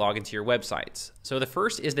see when they log into your websites. So the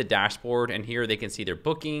first is the dashboard, and here they can see their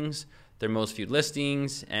bookings, their most viewed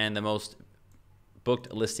listings, and the most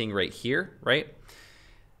booked listing right here, right?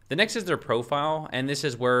 The next is their profile, and this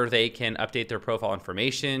is where they can update their profile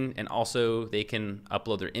information, and also they can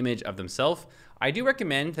upload their image of themselves. I do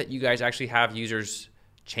recommend that you guys actually have users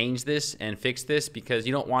change this and fix this, because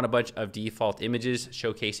you don't want a bunch of default images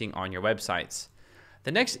showcasing on your websites.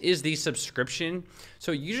 The next is the subscription.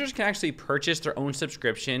 So users can actually purchase their own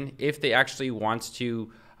subscription if they actually want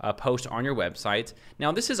to post on your website.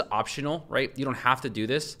 Now this is optional, right? You don't have to do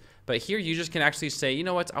this, but here users can actually say, you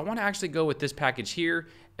know what, I want to actually go with this package here,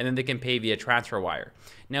 and then they can pay via transfer wire.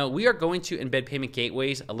 Now we are going to embed payment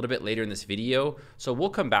gateways a little bit later in this video, so we'll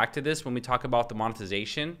come back to this when we talk about the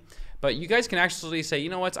monetization. But you guys can actually say, you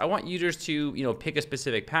know what, I want users to pick a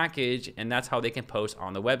specific package, and that's how they can post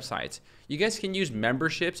on the websites. You guys can use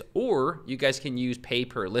memberships, or you guys can use pay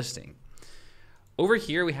per listing. Over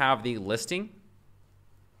here we have the listing,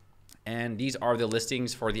 and these are the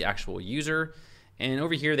listings for the actual user. And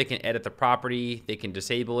over here they can edit the property, they can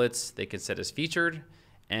disable it, they can set as featured,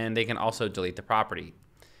 and they can also delete the property.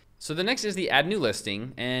 So the next is the add new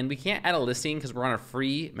listing, and we can't add a listing because we're on a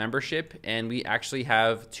free membership and we actually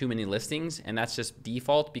have too many listings, and that's just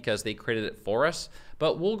default because they created it for us.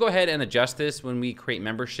 But we'll go ahead and adjust this when we create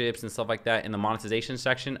memberships and stuff like that in the monetization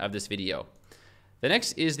section of this video. The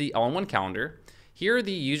next is the all-in-one calendar. Here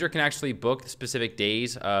the user can actually book the specific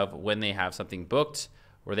days of when they have something booked,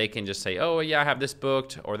 where they can just say, oh yeah, I have this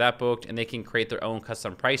booked or that booked, and they can create their own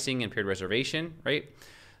custom pricing and period reservation, right?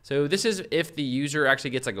 So this is if the user actually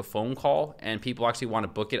gets like a phone call and people actually want to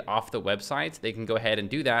book it off the website, they can go ahead and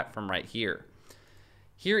do that from right here.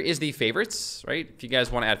 Here is the favorites, right? If you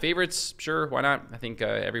guys want to add favorites, sure, why not? I think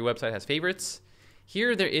every website has favorites.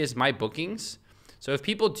 Here there is my bookings. So if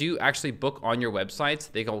people do actually book on your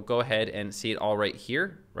websites, they will go ahead and see it all right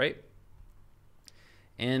here, right?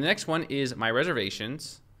 And the next one is my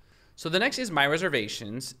reservations. So the next is my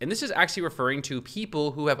reservations, and this is actually referring to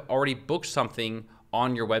people who have already booked something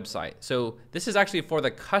on your website. So this is actually for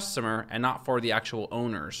the customer and not for the actual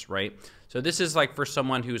owners, right? So this is like for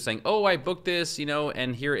someone who's saying, oh, I booked this, you know,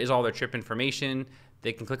 and here is all their trip information.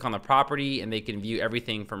 They can click on the property and they can view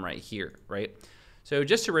everything from right here, right? So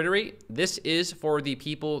just to reiterate, this is for the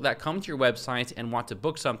people that come to your website and want to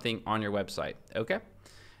book something on your website, okay?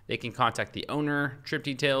 They can contact the owner, trip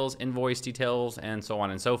details, invoice details, and so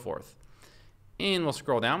on and so forth. And we'll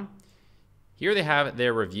scroll down. Here they have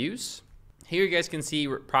their reviews. Here you guys can see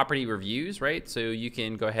property reviews, right? So you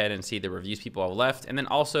can go ahead and see the reviews people have left, and then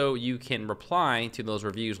also you can reply to those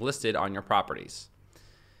reviews listed on your properties.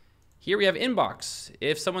 Here we have inbox.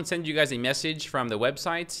 If someone sends you guys a message from the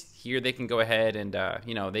website, here they can go ahead and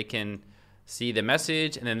you know, they can see the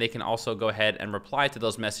message, and then they can also go ahead and reply to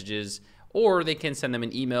those messages, or they can send them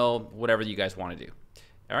an email, whatever you guys want to do.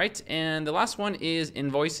 All right, and the last one is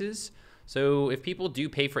invoices. So if people do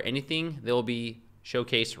pay for anything, they'll be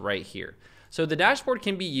showcased right here. So the dashboard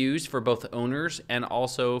can be used for both owners and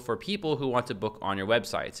also for people who want to book on your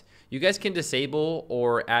website. You guys can disable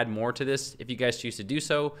or add more to this if you guys choose to do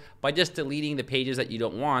so by just deleting the pages that you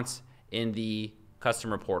don't want in the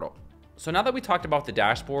customer portal. So now that we talked about the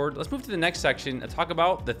dashboard, let's move to the next section and talk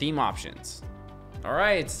about the theme options. All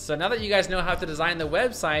right, so now that you guys know how to design the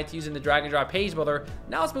website using the drag and drop page builder,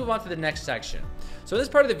 now let's move on to the next section. So in this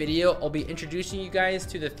part of the video, I'll be introducing you guys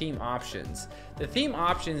to the theme options. The theme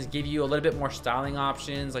options give you a little bit more styling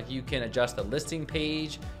options, like you can adjust the listing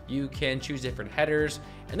page, you can choose different headers,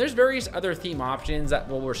 and there's various other theme options that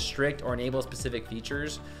will restrict or enable specific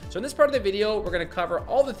features. So in this part of the video, we're gonna cover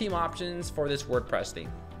all the theme options for this WordPress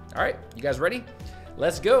theme. All right, you guys ready?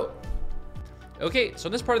 Let's go. Okay, so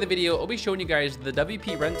in this part of the video, I'll be showing you guys the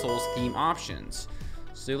WP Rentals theme options.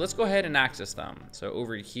 So let's go ahead and access them. So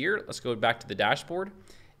over here, let's go back to the dashboard.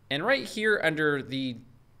 And right here under the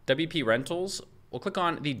WP Rentals, we'll click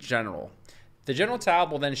on the General. The General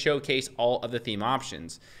tab will then showcase all of the theme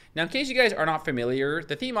options. Now, in case you guys are not familiar,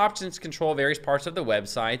 the theme options control various parts of the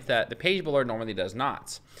website that the page builder normally does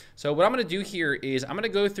not. So what I'm gonna do here is I'm gonna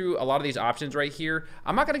go through a lot of these options right here.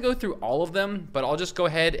 I'm not gonna go through all of them, but I'll just go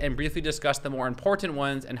ahead and briefly discuss the more important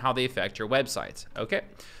ones and how they affect your website, okay?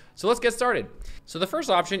 So let's get started. So the first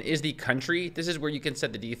option is the country. This is where you can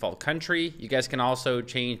set the default country. You guys can also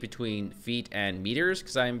change between feet and meters,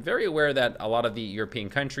 because I'm very aware that a lot of the European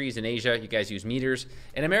countries in Asia, you guys use meters.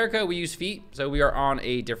 In America, we use feet, so we are on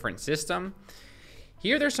a different system.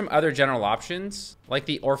 Here, there's some other general options, like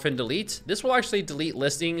the orphan delete. This will actually delete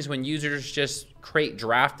listings when users just create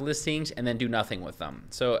draft listings and then do nothing with them.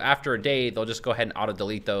 So after a day, they'll just go ahead and auto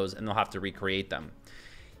delete those and they'll have to recreate them.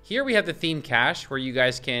 Here we have the theme cache, where you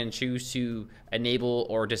guys can choose to enable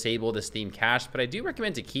or disable this theme cache, but I do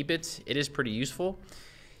recommend to keep it. It is pretty useful.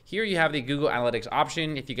 Here you have the Google Analytics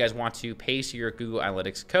option if you guys want to paste your Google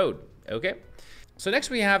Analytics code, okay? So next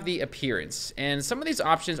we have the appearance, and some of these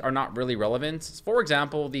options are not really relevant. For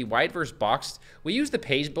example, the wide versus boxed, we use the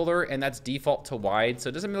page builder and that's default to wide, so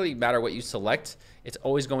it doesn't really matter what you select. It's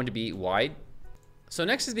always going to be wide. So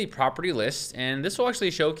next is the property list, and this will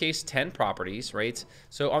actually showcase 10 properties, right?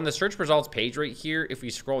 So on the search results page right here, if we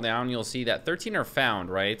scroll down, you'll see that 13 are found,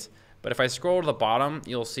 right? But if I scroll to the bottom,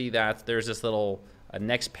 you'll see that there's this little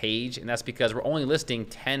next page, and that's because we're only listing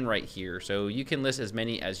 10 right here. So you can list as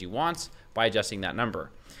many as you want by adjusting that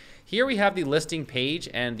number. Here we have the listing page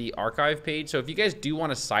and the archive page. So if you guys do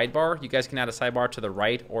want a sidebar, you guys can add a sidebar to the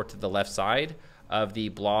right or to the left side of the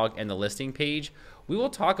blog and the listing page. We will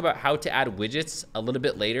talk about how to add widgets a little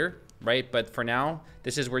bit later, right? But for now,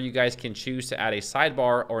 this is where you guys can choose to add a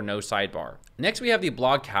sidebar or no sidebar. Next, we have the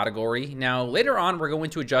blog category. Now, later on, we're going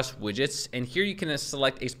to adjust widgets, and here you can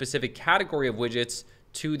select a specific category of widgets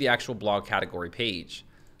to the actual blog category page.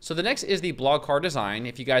 So the next is the blog card design.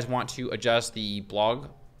 If you guys want to adjust the blog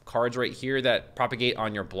cards right here that propagate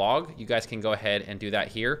on your blog, you guys can go ahead and do that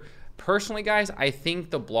here. Personally, guys, I think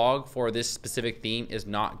the blog for this specific theme is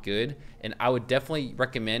not good, and I would definitely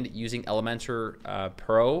recommend using Elementor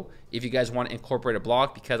Pro if you guys want to incorporate a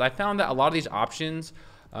blog, because I found that a lot of these options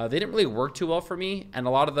They didn't really work too well for me, and a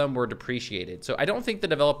lot of them were depreciated. So I don't think the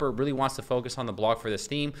developer really wants to focus on the blog for this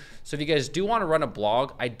theme. So if you guys do want to run a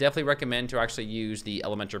blog, I definitely recommend to actually use the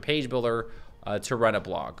Elementor page builder to run a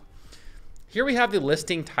blog. Here we have the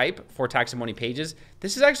listing type for taxonomy pages.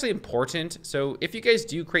 This is actually important. So if you guys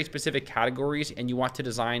do create specific categories and you want to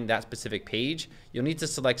design that specific page, you'll need to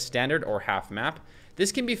select standard or half map.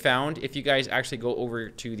 This can be found if you guys actually go over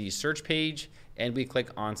to the search page and we click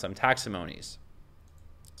on some taxonomies.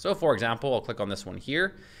 So for example, I'll click on this one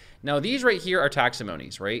here. Now these right here are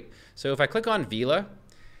taxonomies, right? So if I click on Vila,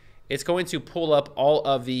 it's going to pull up all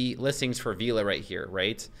of the listings for Vila right here,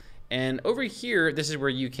 right? And over here, this is where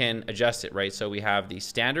you can adjust it, right? So we have the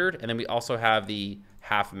standard, and then we also have the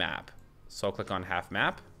half map. So I'll click on half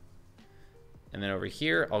map. And then over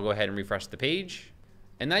here, I'll go ahead and refresh the page.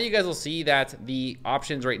 And now you guys will see that the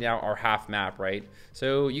options right now are half map, right?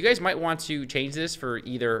 So you guys might want to change this for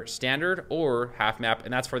either standard or half map,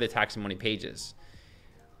 and that's for the taxonomy pages.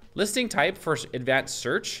 Listing type for advanced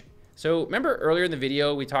search. So remember earlier in the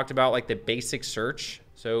video, we talked about like the basic search.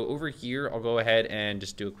 So over here, I'll go ahead and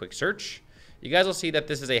just do a quick search. You guys will see that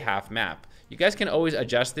this is a half map. You guys can always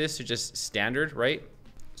adjust this to just standard, right?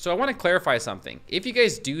 So I want to clarify something. If you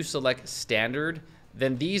guys do select standard,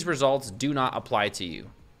 then these results do not apply to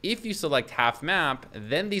you. If you select half map,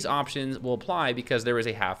 then these options will apply because there is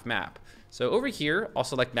a half map. So over here, I'll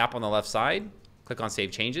select map on the left side, click on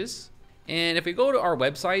save changes. And if we go to our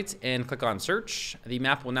website and click on search, the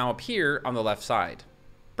map will now appear on the left side.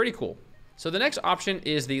 Pretty cool. So the next option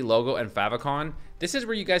is the logo and favicon. This is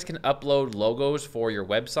where you guys can upload logos for your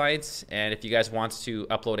websites. And if you guys want to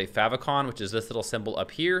upload a favicon, which is this little symbol up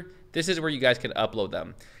here, this is where you guys can upload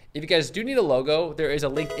them. If you guys do need a logo, there is a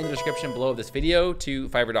link in the description below this video to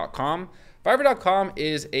Fiverr.com. Fiverr.com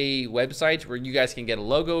is a website where you guys can get a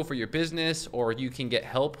logo for your business, or you can get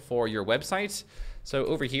help for your website. So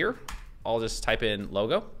over here, I'll just type in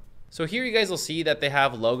logo. So here you guys will see that they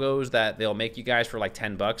have logos that they'll make you guys for like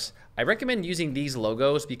 10 bucks. I recommend using these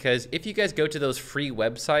logos because if you guys go to those free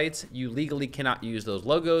websites, you legally cannot use those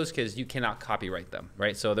logos because you cannot copyright them,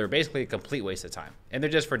 right? So they're basically a complete waste of time, and they're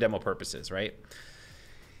just for demo purposes, right?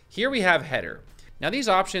 Here we have header. Now these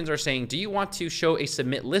options are saying, do you want to show a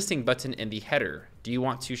submit listing button in the header? Do you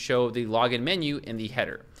want to show the login menu in the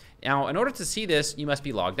header? Now, in order to see this, you must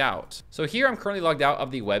be logged out. So here I'm currently logged out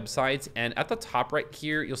of the website, and at the top right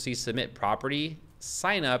here, you'll see submit property,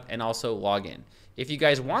 sign up, and also login. If you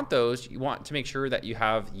guys want those, you want to make sure that you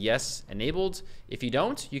have yes enabled. If you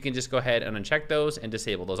don't, you can just go ahead and uncheck those and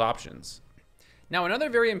disable those options. Now,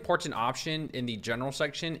 another very important option in the general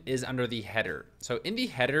section is under the header. So in the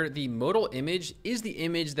header, the modal image is the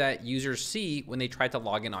image that users see when they try to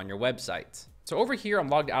log in on your website. So over here, I'm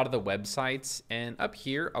logged out of the website, and up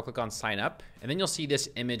here, I'll click on sign up, and then you'll see this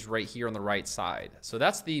image right here on the right side. So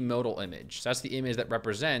that's the modal image. So that's the image that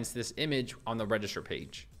represents this image on the register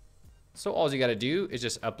page. So all you got to do is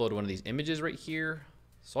just upload one of these images right here.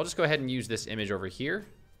 So I'll just go ahead and use this image over here.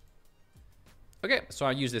 Okay, so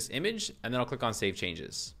I'll use this image, and then I'll click on save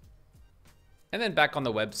changes. And then back on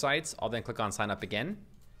the websites, I'll then click on sign up again.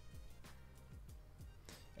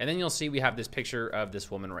 And then you'll see we have this picture of this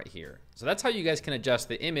woman right here. So that's how you guys can adjust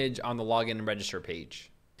the image on the login and register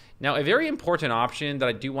page. Now, a very important option that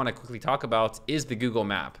I do want to quickly talk about is the Google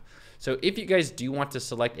map. So if you guys do want to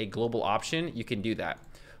select a global option, you can do that.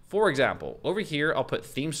 For example, over here, I'll put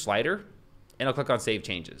theme slider, and I'll click on save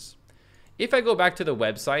changes. If I go back to the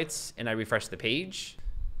websites and I refresh the page,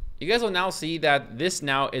 you guys will now see that this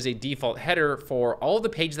now is a default header for all the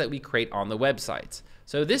pages that we create on the website.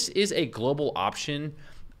 So this is a global option.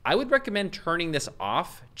 I would recommend turning this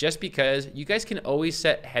off just because you guys can always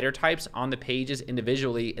set header types on the pages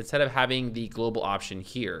individually instead of having the global option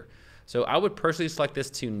here. So I would personally select this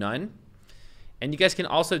to none. And you guys can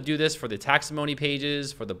also do this for the taxonomy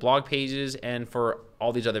pages, for the blog pages, and for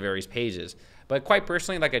all these other various pages. But quite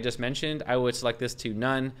personally, like I just mentioned, I would select this to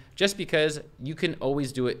none just because you can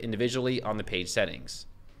always do it individually on the page settings.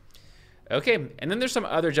 Okay, and then there's some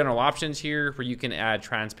other general options here where you can add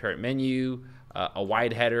transparent menu, a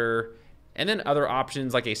wide header, and then other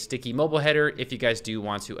options like a sticky mobile header if you guys do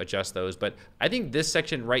want to adjust those. But I think this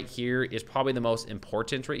section right here is probably the most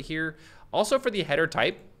important right here. Also for the header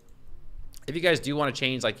type, if you guys do want to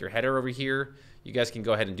change like your header over here, you guys can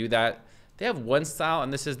go ahead and do that. They have one style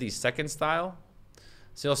and this is the second style.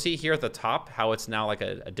 So you'll see here at the top how it's now like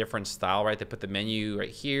a different style, right? They put the menu right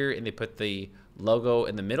here and they put the logo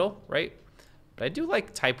in the middle, right? But I do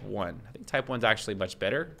like type 1. I think type 1's actually much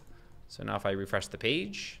better. So now if I refresh the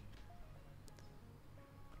page,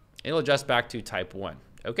 it'll adjust back to type 1.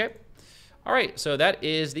 Okay. All right. So that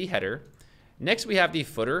is the header. Next we have the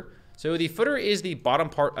footer. So the footer is the bottom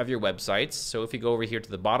part of your website. So if you go over here to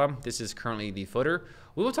the bottom, this is currently the footer.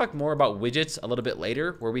 We will talk more about widgets a little bit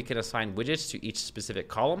later, where we can assign widgets to each specific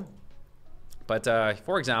column. But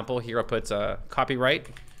for example, here I'll put copyright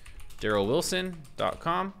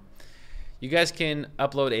darylwilson.com. You guys can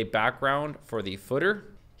upload a background for the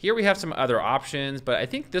footer. Here we have some other options, but I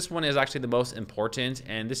think this one is actually the most important,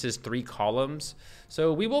 and this is 3 columns.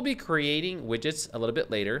 So we will be creating widgets a little bit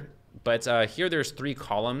later, but here there's 3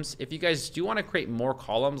 columns. If you guys do want to create more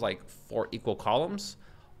columns, like 4 equal columns,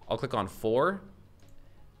 I'll click on 4,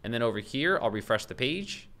 and then over here I'll refresh the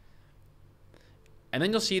page, and then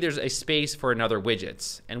you'll see there's a space for another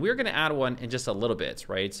widgets, and we're going to add one in just a little bit,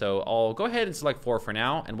 right? So I'll go ahead and select 4 for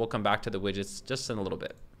now, and we'll come back to the widgets just in a little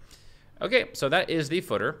bit. Okay, so that is the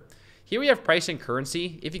footer. Here we have price and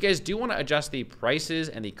currency. If you guys do want to adjust the prices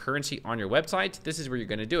and the currency on your website, this is where you're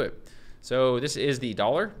going to do it. So this is the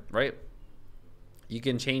dollar, right? You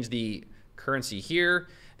can change the currency here.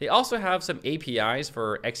 They also have some APIs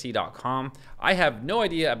for xe.com. I have no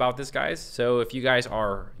idea about this, guys. So if you guys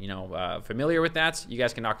are, familiar with that, you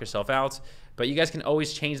guys can knock yourself out. But you guys can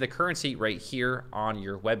always change the currency right here on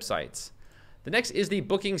your websites. The next is the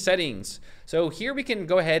booking settings. So here we can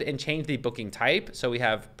go ahead and change the booking type. So we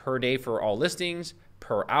have per day for all listings,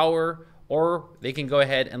 per hour, or they can go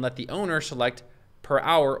ahead and let the owner select per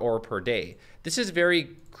hour or per day. This is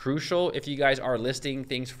very crucial if you guys are listing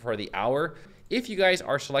things for the hour. If you guys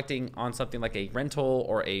are selecting on something like a rental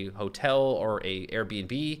or a hotel or a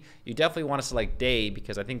Airbnb, you definitely want to select day,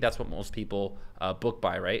 because I think that's what most people book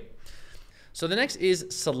by, right? So the next is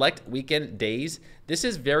select weekend days. This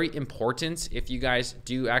is very important if you guys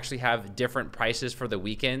do actually have different prices for the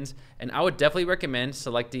weekends. And I would definitely recommend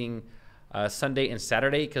selecting Sunday and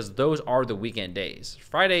Saturday, because those are the weekend days.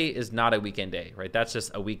 Friday is not a weekend day, right? That's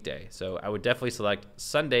just a weekday. So I would definitely select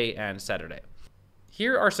Sunday and Saturday.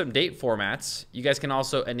 Here are some date formats. You guys can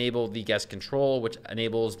also enable the guest control, which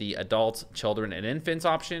enables the adults, children, and infants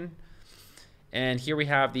option. And here we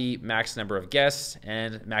have the max number of guests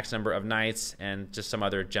and max number of nights and just some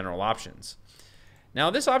other general options. Now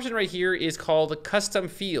this option right here is called custom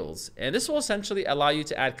fields, and this will essentially allow you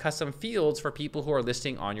to add custom fields for people who are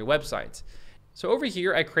listing on your website. So over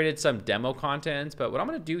here I created some demo content, but what I'm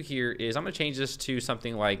going to do here is I'm going to change this to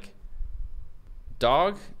something like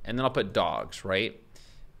dog, and then I'll put dogs, right?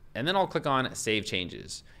 And then I'll click on save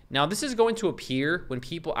changes. Now this is going to appear when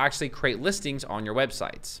people actually create listings on your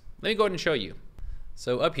websites. Let me go ahead and show you.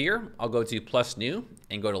 So up here, I'll go to plus new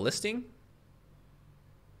and go to listing.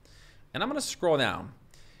 And I'm going to scroll down.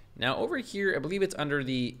 Now over here, I believe it's under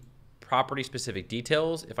the property specific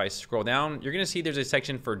details. If I scroll down, you're going to see there's a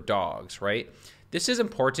section for dogs, right? This is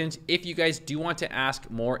important if you guys do want to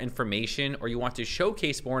ask more information or you want to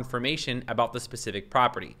showcase more information about the specific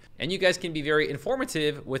property. And you guys can be very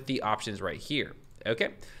informative with the options right here. Okay,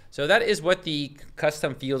 so that is what the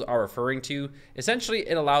custom fields are referring to. Essentially,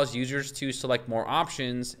 it allows users to select more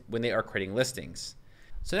options when they are creating listings.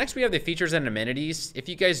 So next we have the features and amenities. If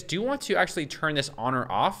you guys do want to actually turn this on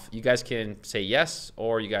or off, you guys can say yes,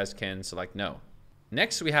 or you guys can select no.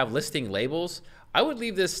 Next, we have listing labels. I would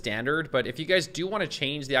leave this standard, but if you guys do want to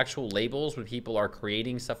change the actual labels when people are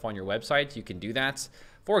creating stuff on your website, you can do that.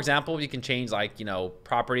 For example, you can change like,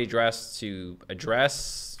 property address to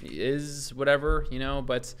address is whatever,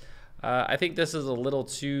 but I think this is a little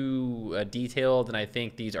too detailed, and I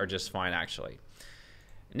think these are just fine actually.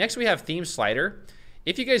 Next, we have theme slider.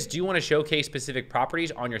 If you guys do want to showcase specific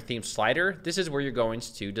properties on your theme slider, this is where you're going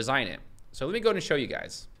to design it. So let me go ahead and show you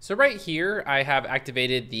guys. So right here, I have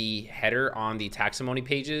activated the header on the taxonomy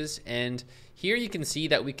pages, and here you can see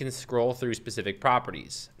that we can scroll through specific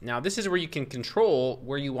properties. Now this is where you can control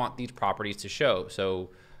where you want these properties to show. So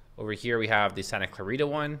over here we have the Santa Clarita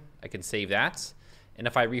one. I can save that. And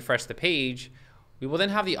if I refresh the page, we will then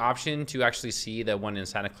have the option to actually see the one in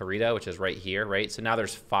Santa Clarita, which is right here, right? So now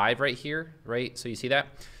there's 5 right here, right? So you see that?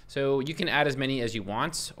 So you can add as many as you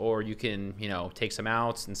want, or you can, take some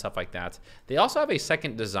out and stuff like that. They also have a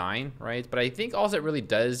second design, right? But I think all it really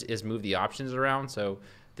does is move the options around. So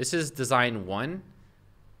this is design 1,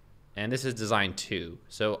 and this is design 2.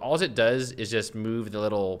 So all it does is just move the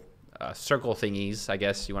little circle thingies, I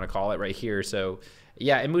guess you want to call it, right here. So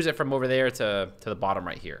yeah, it moves it from over there to the bottom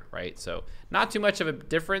right here, right? So not too much of a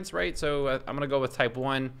difference, right? So I'm gonna go with type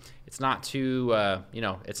 1. It's not too,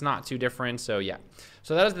 it's not too different. So yeah,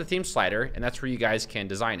 so that is the theme slider, and that's where you guys can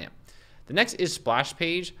design it. The next is splash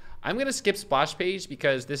page. I'm gonna skip splash page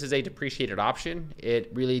because this is a depreciated option. It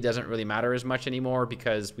really doesn't really matter as much anymore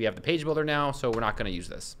because we have the page builder now, so we're not gonna use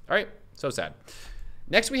this. All right, so sad.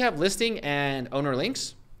 Next we have listing and owner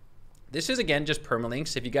links. This is, again, just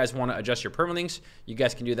permalinks. If you guys want to adjust your permalinks, you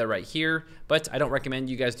guys can do that right here, but I don't recommend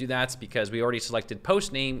you guys do that because we already selected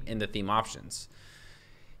post name in the theme options.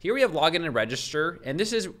 Here we have login and register, and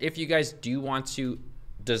this is if you guys do want to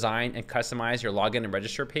design and customize your login and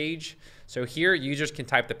register page. So here users can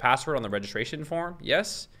type the password on the registration form,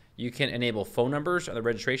 yes. You can enable phone numbers on the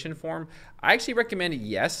registration form. I actually recommend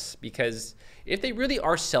yes, because if they really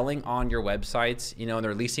are selling on your websites, you know, and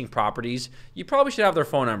they're leasing properties, you probably should have their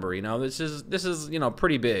phone number. You know, this is you know,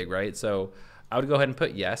 pretty big, right? So I would go ahead and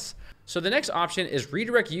put yes. So the next option is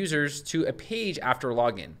redirect users to a page after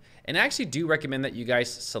login. And I actually do recommend that you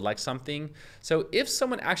guys select something. So if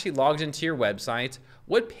someone actually logs into your website,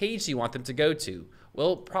 what page do you want them to go to?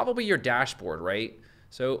 Well, probably your dashboard, right?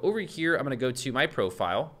 So over here, I'm gonna go to my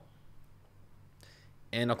profile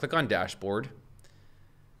and I'll click on dashboard.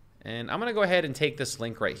 And I'm gonna go ahead and take this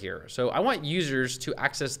link right here. So I want users to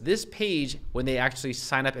access this page when they actually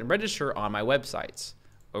sign up and register on my websites.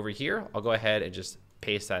 Over here, I'll go ahead and just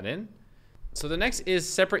paste that in. So the next is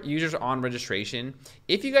separate users on registration.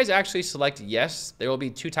 If you guys actually select yes, there will be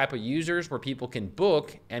two types of users where people can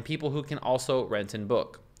book and people who can also rent and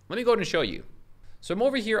book. Let me go ahead and show you. So I'm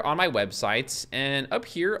over here on my websites, and up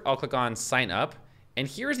here, I'll click on sign up. And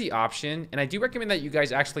here's the option, and I do recommend that you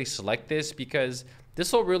guys actually select this because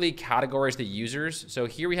this will really categorize the users. So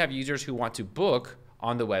here we have users who want to book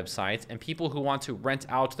on the website and people who want to rent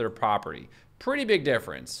out their property. Pretty big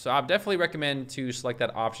difference. So I definitely recommend to select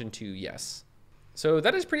that option to yes. So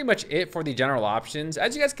that is pretty much it for the general options.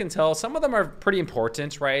 As you guys can tell, some of them are pretty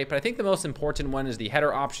important, right? But I think the most important one is the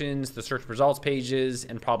header options, the search results pages,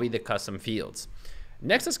 and probably the custom fields.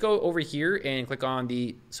 Next, let's go over here and click on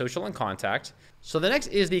the social and contact. So the next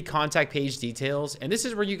is the contact page details, and this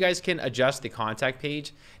is where you guys can adjust the contact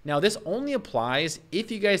page. Now this only applies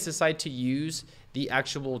if you guys decide to use the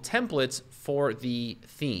actual templates for the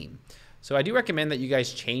theme. So I do recommend that you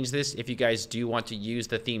guys change this if you guys do want to use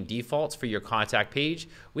the theme defaults for your contact page.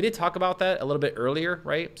 We did talk about that a little bit earlier,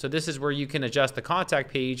 right? So this is where you can adjust the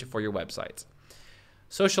contact page for your website.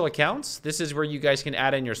 Social accounts, this is where you guys can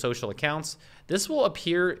add in your social accounts. This will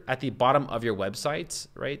appear at the bottom of your website,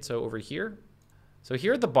 right? So over here. So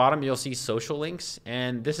here at the bottom, you'll see social links,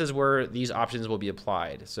 and this is where these options will be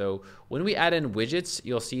applied. So when we add in widgets,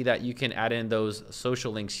 you'll see that you can add in those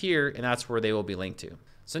social links here, and that's where they will be linked to.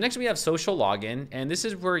 So next we have social login, and this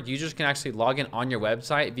is where users can actually log in on your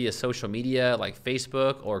website via social media like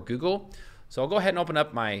Facebook or Google. So I'll go ahead and open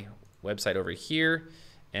up my website over here.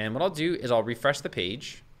 And what I'll do is I'll refresh the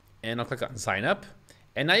page and I'll click on sign up.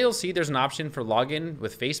 And now you'll see there's an option for login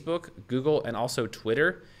with Facebook, Google, and also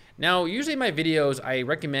Twitter. Now, usually in my videos, I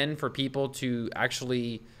recommend for people to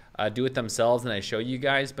actually do it themselves and I show you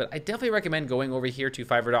guys, but I definitely recommend going over here to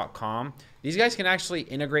Fiverr.com. These guys can actually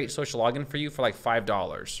integrate social login for you for like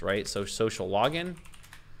 $5, right? So social login.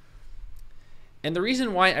 And the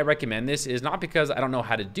reason why I recommend this is not because I don't know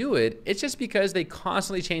how to do it. It's just because they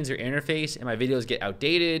constantly change their interface and my videos get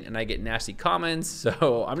outdated and I get nasty comments.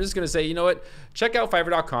 So I'm just going to say, you know what? Check out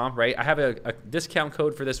Fiverr.com, right? I have a discount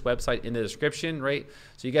code for this website in the description, right?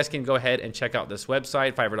 So you guys can go ahead and check out this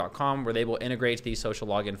website, Fiverr.com, where they will integrate the social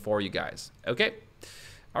login for you guys. Okay.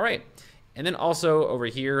 All right. And then also over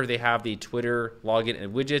here, they have the Twitter login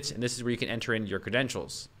and widgets, and this is where you can enter in your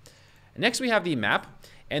credentials. Next, we have the map.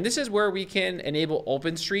 And this is where we can enable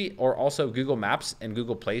OpenStreet or also Google Maps and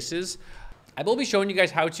Google Places. I will be showing you guys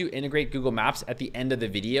how to integrate Google Maps at the end of the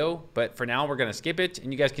video, but for now we're gonna skip it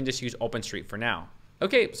and you guys can just use OpenStreet for now.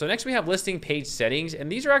 Okay, so next we have listing page settings, and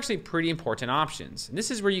these are actually pretty important options. And this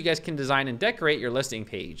is where you guys can design and decorate your listing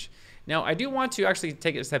page. Now, I do want to actually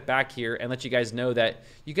take a step back here and let you guys know that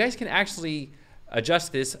you guys can actually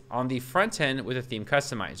adjust this on the front end with a theme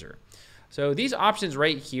customizer. So these options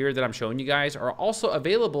right here that I'm showing you guys are also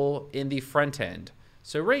available in the front end.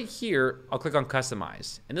 So right here, I'll click on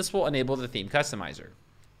customize, and this will enable the theme customizer.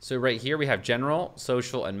 So right here we have general,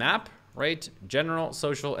 social, and map, right? General,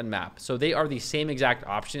 social, and map. So they are the same exact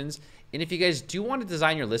options. And if you guys do want to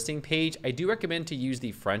design your listing page, I do recommend to use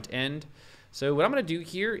the front end. So what I'm gonna do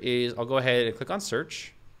here is I'll go ahead and click on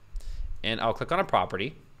search, and I'll click on a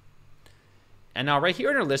property. And now right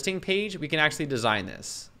here on our listing page, we can actually design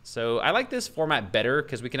this. So I like this format better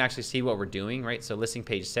because we can actually see what we're doing, right? So listing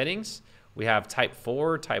page settings, we have type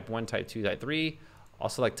 4, type 1, type 2, type 3,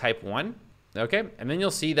 also like type 1, okay? And then you'll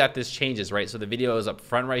see that this changes, right? So the video is up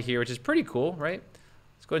front right here, which is pretty cool, right?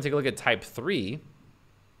 Let's go and take a look at type 3.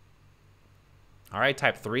 All right,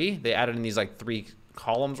 type 3, they added in these like 3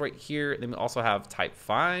 columns right here. Then we also have type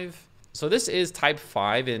 5. So this is type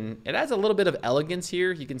 5, and it adds a little bit of elegance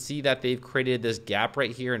here. You can see that they've created this gap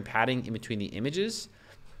right here and padding in between the images.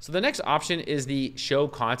 So the next option is the show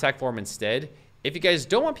contact form instead. If you guys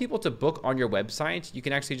don't want people to book on your website, you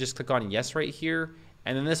can actually just click on yes right here,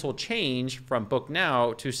 and then this will change from book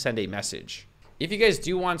now to send a message. If you guys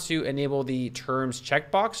do want to enable the terms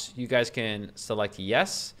checkbox, you guys can select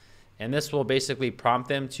yes, and this will basically prompt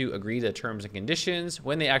them to agree to terms and conditions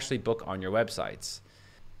when they actually book on your websites.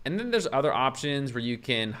 And then there's other options where you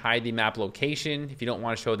can hide the map location if you don't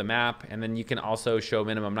want to show the map, and then you can also show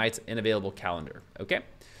minimum nights in available calendar, okay?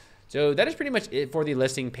 So that is pretty much it for the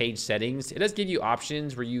listing page settings. It does give you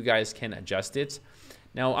options where you guys can adjust it.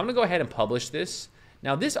 Now I'm gonna go ahead and publish this.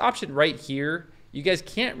 Now this option right here, you guys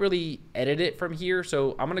can't really edit it from here,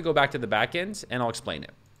 so I'm gonna go back to the back end and I'll explain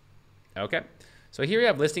it, okay? So here you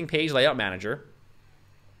have listing page layout manager,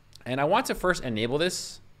 and I want to first enable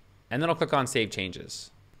this, and then I'll click on save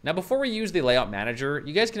changes. Now, before we use the layout manager,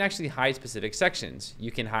 you guys can actually hide specific sections.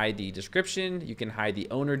 You can hide the description, you can hide the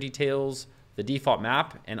owner details, the default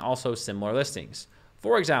map, and also similar listings.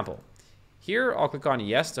 For example, here I'll click on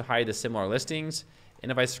yes to hide the similar listings.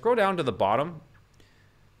 And if I scroll down to the bottom,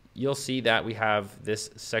 you'll see that we have this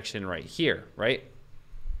section right here, right?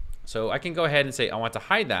 So I can go ahead and say, I want to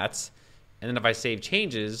hide that. And then if I save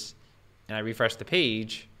changes and I refresh the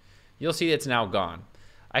page, you'll see it's now gone.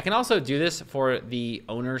 I can also do this for the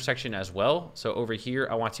owner section as well. So over here,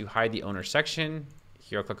 I want to hide the owner section.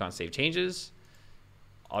 Here, I'll click on save changes.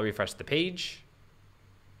 I'll refresh the page.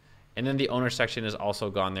 And then the owner section is also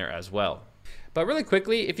gone there as well. But really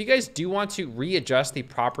quickly, if you guys do want to readjust the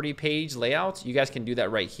property page layout, you guys can do that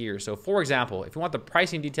right here. So for example, if you want the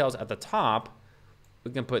pricing details at the top,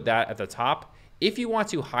 we can put that at the top. If you want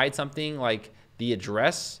to hide something like the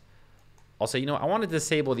address, I'll say, you know, I want to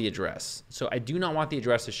disable the address. So I do not want the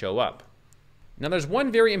address to show up. Now there's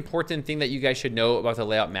one very important thing that you guys should know about the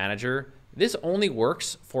layout manager. This only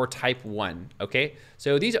works for type 1, okay?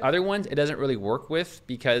 So these other ones, it doesn't really work with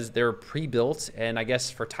because they're pre-built, and I guess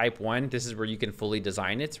for type 1, this is where you can fully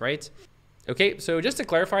design it, right? Okay, so just to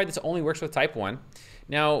clarify, this only works with type 1.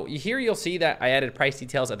 Now here you'll see that I added price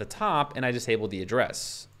details at the top and I disabled the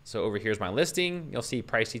address. So over here's my listing. You'll see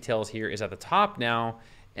price details here is at the top now.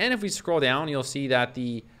 And if we scroll down, you'll see that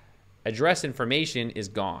the address information is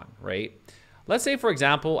gone, right? Let's say, for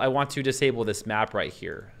example, I want to disable this map right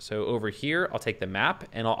here. So over here, I'll take the map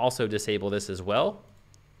and I'll also disable this as well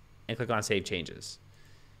and click on Save Changes.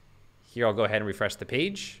 Here, I'll go ahead and refresh the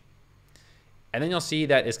page. And then you'll see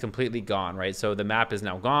that it's completely gone, right? So the map is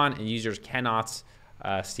now gone and users cannot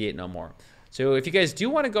see it no more. So if you guys do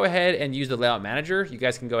want to go ahead and use the layout manager, you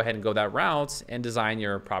guys can go ahead and go that route and design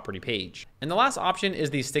your property page. And the last option is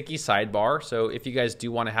the sticky sidebar. So if you guys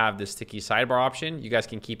do want to have the sticky sidebar option, you guys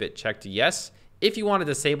can keep it checked to yes. If you want to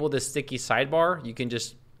disable the sticky sidebar, you can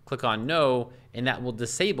just click on no, and that will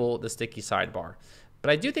disable the sticky sidebar.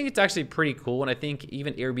 But I do think it's actually pretty cool, and I think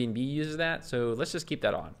even Airbnb uses that. So let's just keep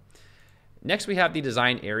that on. Next, we have the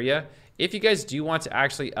design area. If you guys do want to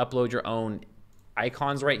actually upload your own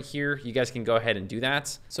icons right here, you guys can go ahead and do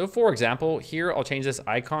that. So for example, here I'll change this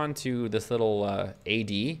icon to this little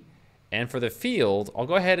AD, and for the field, I'll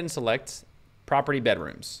go ahead and select property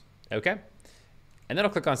bedrooms, okay? And then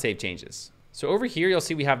I'll click on Save Changes. So over here, you'll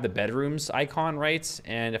see we have the bedrooms icon, right?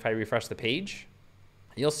 And if I refresh the page,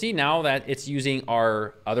 you'll see now that it's using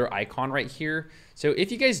our other icon right here. So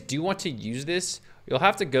if you guys do want to use this, you'll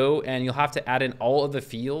have to go and you'll have to add in all of the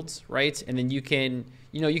fields, right? And then you can,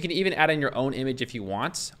 you can even add in your own image if you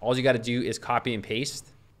want. All you got to do is copy and paste.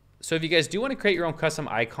 So if you guys do want to create your own custom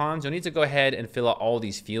icons, you'll need to go ahead and fill out all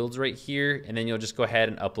these fields right here, and then you'll just go ahead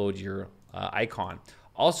and upload your icon.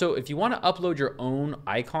 Also, if you want to upload your own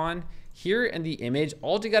icon, here in the image,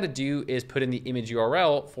 all you got to do is put in the image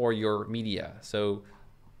URL for your media. So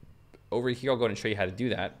over here, I'll go ahead and show you how to do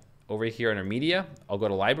that. Over here under media, I'll go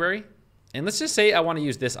to library. And let's just say I want to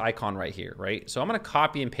use this icon right here, right? So I'm going to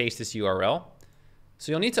copy and paste this URL.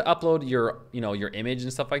 So you'll need to upload your, your image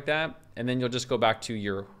and stuff like that. And then you'll just go back to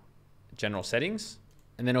your general settings.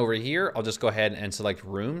 And then over here, I'll just go ahead and select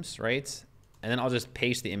rooms, right? And then I'll just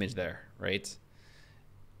paste the image there, right?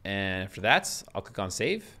 And after that, I'll click on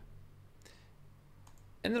save.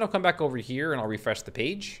 And then I'll come back over here and I'll refresh the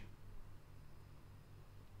page.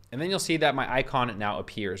 And then you'll see that my icon now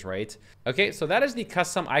appears, right? Okay, so that is the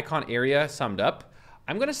custom icon area summed up.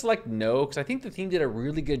 I'm gonna select no, because I think the theme did a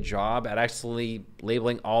really good job at actually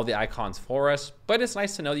labeling all the icons for us, but it's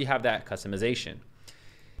nice to know that you have that customization.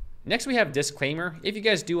 Next, we have disclaimer. If you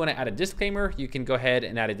guys do wanna add a disclaimer, you can go ahead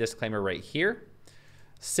and add a disclaimer right here.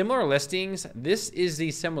 Similar listings, this is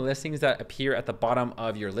the similar listings that appear at the bottom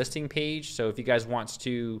of your listing page. So if you guys want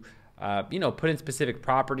to put in specific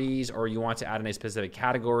properties, or you want to add in a specific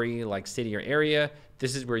category like city or area,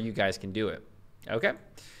 this is where you guys can do it. Okay.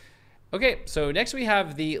 Okay, so next we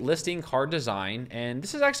have the listing card design, and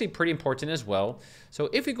this is actually pretty important as well. So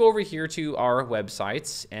if we go over here to our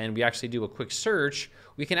websites and we actually do a quick search,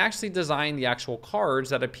 we can actually design the actual cards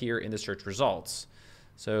that appear in the search results.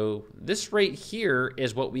 So this right here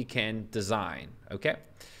is what we can design, okay?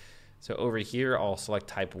 So over here, I'll select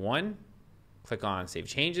type 1, click on Save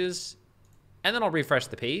Changes, and then I'll refresh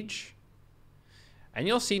the page. And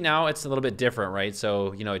you'll see now it's a little bit different, right?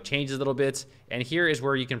 So, you know, it changes a little bit. And here is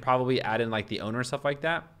where you can probably add in like the owner and stuff like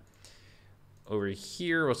that. Over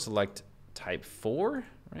here, we'll select type 4,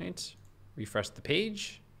 right? Refresh the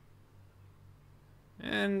page.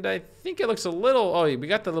 And I think it looks a little, oh, we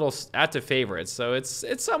got the little add to favorites. So it's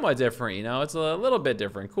somewhat different, you know, it's a little bit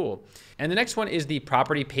different, cool. And the next one is the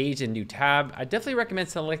property page and new tab. I definitely recommend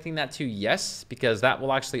selecting that to yes, because that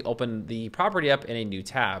will actually open the property up in a new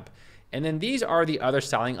tab. And then these are the other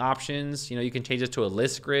styling options. You know, you can change this to a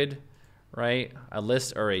list grid, right? A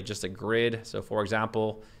list or just a grid. So for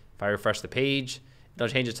example, if I refresh the page, it'll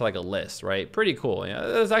change it to like a list, right? Pretty cool. You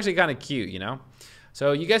know, that's actually kind of cute, you know?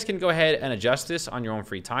 So you guys can go ahead and adjust this on your own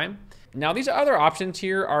free time. Now, these other options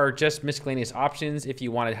here are just miscellaneous options if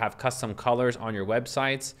you want to have custom colors on your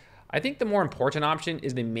websites. I think the more important option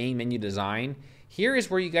is the main menu design. Here is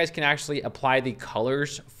where you guys can actually apply the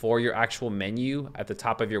colors for your actual menu at the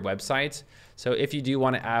top of your website. So if you do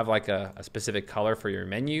want to add like a specific color for your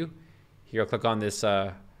menu, here I'll click on this,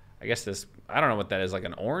 I guess this, I don't know what that is, like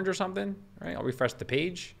an orange or something, right? I'll refresh the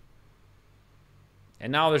page.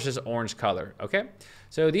 And now there's this orange color, okay?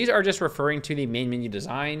 So these are just referring to the main menu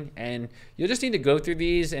design, and you'll just need to go through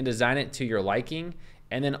these and design it to your liking.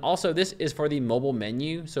 And then also this is for the mobile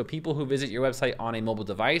menu. So people who visit your website on a mobile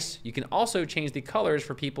device, you can also change the colors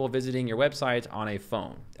for people visiting your website on a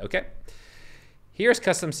phone, okay? Here's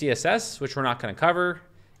custom CSS, which we're not gonna cover.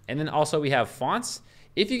 And then also we have fonts.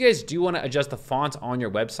 If you guys do wanna adjust the font on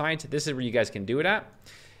your website, this is where you guys can do it at.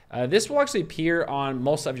 This will actually appear on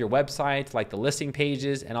most of your website, like the listing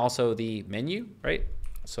pages and also the menu, right?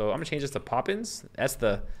 So I'm gonna change this to Poppins. That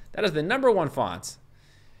is the #1 font.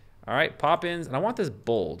 All right, Poppins, and I want this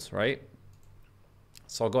bold, right?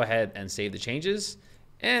 So I'll go ahead and save the changes.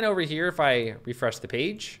 And over here, if I refresh the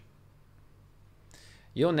page,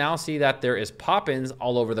 you'll now see that there is Poppins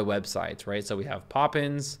all over the website, right? So we have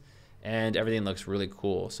Poppins and everything looks really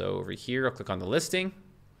cool. So over here, I'll click on the listing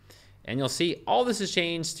and you'll see all this is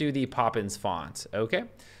changed to the Poppins font, okay?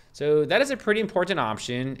 So that is a pretty important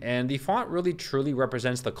option, and the font really truly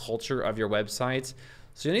represents the culture of your website.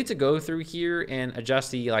 So you'll need to go through here and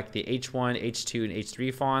adjust the H1, H2, and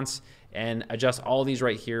H3 fonts and adjust all these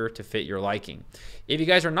right here to fit your liking. If you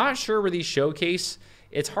guys are not sure where these showcase,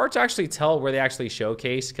 it's hard to actually tell where they actually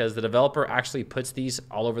showcase because the developer actually puts these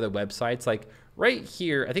all over the websites. Like right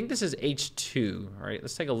here, I think this is H2, all right?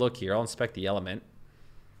 Let's take a look here. I'll inspect the element.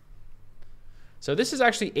 So this is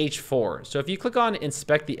actually H4. So if you click on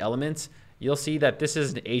inspect the elements, you'll see that this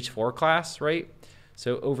is an H4 class, right?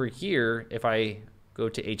 So over here, if I go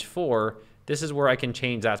to H4, this is where I can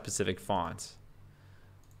change that specific font.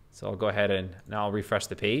 So I'll go ahead and now I'll refresh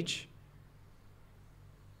the page.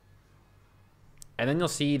 And then you'll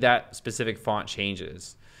see that specific font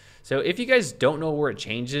changes. So if you guys don't know where it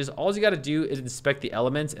changes, all you got to do is inspect the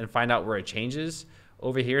elements and find out where it changes.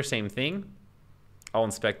 Over here, same thing. I'll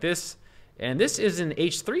inspect this. And this is an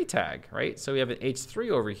H3 tag, right? So we have an H3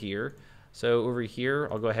 over here. So over here,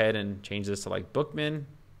 I'll go ahead and change this to like Bookman.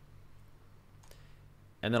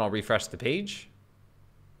 And then I'll refresh the page.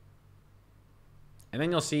 And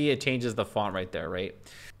then you'll see it changes the font right there, right?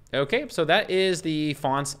 Okay, so that is the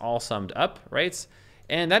fonts all summed up, right?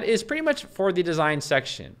 And that is pretty much for the design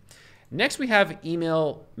section. Next, we have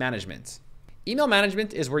email management. Email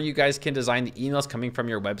management is where you guys can design the emails coming from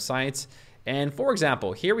your websites. And for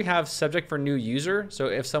example, here we have subject for new user. So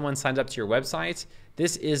if someone signs up to your website,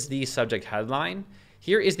 this is the subject headline.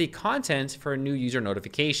 Here is the content for a new user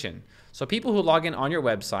notification. So people who log in on your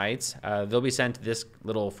websites, they'll be sent this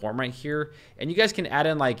little form right here. And you guys can add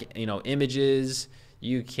in like, images.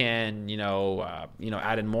 You can,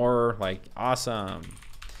 add in more like awesome.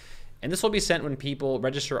 And this will be sent when people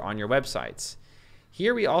register on your websites.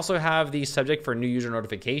 Here we also have the subject for new user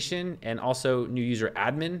notification and also new user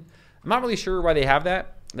admin. I'm not really sure why they have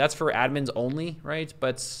that. That's for admins only, right?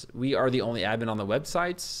 But we are the only admin on the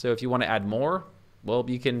website. So if you want to add more, well,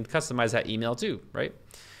 you can customize that email too, right?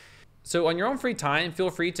 So on your own free time, feel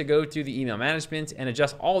free to go through the email management and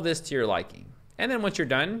adjust all this to your liking. And then once you're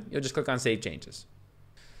done, you'll just click on Save Changes.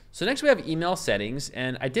 So next we have email settings,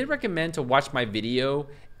 and I did recommend to watch my video,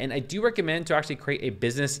 and I do recommend to actually create a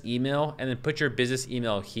business email and then put your business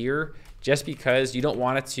email here, just because you don't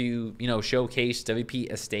want it to, showcase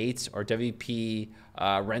WP Estates or WP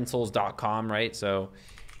Rentals.com, right? So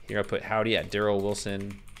here I put howdy at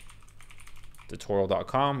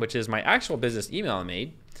darylwilsontutorial.com, which is my actual business email I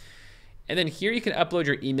made. And then here you can upload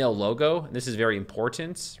your email logo. This is very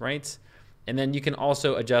important, right? And then you can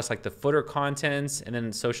also adjust like the footer contents and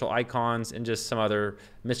then social icons and just some other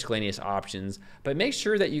miscellaneous options. But make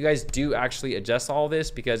sure that you guys do actually adjust all this,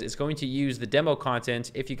 because it's going to use the demo content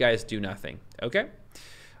if you guys do nothing, okay?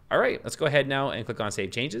 All right, let's go ahead now and click on Save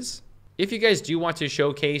Changes. If you guys do want to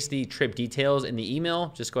showcase the trip details in the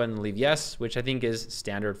email, just go ahead and leave yes, which I think is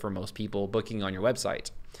standard for most people booking on your website.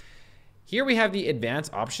 Here we have the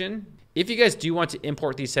advanced option. If you guys do want to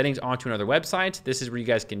import these settings onto another website, this is where you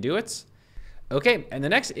guys can do it. Okay, and the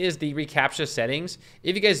next is the reCAPTCHA settings.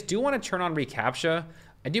 If you guys do want to turn on reCAPTCHA,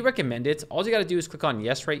 I do recommend it. All you got to do is click on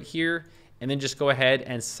yes right here, and then just go ahead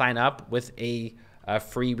and sign up with a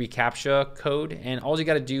free reCAPTCHA code. And all you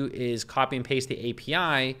got to do is copy and paste the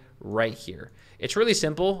API right here. It's really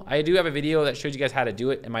simple. I do have a video that shows you guys how to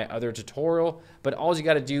do it in my other tutorial, but all you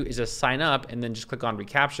got to do is just sign up and then just click on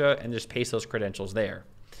reCAPTCHA and just paste those credentials there.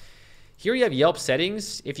 Here you have Yelp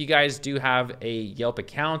settings. If you guys do have a Yelp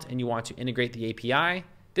account and you want to integrate the API,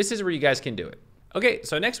 this is where you guys can do it. Okay,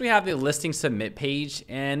 so next we have the listing submit page,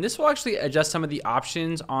 and this will actually adjust some of the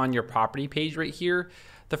options on your property page right here.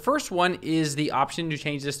 The first one is the option to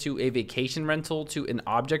change this to a vacation rental to an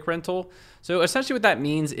object rental. So essentially what that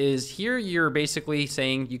means is here you're basically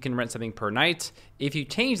saying you can rent something per night. If you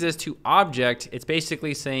change this to object, it's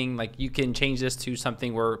basically saying like you can change this to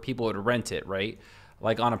something where people would rent it, right?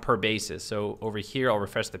 Like on a per basis. So over here, I'll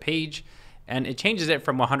refresh the page and it changes it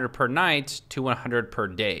from 100 per night to 100 per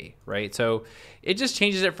day, right? So it just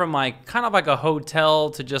changes it from like kind of like a hotel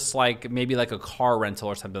to just like maybe like a car rental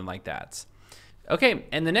or something like that. Okay,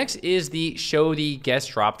 and the next is the show the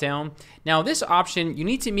guest dropdown. Now this option, you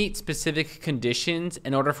need to meet specific conditions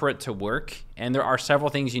in order for it to work. And there are several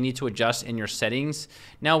things you need to adjust in your settings.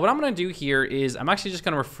 Now what I'm gonna do here is I'm actually just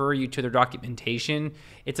gonna refer you to their documentation.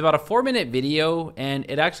 It's about a 4-minute video and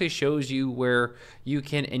it actually shows you where you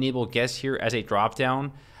can enable guests here as a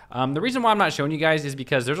dropdown. The reason why I'm not showing you guys is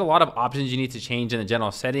because there's a lot of options you need to change in the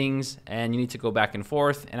general settings and you need to go back and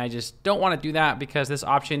forth, and I just don't want to do that because this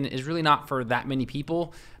option is really not for that many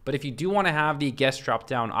people. But if you do want to have the guest drop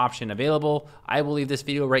down option available, I will leave this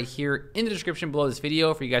video right here in the description below this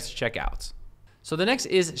video for you guys to check out. So the next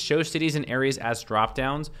is show cities and areas as drop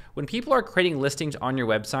downs. When people are creating listings on your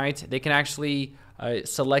website, they can actually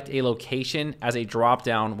select a location as a drop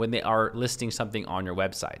down when they are listing something on your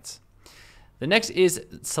websites. The next is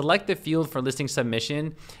select the field for listing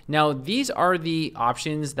submission. Now, these are the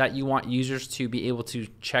options that you want users to be able to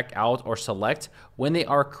check out or select when they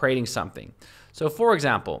are creating something. So for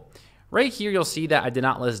example, right here, you'll see that I did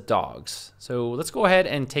not list dogs. So let's go ahead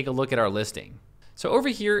and take a look at our listing. So over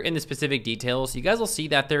here in the specific details, you guys will see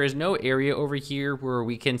that there is no area over here where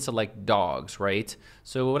we can select dogs, right?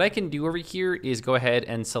 So what I can do over here is go ahead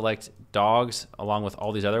and select dogs along with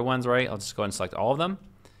all these other ones, right? I'll just go ahead and select all of them,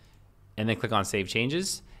 and then click on Save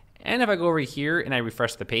Changes. And if I go over here and I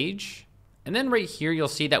refresh the page, and then right here, you'll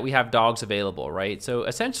see that we have dogs available, right? So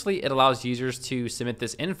essentially it allows users to submit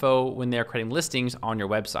this info when they're creating listings on your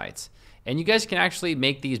websites. And you guys can actually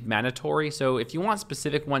make these mandatory. So if you want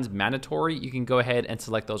specific ones mandatory, you can go ahead and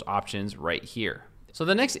select those options right here. So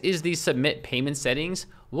the next is the submit payment settings.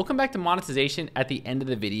 We'll come back to monetization at the end of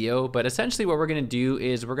the video, but essentially what we're gonna do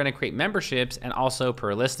is we're gonna create memberships and also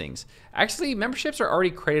per listings. Actually, memberships are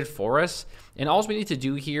already created for us, and all we need to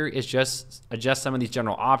do here is just adjust some of these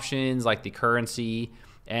general options like the currency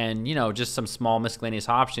and just some small miscellaneous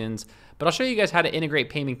options, but I'll show you guys how to integrate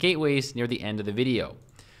payment gateways near the end of the video.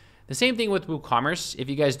 The same thing with Woocommerce. If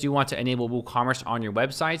you guys do want to enable Woocommerce on your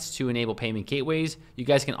websites to enable payment gateways, you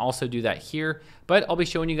guys can also do that here, but I'll be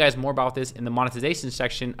showing you guys more about this in the monetization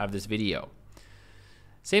section of this video.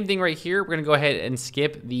 Same thing right here. We're gonna go ahead and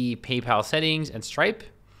skip the PayPal settings and Stripe.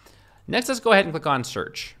 Next, let's go ahead and click on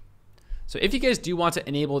search. So if you guys do want to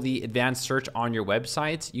enable the advanced search on your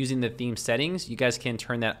website using the theme settings, you guys can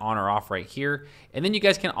turn that on or off right here. And then you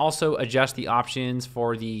guys can also adjust the options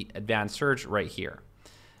for the advanced search right here.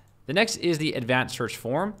 The next is the advanced search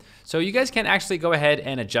form. So you guys can actually go ahead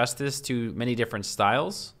and adjust this to many different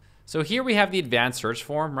styles. So here we have the advanced search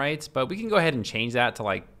form, right? But we can go ahead and change that to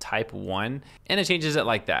like type 1, and it changes it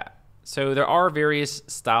like that. So there are various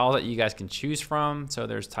styles that you guys can choose from. So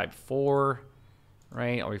there's type 4,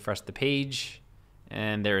 right? I'll refresh the page,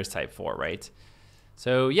 and there is type 4, right?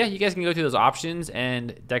 So yeah, you guys can go through those options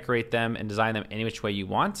and decorate them and design them any which way you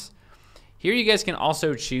want. Here you guys can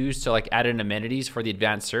also choose to like add in amenities for the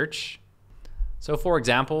advanced search. So for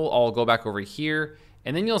example, I'll go back over here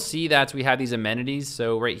and then you'll see that we have these amenities.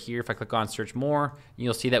 So right here, if I click on search more,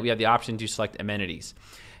 you'll see that we have the option to select amenities.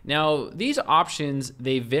 Now these options,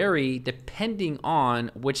 they vary depending on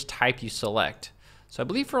which type you select. So I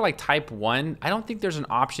believe for like type 1, I don't think there's an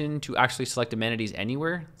option to actually select amenities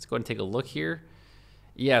anywhere. Let's go ahead and take a look here.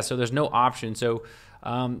 Yeah, so there's no option. So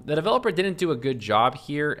the developer didn't do a good job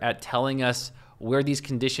here at telling us where these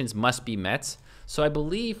conditions must be met. So I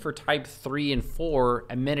believe for type 3 and 4,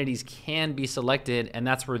 amenities can be selected, and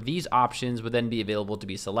that's where these options would then be available to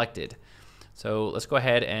be selected. So let's go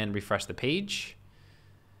ahead and refresh the page.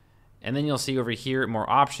 And then you'll see over here more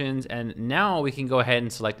options, and now we can go ahead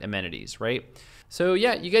and select amenities, right? So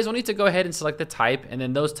yeah, you guys will need to go ahead and select the type, and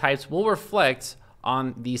then those types will reflect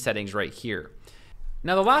on these settings right here.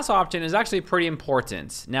 Now the last option is actually pretty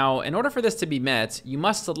important. Now in order for this to be met, you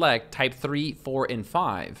must select type 3, 4, and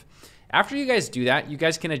 5. After you guys do that, you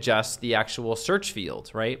guys can adjust the actual search field,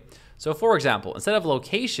 right? So for example, instead of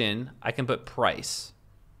location, I can put price.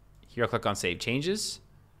 Here I'll click on Save Changes.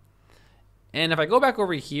 And if I go back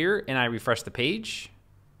over here and I refresh the page,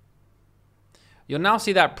 you'll now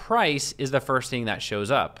see that price is the first thing that shows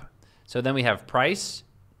up. So then we have price,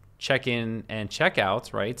 check-in, and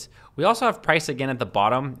checkout, right? We also have price again at the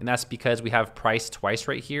bottom, and that's because we have price twice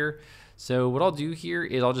right here. So what I'll do here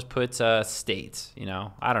is I'll just put state, you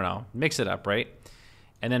know, I don't know, mix it up, right?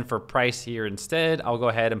 And then for price here instead, I'll go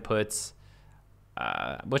ahead and put,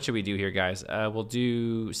 what should we do here, guys? We'll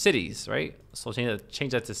do cities, right? So I'll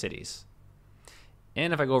change that to cities.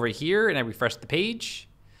 And if I go over here and I refresh the page,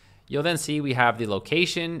 you'll then see we have the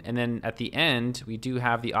location, and then at the end, we do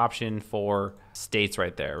have the option for states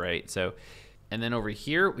right there, right? So, and then over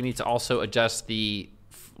here, we need to also adjust the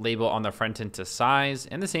label on the front end to size,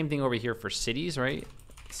 and the same thing over here for cities, right?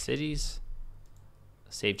 Cities,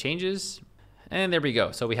 save changes, and there we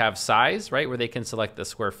go. So we have size, right, where they can select the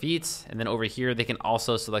square feet, and then over here, they can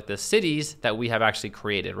also select the cities that we have actually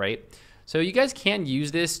created, right? So you guys can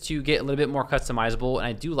use this to get a little bit more customizable, and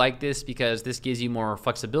I do like this because this gives you more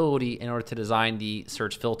flexibility in order to design the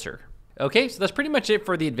search filter. Okay, so that's pretty much it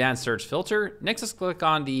for the advanced search filter. Next, let's click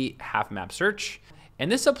on the half map search.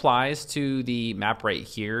 And this applies to the map right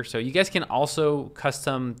here. So you guys can also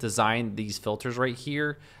custom design these filters right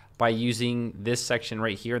here by using this section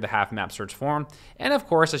right here, the half map search form. And of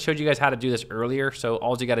course, I showed you guys how to do this earlier. So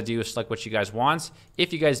all you got to do is select what you guys want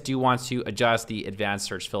if you guys do want to adjust the advanced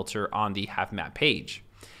search filter on the half map page.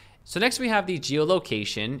 So next we have the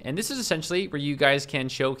geolocation, and this is essentially where you guys can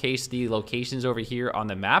showcase the locations over here on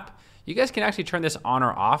the map. You guys can actually turn this on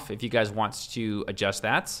or off if you guys want to adjust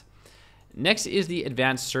that. Next is the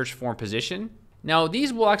advanced search form position. Now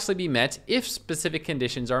these will actually be met if specific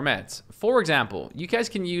conditions are met. For example, you guys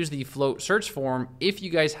can use the float search form if you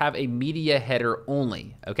guys have a media header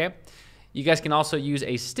only, okay? You guys can also use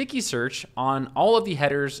a sticky search on all of the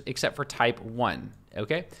headers except for type 1,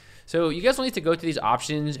 okay? So you guys will need to go through these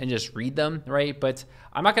options and just read them, right? But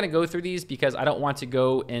I'm not gonna go through these because I don't want to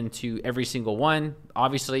go into every single one.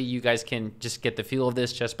 Obviously, you guys can just get the feel of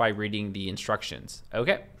this just by reading the instructions,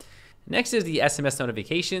 okay? Next is the SMS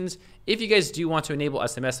notifications. If you guys do want to enable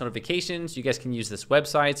SMS notifications, you guys can use this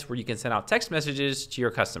website where you can send out text messages to your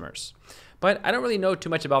customers. But I don't really know too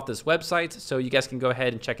much about this website, so you guys can go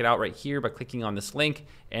ahead and check it out right here by clicking on this link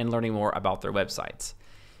and learning more about their websites.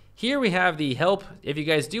 Here we have the help. If you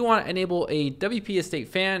guys do want to enable a WP Estate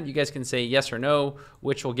fan, you guys can say yes or no,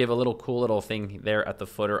 which will give a little cool little thing there at the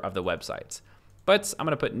footer of the website. But I'm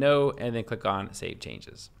going to put no and then click on Save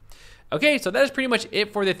Changes. Okay, so that is pretty much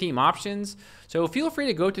it for the theme options. So feel free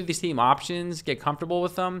to go through these theme options, get comfortable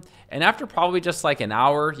with them, and after probably just like an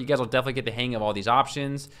hour, you guys will definitely get the hang of all these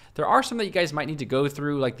options. There are some that you guys might need to go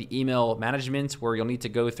through, like the email management, where you'll need to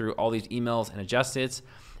go through all these emails and adjust it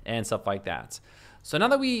and stuff like that. So now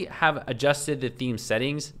that we have adjusted the theme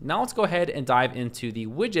settings, now let's go ahead and dive into the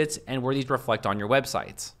widgets and where these reflect on your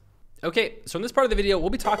websites. Okay, so in this part of the video, we'll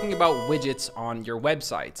be talking about widgets on your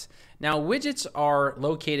website. Now, widgets are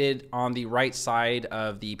located on the right side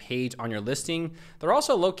of the page on your listing. They're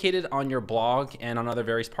also located on your blog and on other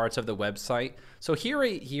various parts of the website. So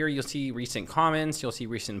right here, you'll see recent comments, you'll see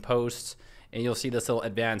recent posts, and you'll see this little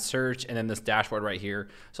advanced search and then this dashboard right here.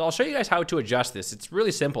 So I'll show you guys how to adjust this. It's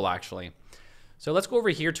really simple, actually. So let's go over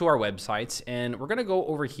here to our website, and we're gonna go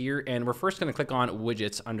over here, and we're first gonna click on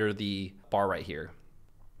widgets under the bar right here.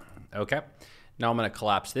 Okay, now I'm gonna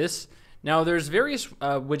collapse this. Now there's various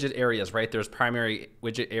widget areas, right? There's primary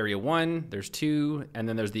widget area 1, there's 2, and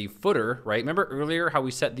then there's the footer, right? Remember earlier how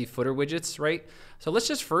we set the footer widgets, right? So let's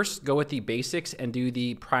just first go with the basics and do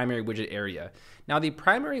the primary widget area. Now the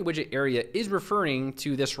primary widget area is referring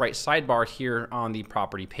to this right sidebar here on the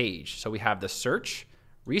property page. So we have the search,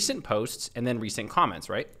 recent posts, and then recent comments,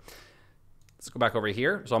 right? Let's go back over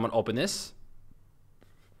here. So I'm gonna open this.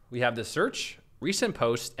 We have the search, recent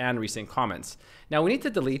posts, and recent comments. Now we need to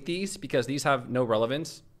delete these because these have no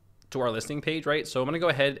relevance to our listing page, right? So I'm gonna go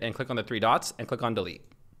ahead and click on the 3 dots and click on delete.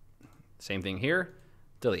 Same thing here,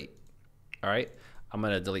 delete. All right, I'm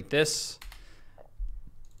gonna delete this.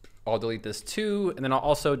 I'll delete this too, and then I'll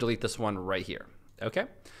also delete this one right here, okay?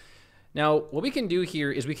 Now, what we can do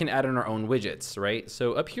here is we can add in our own widgets, right?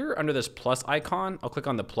 So up here under this plus icon, I'll click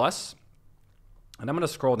on the plus, and I'm gonna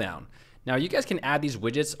scroll down. Now you guys can add these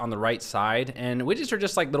widgets on the right side, and widgets are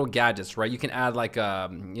just like little gadgets, right? You can add like a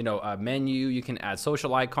menu, you can add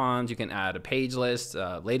social icons, you can add a page list,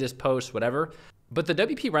 latest posts, whatever. But the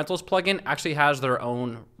WP Rentals plugin actually has their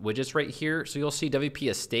own widgets right here. So you'll see WP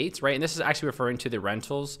Estates, right? And this is actually referring to the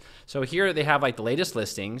rentals. So here they have like the latest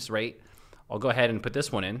listings, right? I'll go ahead and put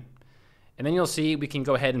this one in. And then you'll see we can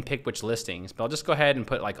go ahead and pick which listings, but I'll just go ahead and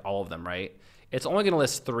put like all of them, right? It's only gonna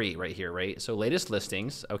list 3 right here, right? So latest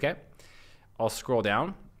listings, okay? I'll scroll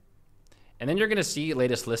down, and then you're gonna see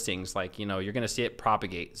latest listings, like, you're gonna see it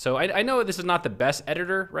propagate. So I know this is not the best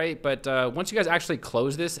editor, right? But once you guys actually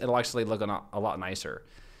close this, it'll actually look a lot nicer.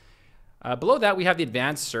 Below that, we have the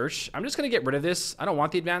advanced search. I'm just gonna get rid of this. I don't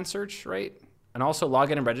want the advanced search, right? And also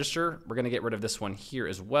login and register. We're gonna get rid of this one here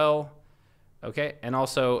as well. Okay, and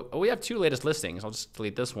also, we have 2 latest listings. I'll just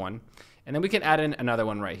delete this one. And then we can add in another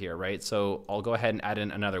one right here, right? So I'll go ahead and add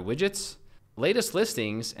in another widgets. Latest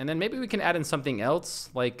listings, and then maybe we can add in something else,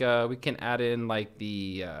 like we can add in like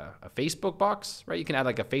a Facebook box, right? You can add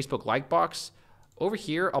like a Facebook like box. Over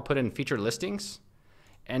here, I'll put in featured listings,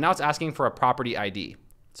 and now it's asking for a property ID.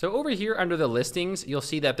 So over here under the listings, you'll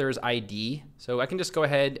see that there's ID. So I can just go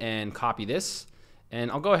ahead and copy this,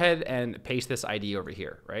 and I'll go ahead and paste this ID over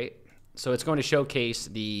here, right? So it's going to showcase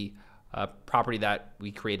the property that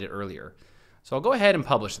we created earlier. So I'll go ahead and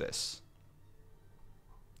publish this.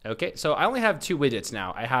 Okay, so I only have 2 widgets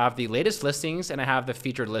now. I have the latest listings and I have the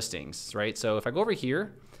featured listings, right? So if I go over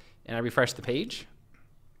here and I refresh the page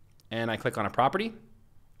and I click on a property,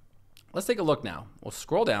 let's take a look now. We'll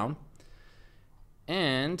scroll down,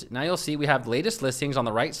 and now you'll see we have latest listings on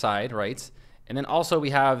the right side, right? And then also we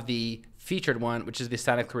have the featured one, which is the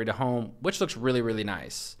static created home, which looks really, really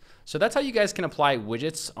nice. So that's how you guys can apply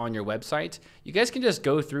widgets on your website. You guys can just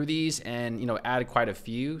go through these and add quite a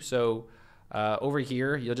few. So over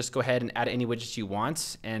here, you'll just go ahead and add any widgets you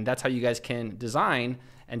want, and that's how you guys can design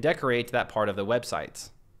and decorate that part of the website.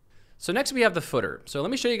 So next we have the footer. So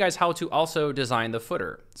let me show you guys how to also design the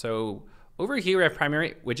footer. So over here we have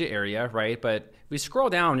primary widget area, right? But if we scroll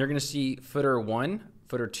down, you're gonna see footer 1,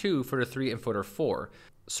 footer 2, footer 3, and footer 4.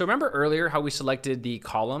 So remember earlier how we selected the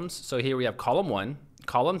columns? So here we have column 1,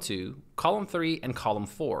 column 2, column 3, and column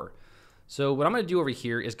 4. So what I'm gonna do over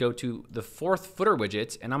here is go to the 4th footer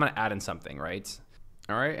widget, and I'm gonna add in something, right?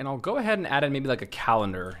 All right, and I'll go ahead and add in maybe like a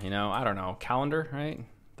calendar, I don't know, calendar, right?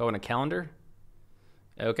 Throw in a calendar,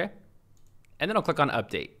 okay. And then I'll click on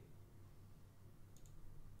update.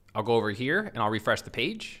 I'll go over here and I'll refresh the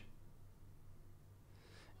page.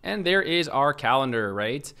 And there is our calendar,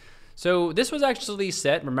 right? So this was actually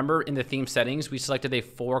set, remember in the theme settings, we selected a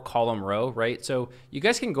 4-column row, right? So you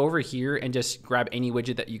guys can go over here and just grab any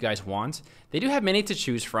widget that you guys want. They do have many to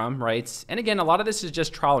choose from, right? And again, a lot of this is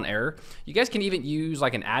just trial and error. You guys can even use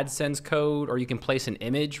like an AdSense code, or you can place an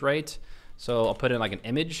image, right? So I'll put in like an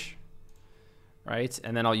image, right?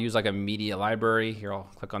 And then I'll use like a media library. Here, I'll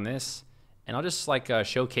click on this, and I'll just like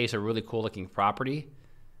showcase a really cool looking property.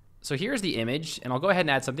 So here's the image, and I'll go ahead and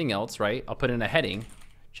add something else, right? I'll put in a heading.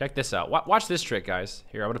 Check this out. Watch this trick, guys.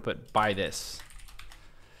 Here, I'm gonna put buy this.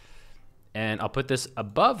 And I'll put this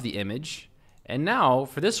above the image. And now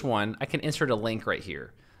for this one, I can insert a link right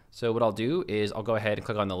here. So what I'll do is I'll go ahead and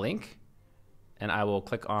click on the link, and I will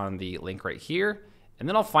click on the link right here. And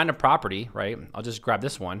then I'll find a property, right? I'll just grab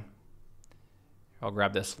this one. I'll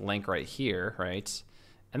grab this link right here, right?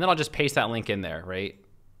 And then I'll just paste that link in there, right?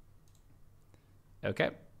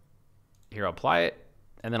 Okay. Here, I'll apply it,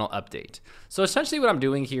 and then I'll update. So essentially what I'm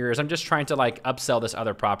doing here is I'm just trying to like upsell this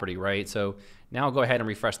other property, right? So now I'll go ahead and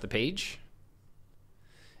refresh the page.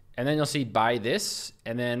 And then you'll see buy this.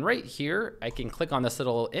 And then right here, I can click on this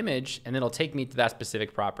little image and it'll take me to that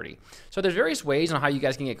specific property. So there's various ways on how you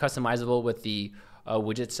guys can get customizable with the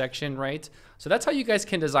widget section, right? So that's how you guys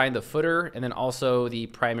can design the footer and then also the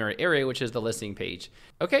primary area, which is the listing page.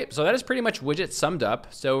 Okay, so that is pretty much widgets summed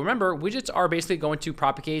up. So remember, widgets are basically going to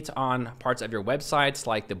propagate on parts of your websites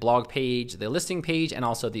like the blog page, the listing page, and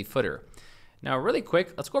also the footer. Now, really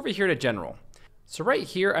quick, let's go over here to general. So right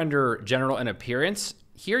here under general and appearance,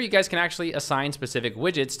 here you guys can actually assign specific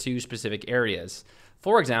widgets to specific areas.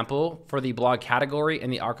 For example, for the blog category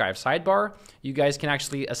and the archive sidebar, you guys can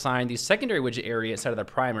actually assign the secondary widget area instead of the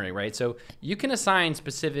primary, right? So you can assign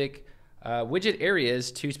specific widget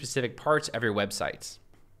areas to specific parts of your websites.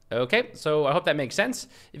 Okay, so I hope that makes sense.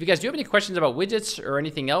 If you guys do have any questions about widgets or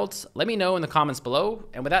anything else, let me know in the comments below.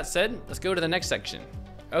 And with that said, let's go to the next section.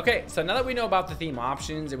 Okay, so now that we know about the theme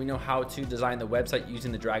options and we know how to design the website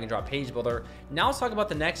using the drag and drop page builder, now let's talk about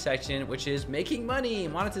the next section, which is making money,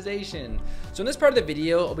 monetization. So in this part of the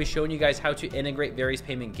video, I'll be showing you guys how to integrate various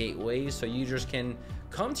payment gateways so users can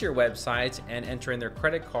come to your website and enter in their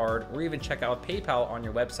credit card or even check out PayPal on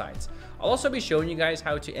your websites. I'll also be showing you guys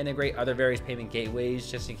how to integrate other various payment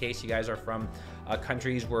gateways just in case you guys are from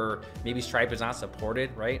countries where maybe Stripe is not supported,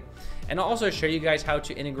 right? And I'll also show you guys how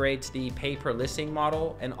to integrate the pay per listing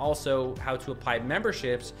model and also how to apply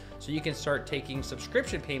memberships so you can start taking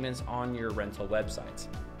subscription payments on your rental websites.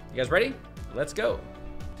 You guys ready? Let's go.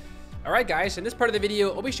 All right, guys, in this part of the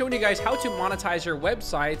video, I'll be showing you guys how to monetize your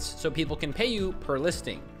websites so people can pay you per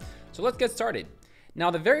listing. So let's get started. Now,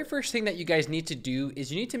 the very first thing that you guys need to do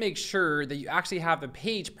is you need to make sure that you actually have a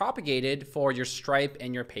page propagated for your Stripe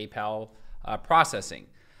and your PayPal processing.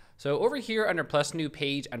 So over here under plus new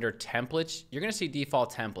page under templates, you're going to see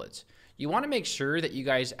default templates. You want to make sure that you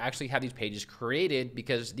guys actually have these pages created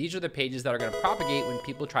because these are the pages that are going to propagate when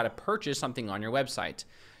people try to purchase something on your website.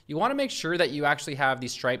 You want to make sure that you actually have the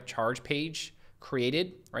Stripe charge page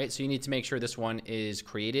created, right? So you need to make sure this one is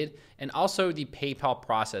created, and also the PayPal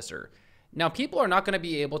processor. Now, people are not going to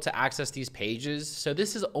be able to access these pages, so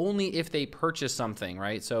this is only if they purchase something,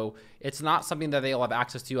 right? So it's not something that they'll have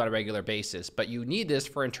access to on a regular basis, but you need this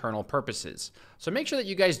for internal purposes. So make sure that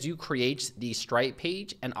you guys do create the Stripe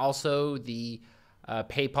page and also the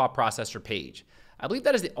PayPal processor page. I believe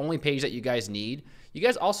that is the only page that you guys need. You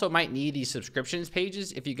guys also might need the subscriptions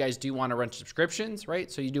pages if you guys do want to run subscriptions, right?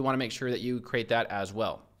 So you do want to make sure that you create that as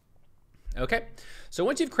well. Okay, so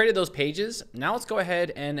once you've created those pages, now let's go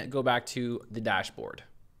ahead and go back to the dashboard.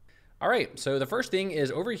 All right, so the first thing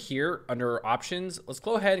is over here under options, let's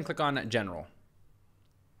go ahead and click on general.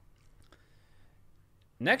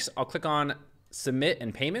 Next, I'll click on submit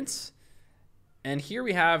and payments. And here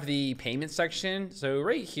we have the payment section. So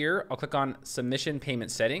right here, I'll click on submission payment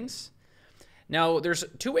settings. Now there's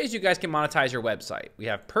two ways you guys can monetize your website. We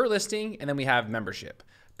have per listing and then we have membership.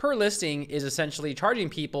 Per listing is essentially charging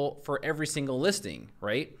people for every single listing,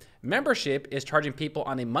 right? Membership is charging people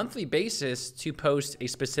on a monthly basis to post a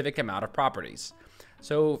specific amount of properties.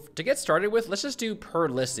 So to get started with, let's just do per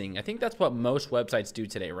listing. I think that's what most websites do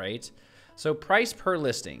today, right? So price per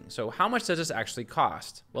listing. So how much does this actually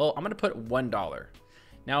cost? Well, I'm gonna put $1.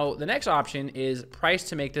 Now the next option is price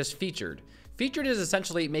to make this featured. Featured is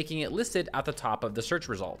essentially making it listed at the top of the search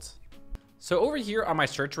results. So over here on my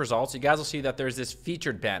search results, you guys will see that there's this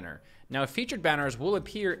featured banner. Now featured banners will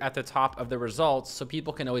appear at the top of the results so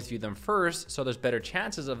people can always view them first, so there's better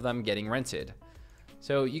chances of them getting rented.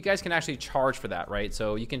 So you guys can actually charge for that, right?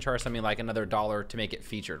 So you can charge something like another $1 to make it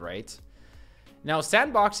featured, right? Now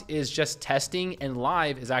sandbox is just testing and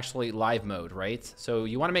live is actually live mode, right? So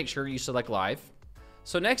you want to make sure you select live.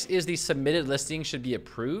 So next is the submitted listing should be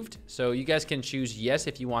approved. So you guys can choose yes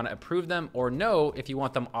if you want to approve them or no if you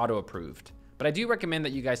want them auto approved. But I do recommend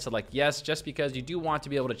that you guys select yes just because you do want to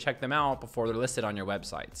be able to check them out before they're listed on your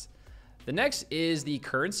websites. The next is the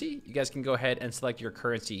currency. You guys can go ahead and select your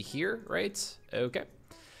currency here, right? Okay.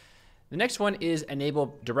 The next one is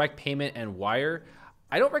enable direct payment and wire.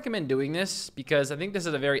 I don't recommend doing this because I think this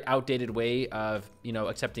is a very outdated way of,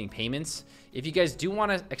 accepting payments. If you guys do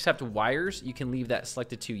want to accept wires, you can leave that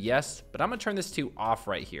selected to yes, but I'm going to turn this to off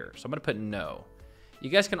right here. So I'm going to put no. You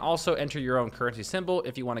guys can also enter your own currency symbol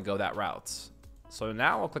if you want to go that route. So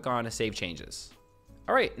now I'll click on save changes.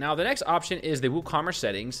 All right, now the next option is the Woocommerce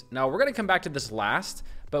settings. Now we're going to come back to this last,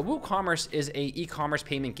 but Woocommerce is a e-commerce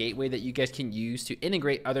payment gateway that you guys can use to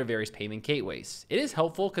integrate other various payment gateways. It is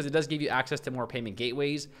helpful because it does give you access to more payment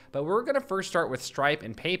gateways, but we're going to first start with Stripe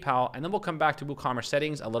and PayPal, and then we'll come back to Woocommerce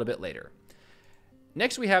settings a little bit later.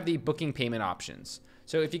 Next, we have the booking payment options.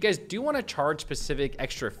 So if you guys do want to charge specific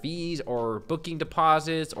extra fees or booking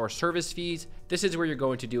deposits or service fees, this is where you're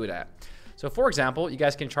going to do it at. So for example, you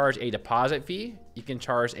guys can charge a deposit fee, you can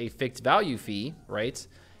charge a fixed value fee, right?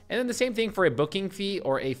 And then the same thing for a booking fee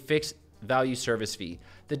or a fixed value service fee.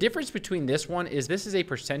 The difference between this one is this is a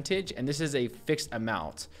percentage and this is a fixed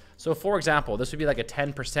amount. So for example, this would be like a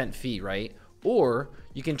 10% fee, right? Or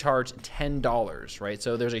you can charge $10, right?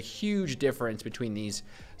 So there's a huge difference between these.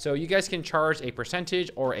 So you guys can charge a percentage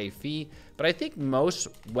or a fee, but I think most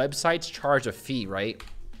websites charge a fee, right?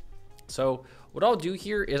 So what I'll do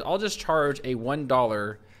here is I'll just charge a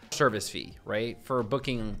 $1 service fee, right? For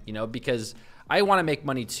booking, you know, because I want to make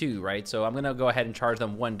money too, right? So I'm going to go ahead and charge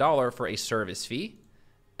them $1 for a service fee,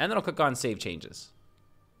 and then I'll click on Save Changes.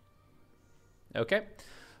 Okay.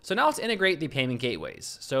 So now let's integrate the payment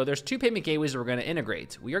gateways. So there's two payment gateways that we're going to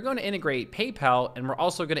integrate. We are going to integrate PayPal, and we're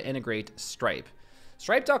also going to integrate Stripe.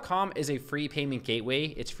 Stripe.com is a free payment gateway.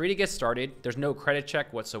 It's free to get started. There's no credit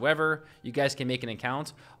check whatsoever. You guys can make an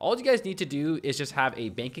account. All you guys need to do is just have a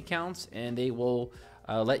bank account, and they will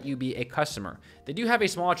let you be a customer. They do have a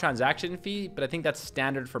small transaction fee, but I think that's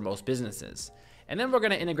standard for most businesses. And then we're going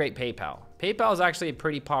to integrate PayPal. PayPal is actually a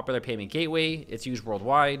pretty popular payment gateway. It's used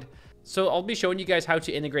worldwide. So I'll be showing you guys how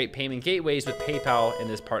to integrate payment gateways with PayPal in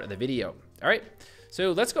this part of the video. All right,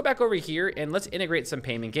 so let's go back over here and let's integrate some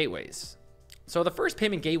payment gateways. So the first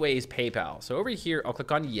payment gateway is PayPal. So over here, I'll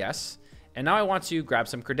click on yes. And now I want to grab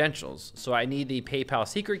some credentials. So I need the PayPal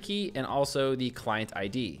secret key and also the client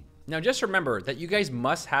ID. Now just remember that you guys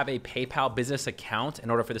must have a PayPal business account in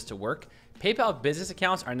order for this to work. PayPal business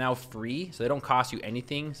accounts are now free, so they don't cost you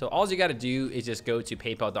anything. So all you got to do is just go to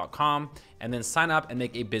paypal.com and then sign up and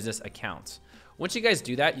make a business account. Once you guys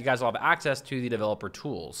do that, you guys will have access to the developer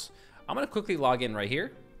tools. I'm going to quickly log in right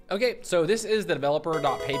here. Okay, so this is the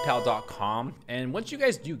developer.paypal.com. And once you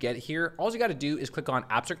guys do get here, all you got to do is click on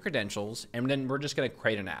apps and credentials, and then we're just going to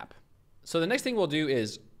create an app. So the next thing we'll do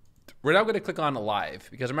is we're now going to click on live,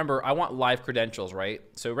 because remember, I want live credentials, right?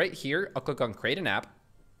 So right here, I'll click on create an app.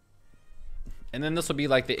 And then this will be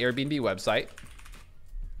like the Airbnb website.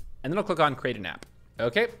 And then I'll click on create an app.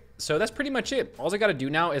 Okay, so that's pretty much it. All I got to do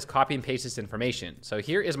now is copy and paste this information. So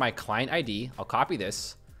here is my client ID. I'll copy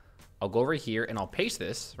this. I'll go over here and I'll paste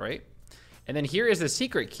this, right? And then here is the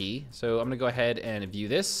secret key. So I'm going to go ahead and view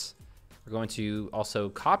this. We're going to also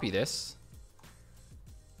copy this,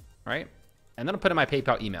 right? And then I'll put in my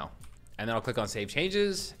PayPal email. And then I'll click on Save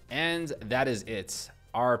Changes. And that is it.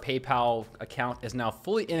 Our PayPal account is now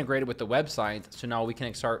fully integrated with the website. So now we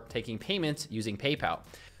can start taking payments using PayPal.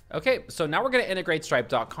 Okay, so now we're going to integrate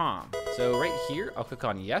Stripe.com. So right here, I'll click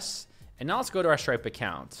on yes. And now let's go to our Stripe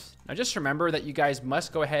account. Now just remember that you guys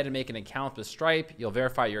must go ahead and make an account with Stripe. You'll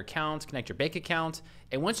verify your account, connect your bank account.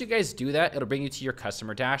 And once you guys do that, it'll bring you to your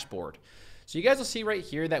customer dashboard. So you guys will see right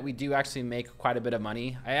here that we do actually make quite a bit of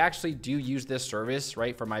money. I actually do use this service,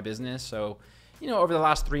 right, for my business. So, you know, over the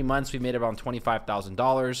last 3 months, we've made around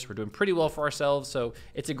 $25,000. We're doing pretty well for ourselves. So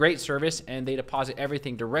it's a great service, and they deposit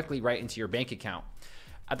everything directly right into your bank account.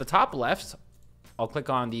 At the top left, I'll click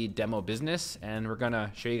on the demo business, and we're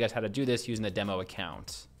gonna show you guys how to do this using the demo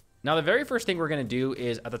account. Now, the very first thing we're gonna do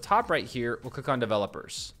is at the top right here, we'll click on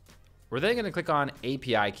developers. We're then gonna click on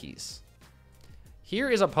API keys. Here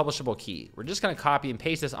is a publishable key. We're just gonna copy and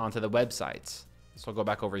paste this onto the website. So I'll go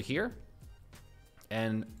back over here,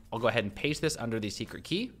 and I'll go ahead and paste this under the secret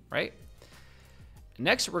key, right?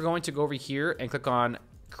 Next, we're going to go over here and click on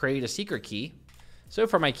create a secret key. So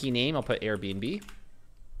for my key name, I'll put Airbnb.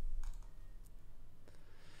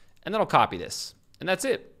 And then I'll copy this, and that's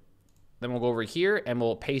it. Then we'll go over here and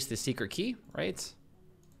we'll paste the secret key, right?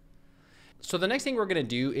 So the next thing we're gonna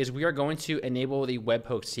do is we are going to enable the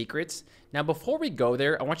webhook secrets. Now, before we go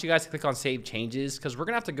there, I want you guys to click on Save Changes, because we're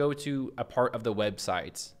gonna have to go to a part of the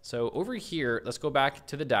website. So over here, let's go back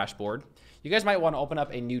to the dashboard. You guys might wanna open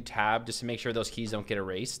up a new tab just to make sure those keys don't get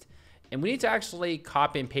erased. And we need to actually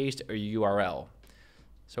copy and paste a URL.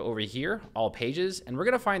 So over here, all pages, and we're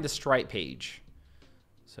gonna find the Stripe page.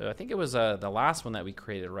 So I think it was the last one that we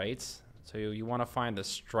created, right? So you want to find the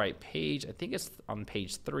Stripe page. I think it's on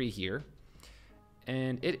page 3 here.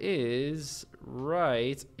 And it is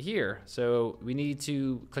right here. So we need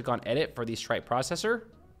to click on edit for the Stripe processor.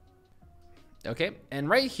 Okay, and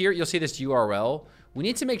right here, you'll see this URL. We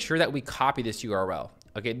need to make sure that we copy this URL.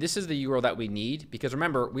 Okay, this is the URL that we need, because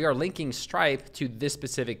remember, we are linking Stripe to this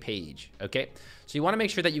specific page, okay? So you want to make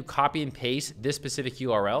sure that you copy and paste this specific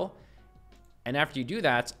URL. And after you do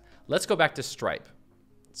that, let's go back to Stripe.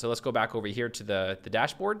 So let's go back over here to the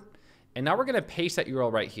dashboard. And now we're going to paste that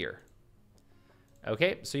URL right here.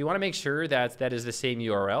 Okay, so you want to make sure that that is the same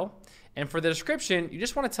URL. And for the description, you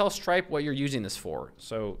just want to tell Stripe what you're using this for.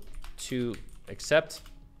 So to accept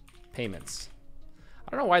payments.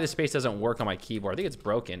 don't know why the space doesn't work on my keyboard. I think it's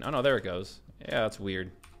broken. Oh no, there it goes. Yeah, that's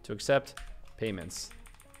weird. To accept payments.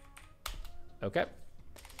 Okay.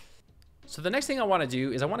 So the next thing I want to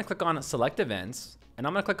do is I want to click on select events, and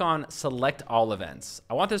I'm going to click on select all events.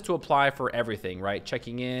 I want this to apply for everything, right?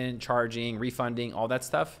 Checking in, charging, refunding, all that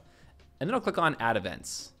stuff. And then I'll click on add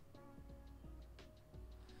events.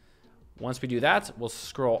 Once we do that, we'll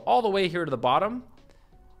scroll all the way here to the bottom,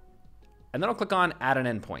 and then I'll click on add an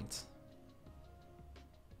endpoint.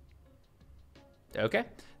 Okay.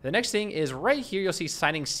 The next thing is right here, you'll see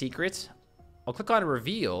signing secrets. I'll click on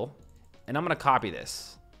reveal, and I'm going to copy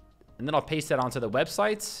this. And then I'll paste that onto the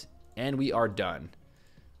website, and we are done.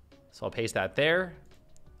 So I'll paste that there.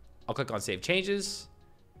 I'll click on save changes.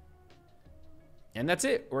 And that's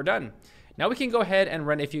it. We're done. Now we can go ahead and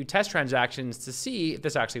run a few test transactions to see if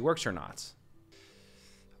this actually works or not.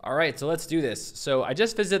 All right, so let's do this. So I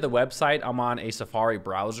just visited the website. I'm on a Safari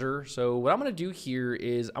browser. So what I'm going to do here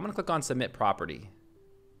is I'm going to click on submit property.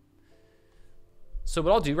 So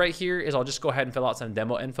what I'll do right here is I'll just go ahead and fill out some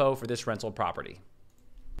demo info for this rental property.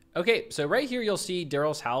 Okay, so right here you'll see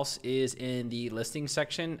Daryl's house is in the listing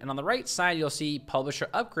section, and on the right side you'll see publisher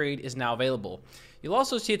upgrade is now available. You'll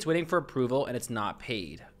also see it's waiting for approval and it's not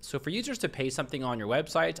paid. So for users to pay something on your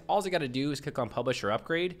website, all they got to do is click on publisher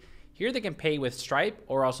upgrade. Here they can pay with Stripe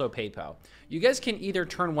or also PayPal. You guys can either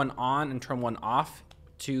turn one on and turn one off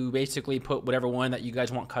to basically put whatever one that you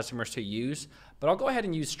guys want customers to use, but I'll go ahead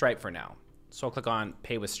and use Stripe for now. So I'll click on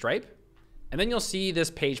pay with Stripe. And then you'll see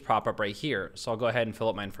this page pop up right here. So I'll go ahead and fill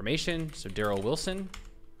up my information. So Daryl Wilson.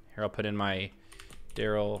 Here I'll put in my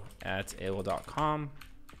daryl@aol.com.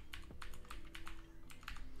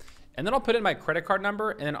 And then I'll put in my credit card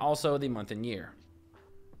number and then also the month and year.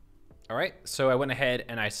 All right, so I went ahead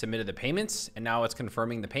and I submitted the payments, and now it's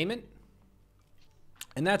confirming the payment.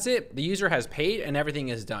 And that's it. The user has paid and everything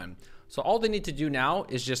is done. So all they need to do now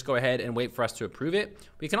is just go ahead and wait for us to approve it.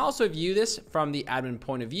 We can also view this from the admin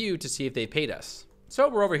point of view to see if they paid us. So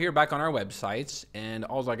we're over here back on our website, and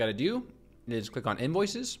all I got to do is click on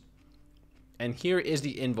invoices. And here is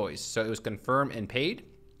the invoice. So it was confirmed and paid.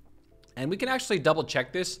 And we can actually double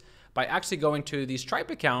check this by actually going to the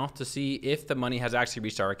Stripe account to see if the money has actually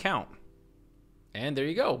reached our account. And there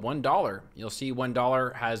you go, $1. You'll see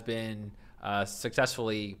 $1 has been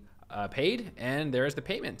successfully paid, and there's the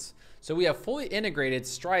payments. So we have fully integrated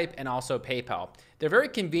Stripe and also PayPal. They're very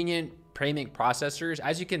convenient payment processors.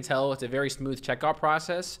 As you can tell, it's a very smooth checkout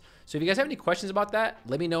process. So if you guys have any questions about that,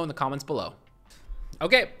 let me know in the comments below.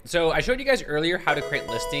 Okay, so I showed you guys earlier how to create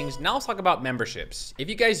listings. Now let's talk about memberships. If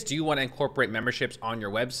you guys do want to incorporate memberships on your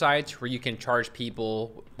website where you can charge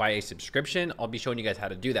people by a subscription, I'll be showing you guys how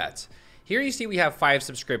to do that. Here you see we have 5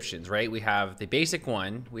 subscriptions, right? We have the basic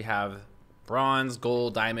one, we have bronze,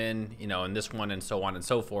 gold, diamond, and this one, and so on and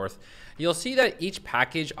so forth. You'll see that each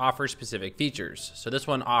package offers specific features. So this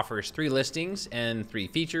one offers 3 listings and 3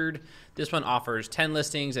 featured. This one offers 10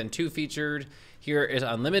 listings and 2 featured. Here is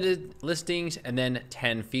unlimited listings and then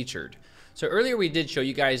 10 featured. So earlier we did show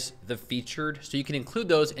you guys the featured, so you can include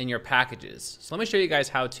those in your packages. So let me show you guys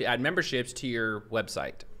how to add memberships to your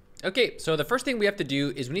website. Okay, so the first thing we have to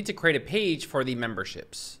do is we need to create a page for the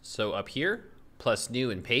memberships. So up here, plus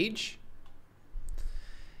new and page.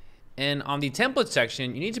 And on the template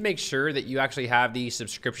section, you need to make sure that you actually have these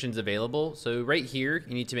subscriptions available. So right here,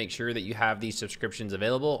 you need to make sure that you have these subscriptions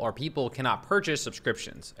available, or people cannot purchase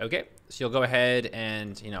subscriptions. Okay, so you'll go ahead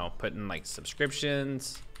and put in like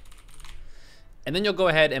subscriptions, and then you'll go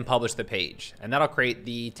ahead and publish the page, and that'll create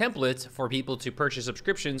the template for people to purchase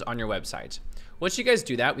subscriptions on your website. Once you guys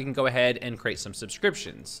do that, we can go ahead and create some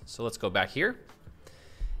subscriptions. So let's go back here,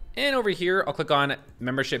 and over here, I'll click on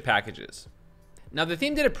membership packages. Now the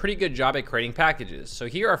theme did a pretty good job at creating packages. So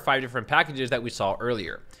here are 5 different packages that we saw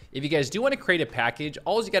earlier. If you guys do want to create a package,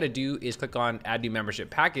 all you got to do is click on add new membership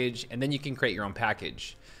package, and then you can create your own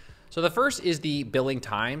package. So the first is the billing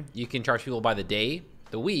time. You can charge people by the day,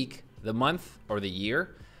 the week, the month, or the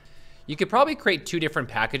year. You could probably create 2 different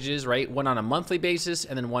packages, right? One on a monthly basis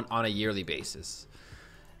and then one on a yearly basis.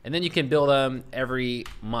 And then you can bill them every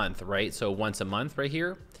month, right? So once a month right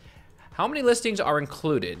here. How many listings are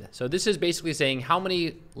included? So this is basically saying how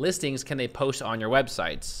many listings can they post on your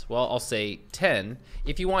websites? Well, I'll say 10.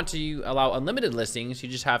 If you want to allow unlimited listings, you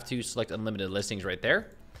just have to select unlimited listings right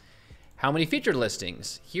there. How many featured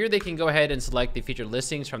listings? Here they can go ahead and select the featured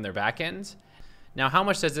listings from their backend. Now, how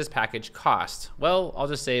much does this package cost? Well, I'll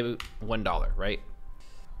just say $1, right?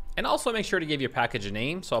 And also make sure to give your package a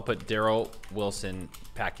name. So I'll put Daryl Wilson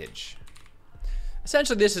package.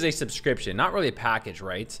 Essentially, this is a subscription, not really a package,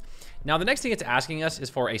 right? Now, the next thing it's asking us is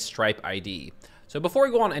for a Stripe ID. So before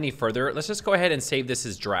we go on any further, let's just go ahead and save this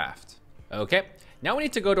as draft. Okay. Now we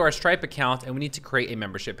need to go to our Stripe account and we need to create a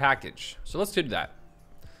membership package. So let's do that.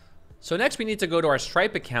 So next we need to go to our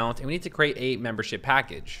Stripe account and we need to create a membership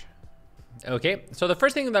package. Okay, so the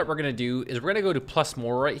first thing that we're gonna do is we're gonna go to plus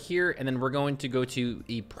more right here, and then we're going to go to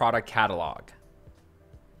the product catalog.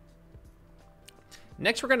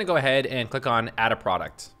 Next, we're gonna go ahead and click on add a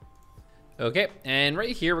product. Okay, and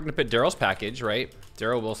right here, we're gonna put Daryl's package, right?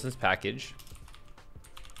 Daryl Wilson's package.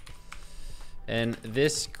 And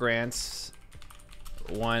this grants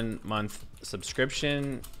 1 month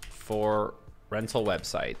subscription for rental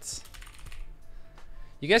websites.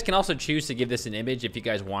 You guys can also choose to give this an image if you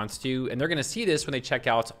guys want to, and they're gonna see this when they check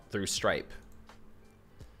out through Stripe.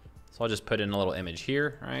 So I'll just put in a little image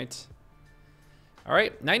here, right? All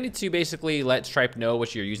right, now you need to basically let Stripe know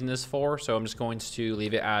what you're using this for. So I'm just going to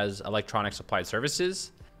leave it as electronic supplied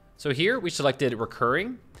services. So here we selected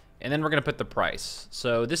recurring, and then we're gonna put the price.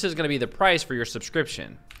 So this is gonna be the price for your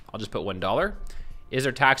subscription. I'll just put $1. Is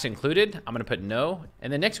there tax included? I'm gonna put no.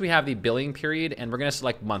 And then next we have the billing period, and we're gonna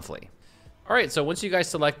select monthly. All right, so once you guys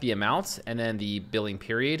select the amount and then the billing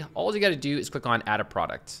period, all you gotta do is click on add a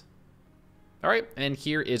product. All right, and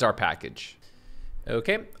here is our package.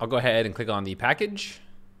 Okay, I'll go ahead and click on the package.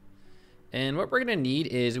 And what we're gonna need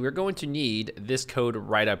is we're going to need this code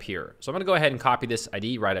right up here. So I'm gonna go ahead and copy this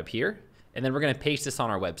ID right up here, and then we're gonna paste this on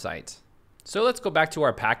our website. So let's go back to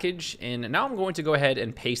our package, and now I'm going to go ahead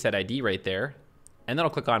and paste that ID right there, and then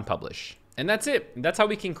I'll click on publish. And that's it. That's how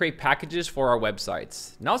we can create packages for our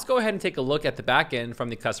websites. Now let's go ahead and take a look at the back end from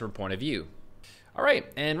the customer point of view. All right,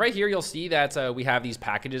 and right here you'll see that we have these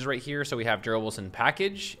packages right here. So we have Daryl Wilson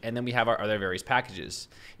package, and then we have our other various packages.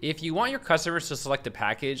 If you want your customers to select a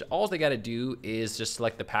package, all they gotta do is just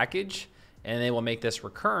select the package, and they will make this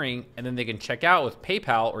recurring, and then they can check out with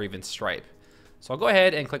PayPal or even Stripe. So I'll go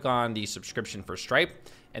ahead and click on the subscription for Stripe,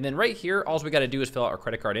 and then right here, all we gotta do is fill out our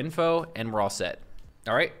credit card info, and we're all set.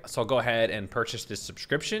 All right, so I'll go ahead and purchase this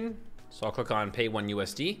subscription. So I'll click on pay 1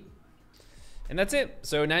 USD. And that's it.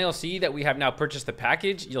 So now you'll see that we have now purchased the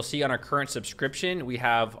package. You'll see on our current subscription, we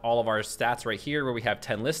have all of our stats right here where we have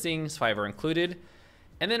 10 listings, 5 are included.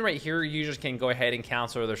 And then right here, users can go ahead and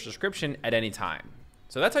cancel their subscription at any time.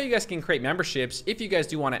 So that's how you guys can create memberships if you guys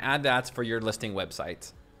do want to add that for your listing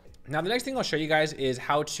website. Now, the next thing I'll show you guys is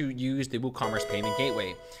how to use the Woocommerce payment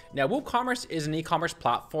gateway. Now, Woocommerce is an e-commerce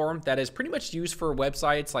platform that is pretty much used for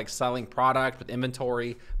websites like selling product with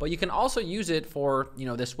inventory, but you can also use it for,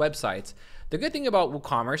 this website. The good thing about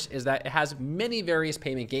Woocommerce is that it has many various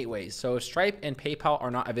payment gateways. So if Stripe and PayPal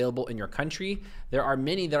are not available in your country, there are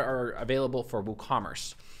many that are available for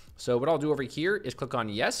Woocommerce. So what I'll do over here is click on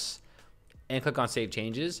yes and click on save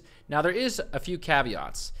changes. Now, there is a few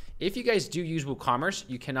caveats. If you guys do use WooCommerce,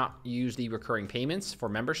 you cannot use the recurring payments for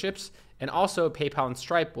memberships, and also PayPal and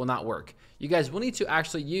Stripe will not work. You guys will need to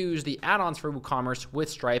actually use the add-ons for WooCommerce with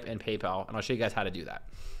Stripe and PayPal, and I'll show you guys how to do that.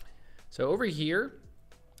 So over here,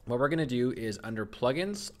 what we're gonna do is under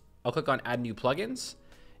plugins, I'll click on add new plugins,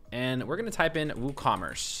 and we're gonna type in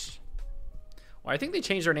WooCommerce. Well, I think they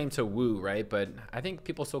changed their name to Woo, right? But I think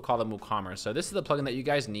people still call them WooCommerce. So this is the plugin that you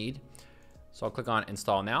guys need. So I'll click on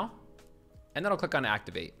install now, and then I'll click on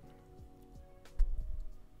activate.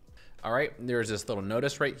 All right, there's this little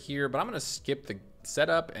notice right here, but I'm gonna skip the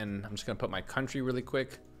setup and I'm just gonna put my country really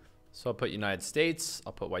quick. So I'll put United States,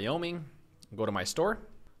 I'll put Wyoming, go to my store.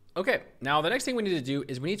 Okay, now the next thing we need to do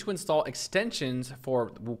is we need to install extensions for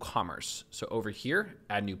WooCommerce. So over here,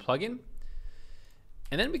 add new plugin,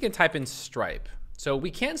 and then we can type in Stripe. So we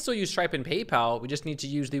can still use Stripe and PayPal, we just need to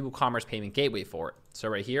use the WooCommerce payment gateway for it. So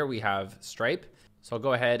right here we have Stripe. So I'll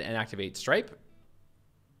go ahead and activate Stripe.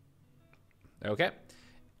 Okay.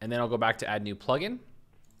 And then I'll go back to add new plugin.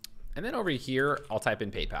 And then over here, I'll type in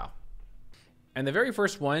PayPal. And the very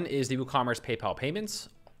first one is the WooCommerce PayPal payments.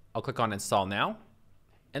 I'll click on install now,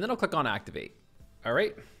 and then I'll click on activate. All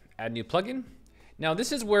right, add new plugin. Now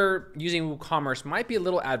this is where using WooCommerce might be a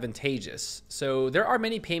little advantageous. So there are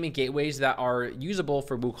many payment gateways that are usable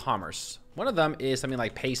for WooCommerce. One of them is something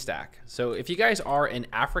like Paystack. So if you guys are in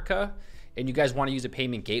Africa and you guys want to use a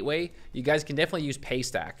payment gateway, you guys can definitely use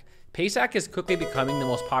Paystack. Paystack is quickly becoming the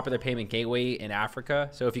most popular payment gateway in Africa.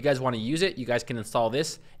 So if you guys want to use it, you guys can install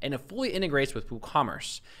this, and it fully integrates with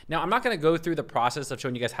WooCommerce. Now, I'm not going to go through the process of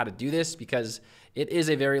showing you guys how to do this because it is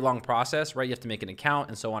a very long process, right? You have to make an account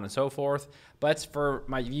and so on and so forth. But for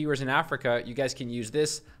my viewers in Africa, you guys can use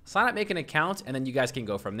this, sign up, make an account, and then you guys can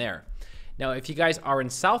go from there. Now, if you guys are in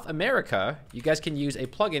South America, you guys can use a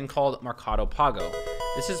plugin called Mercado Pago.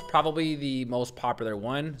 This is probably the most popular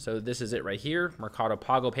one. So this is it right here, Mercado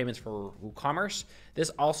Pago payments for WooCommerce. This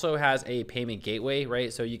also has a payment gateway,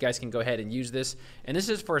 right? So you guys can go ahead and use this. And this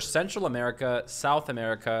is for Central America, South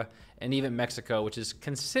America, and even Mexico, which is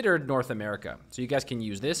considered North America. So you guys can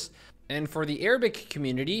use this. And for the Arabic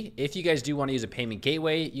community, if you guys do want to use a payment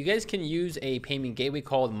gateway, you guys can use a payment gateway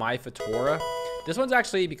called MyFatura. This one's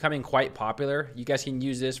actually becoming quite popular. You guys can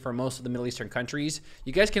use this for most of the Middle Eastern countries.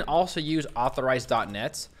 You guys can also use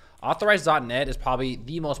Authorize.net. Authorize.net is probably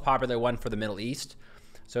the most popular one for the Middle East.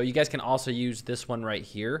 So you guys can also use this one right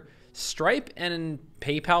here. Stripe and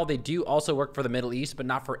PayPal, they do also work for the Middle East, but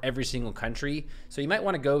not for every single country. So you might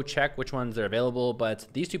want to go check which ones are available, but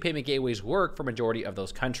these two payment gateways work for majority of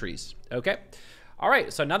those countries. Okay. All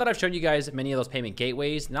right. So now that I've shown you guys many of those payment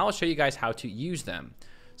gateways, now I'll show you guys how to use them.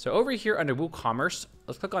 So over here under WooCommerce,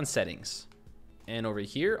 let's click on settings. And over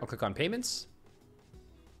here, I'll click on payments.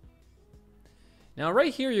 Now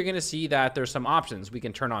right here, you're gonna see that there's some options. We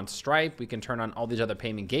can turn on Stripe, we can turn on all these other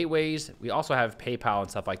payment gateways. We also have PayPal and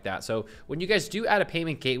stuff like that. So when you guys do add a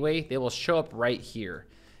payment gateway, they will show up right here.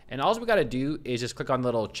 And all we gotta do is just click on the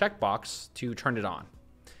little checkbox to turn it on.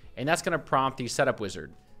 And that's gonna prompt the setup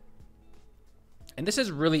wizard. And this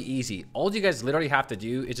is really easy. All you guys literally have to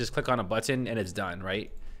do is just click on a button and it's done,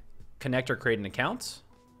 right? Connect or create an account.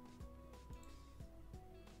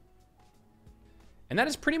 And that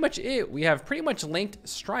is pretty much it. We have pretty much linked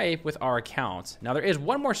Stripe with our account. Now there is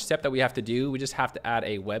one more step that we have to do. We just have to add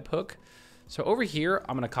a webhook. So over here,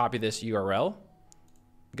 I'm gonna copy this URL,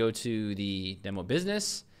 go to the demo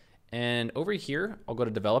business, and over here, I'll go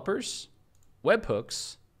to developers,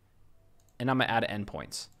 webhooks, and I'm gonna add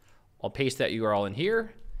endpoints. I'll paste that URL in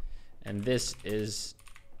here, and this is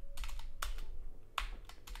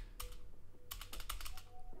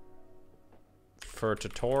for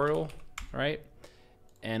tutorial, right?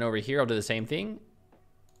 And over here, I'll do the same thing,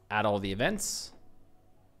 add all the events.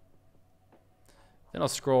 Then I'll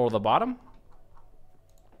scroll to the bottom,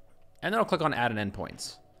 and then I'll click on add an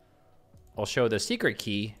endpoints. I'll show the secret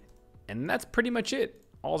key, and that's pretty much it.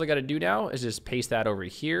 All I gotta do now is just paste that over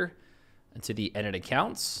here into the edit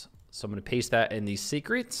accounts. So I'm gonna paste that in these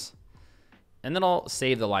secrets, and then I'll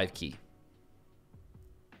save the live key.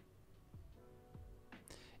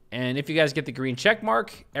 And if you guys get the green check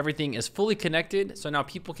mark, everything is fully connected. So now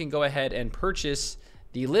people can go ahead and purchase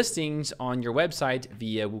the listings on your website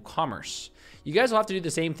via WooCommerce. You guys will have to do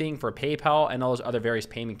the same thing for PayPal and all those other various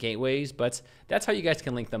payment gateways, but that's how you guys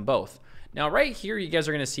can link them both. Now right here, you guys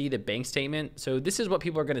are gonna see the bank statement. So this is what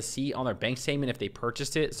people are gonna see on their bank statement if they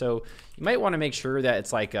purchased it. So you might wanna make sure that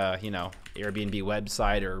it's like a, Airbnb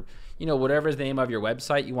website or, whatever the name of your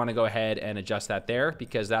website, you wanna go ahead and adjust that there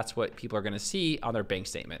because that's what people are gonna see on their bank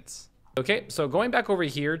statements. Okay, so going back over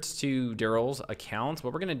here to Daryl's account,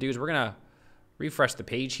 what we're gonna do is we're gonna refresh the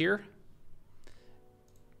page here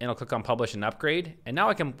and I'll click on publish and upgrade. And now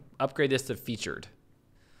I can upgrade this to featured.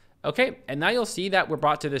 Okay, and now you'll see that we're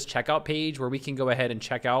brought to this checkout page where we can go ahead and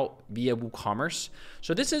check out via WooCommerce.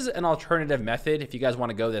 So this is an alternative method if you guys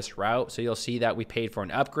wanna go this route. So you'll see that we paid for an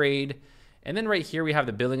upgrade. And then right here, we have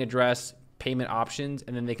the billing address, payment options,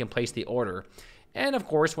 and then they can place the order. And of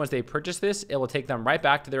course, once they purchase this, it will take them right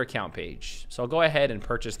back to their account page. So I'll go ahead and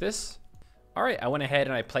purchase this. All right, I went ahead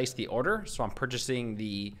and I placed the order. So I'm purchasing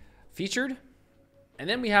the featured. And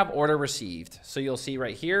then we have order received. So you'll see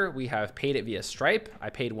right here, we have paid it via Stripe. I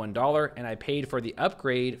paid $1 and I paid for the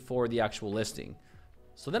upgrade for the actual listing.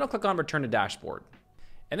 So then I'll click on return to dashboard.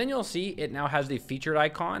 And then you'll see it now has the featured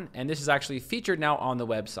icon, and this is actually featured now on the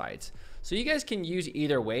website. So you guys can use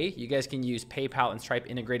either way. You guys can use PayPal and Stripe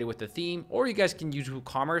integrated with the theme, or you guys can use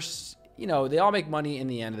WooCommerce. They all make money in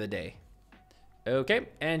the end of the day. Okay,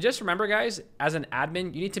 and just remember guys, as an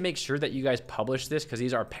admin, you need to make sure that you guys publish this because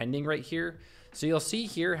these are pending right here. So you'll see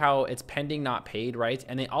here how it's pending, not paid, right?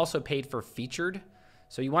 And they also paid for featured.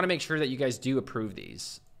 So you wanna make sure that you guys do approve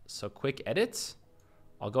these. So quick edit,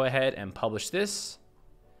 I'll go ahead and publish this,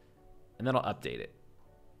 and then I'll update it.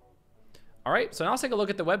 All right, so now let's take a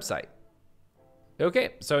look at the website.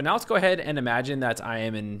 Okay, so now let's go ahead and imagine that I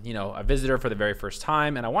am a visitor for the very first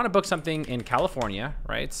time, and I wanna book something in California,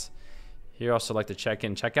 right? Here I'll select the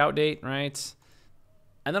check-in, checkout date, right?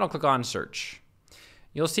 And then I'll click on search.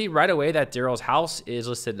 You'll see right away that Daryl's house is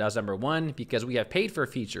listed as #1 because we have paid for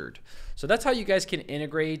featured. So that's how you guys can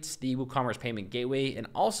integrate the WooCommerce payment gateway and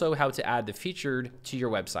also how to add the featured to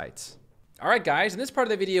your websites. All right, guys, in this part of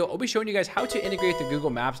the video, I'll be showing you guys how to integrate the Google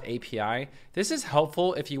Maps API. This is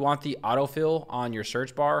helpful if you want the autofill on your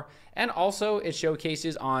search bar, and also it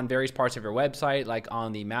showcases on various parts of your website, like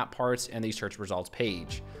on the map parts and the search results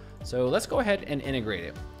page. So let's go ahead and integrate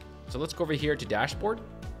it. So let's go over here to dashboard.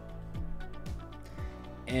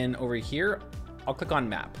 and over here, I'll click on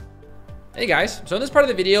map. Hey guys, so in this part of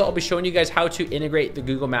the video, I'll be showing you guys how to integrate the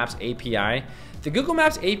Google Maps API. The Google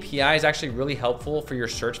Maps API is actually really helpful for your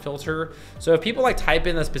search filter. So if people like type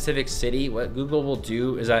in a specific city, what Google will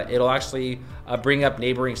do is that it'll actually bring up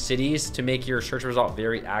neighboring cities to make your search result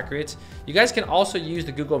very accurate. You guys can also use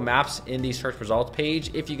the Google Maps in the search results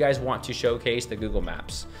page if you guys want to showcase the Google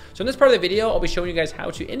Maps. So in this part of the video, I'll be showing you guys how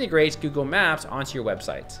to integrate Google Maps onto your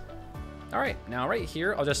website. All right, now right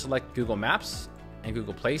here, I'll just select Google Maps and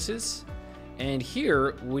Google Places. And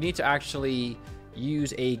here we need to actually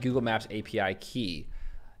use a Google Maps API key.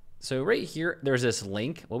 So right here, there's this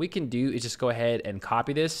link. What we can do is just go ahead and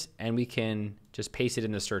copy this and we can just paste it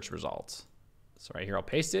in the search results. So right here, I'll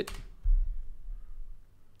paste it.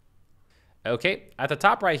 Okay, at the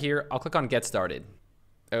top right here, I'll click on Get Started.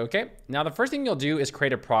 Okay, now the first thing you'll do is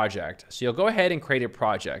create a project. So you'll go ahead and create a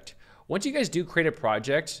project. Once you guys do create a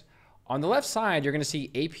project, on the left side, you're gonna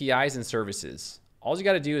see APIs and services. All you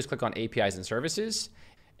got to do is click on APIs and services,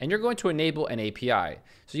 and you're going to enable an API.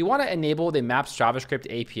 So you want to enable the Maps JavaScript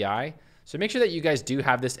API. So make sure that you guys do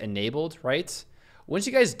have this enabled, right? Once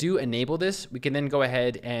you guys do enable this, we can then go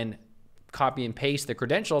ahead and copy and paste the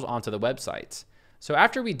credentials onto the website. So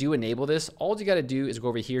after we do enable this, all you got to do is go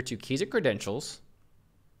over here to Keys and Credentials.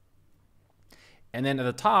 And then at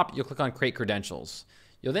the top, you'll click on Create Credentials.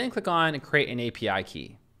 You'll then click on Create an API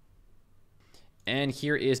Key. And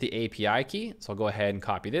here is the API key. So I'll go ahead and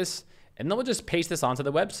copy this, and then we'll just paste this onto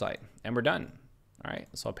the website and we're done. All right,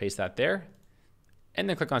 so I'll paste that there and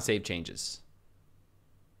then click on Save Changes.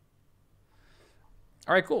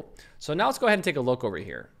 All right, cool. So now let's go ahead and take a look over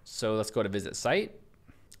here. So let's go to Visit Site.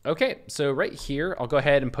 Okay, so right here, I'll go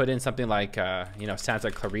ahead and put in something like, Santa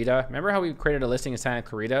Clarita. Remember how we created a listing in Santa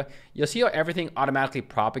Clarita? You'll see how everything automatically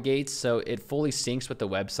propagates, so it fully syncs with the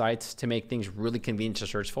websites to make things really convenient to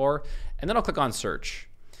search for. And then I'll click on Search.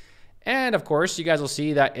 And of course, you guys will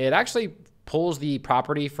see that it actually pulls the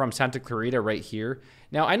property from Santa Clarita right here.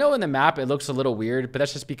 Now, I know in the map it looks a little weird, but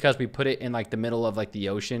that's just because we put it in like the middle of like the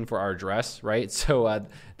ocean for our address, right? So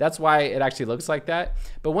that's why it actually looks like that.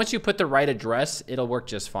 But once you put the right address, it'll work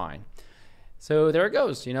just fine. So there it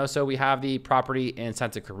goes, so we have the property in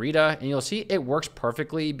Santa Clarita, and you'll see it works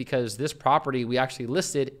perfectly because this property we actually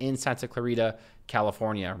listed in Santa Clarita,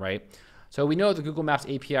 California, right? So we know the Google Maps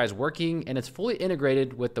API is working and it's fully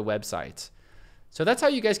integrated with the website. So that's how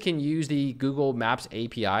you guys can use the Google Maps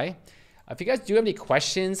API. If you guys do have any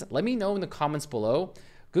questions, let me know in the comments below.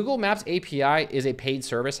 Google Maps API is a paid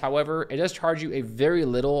service. However, it does charge you a very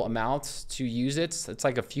little amount to use it. It's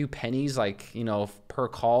like a few pennies, per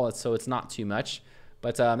call. So it's not too much,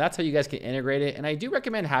 but that's how you guys can integrate it. And I do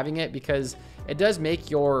recommend having it because it does make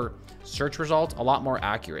your search results a lot more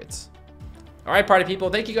accurate. All right, party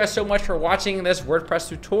people, thank you guys so much for watching this WordPress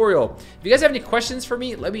tutorial. If you guys have any questions for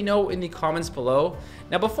me, let me know in the comments below.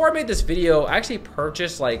 Now, before I made this video, I actually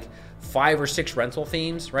purchased like 5 or 6 rental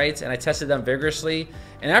themes, right? And I tested them vigorously.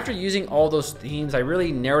 And after using all those themes, I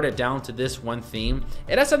really narrowed it down to this one theme.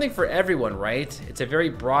 It has something for everyone, right? It's a very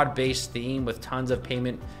broad-based theme with tons of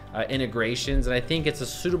payment integrations. And I think it's a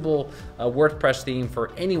suitable WordPress theme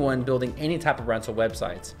for anyone building any type of rental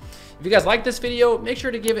websites. If you guys like this video, make sure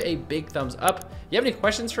to give it a big thumbs up. If you have any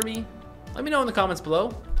questions for me, let me know in the comments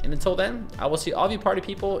below. And until then, I will see all of you party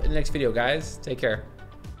people in the next video, guys. Take care.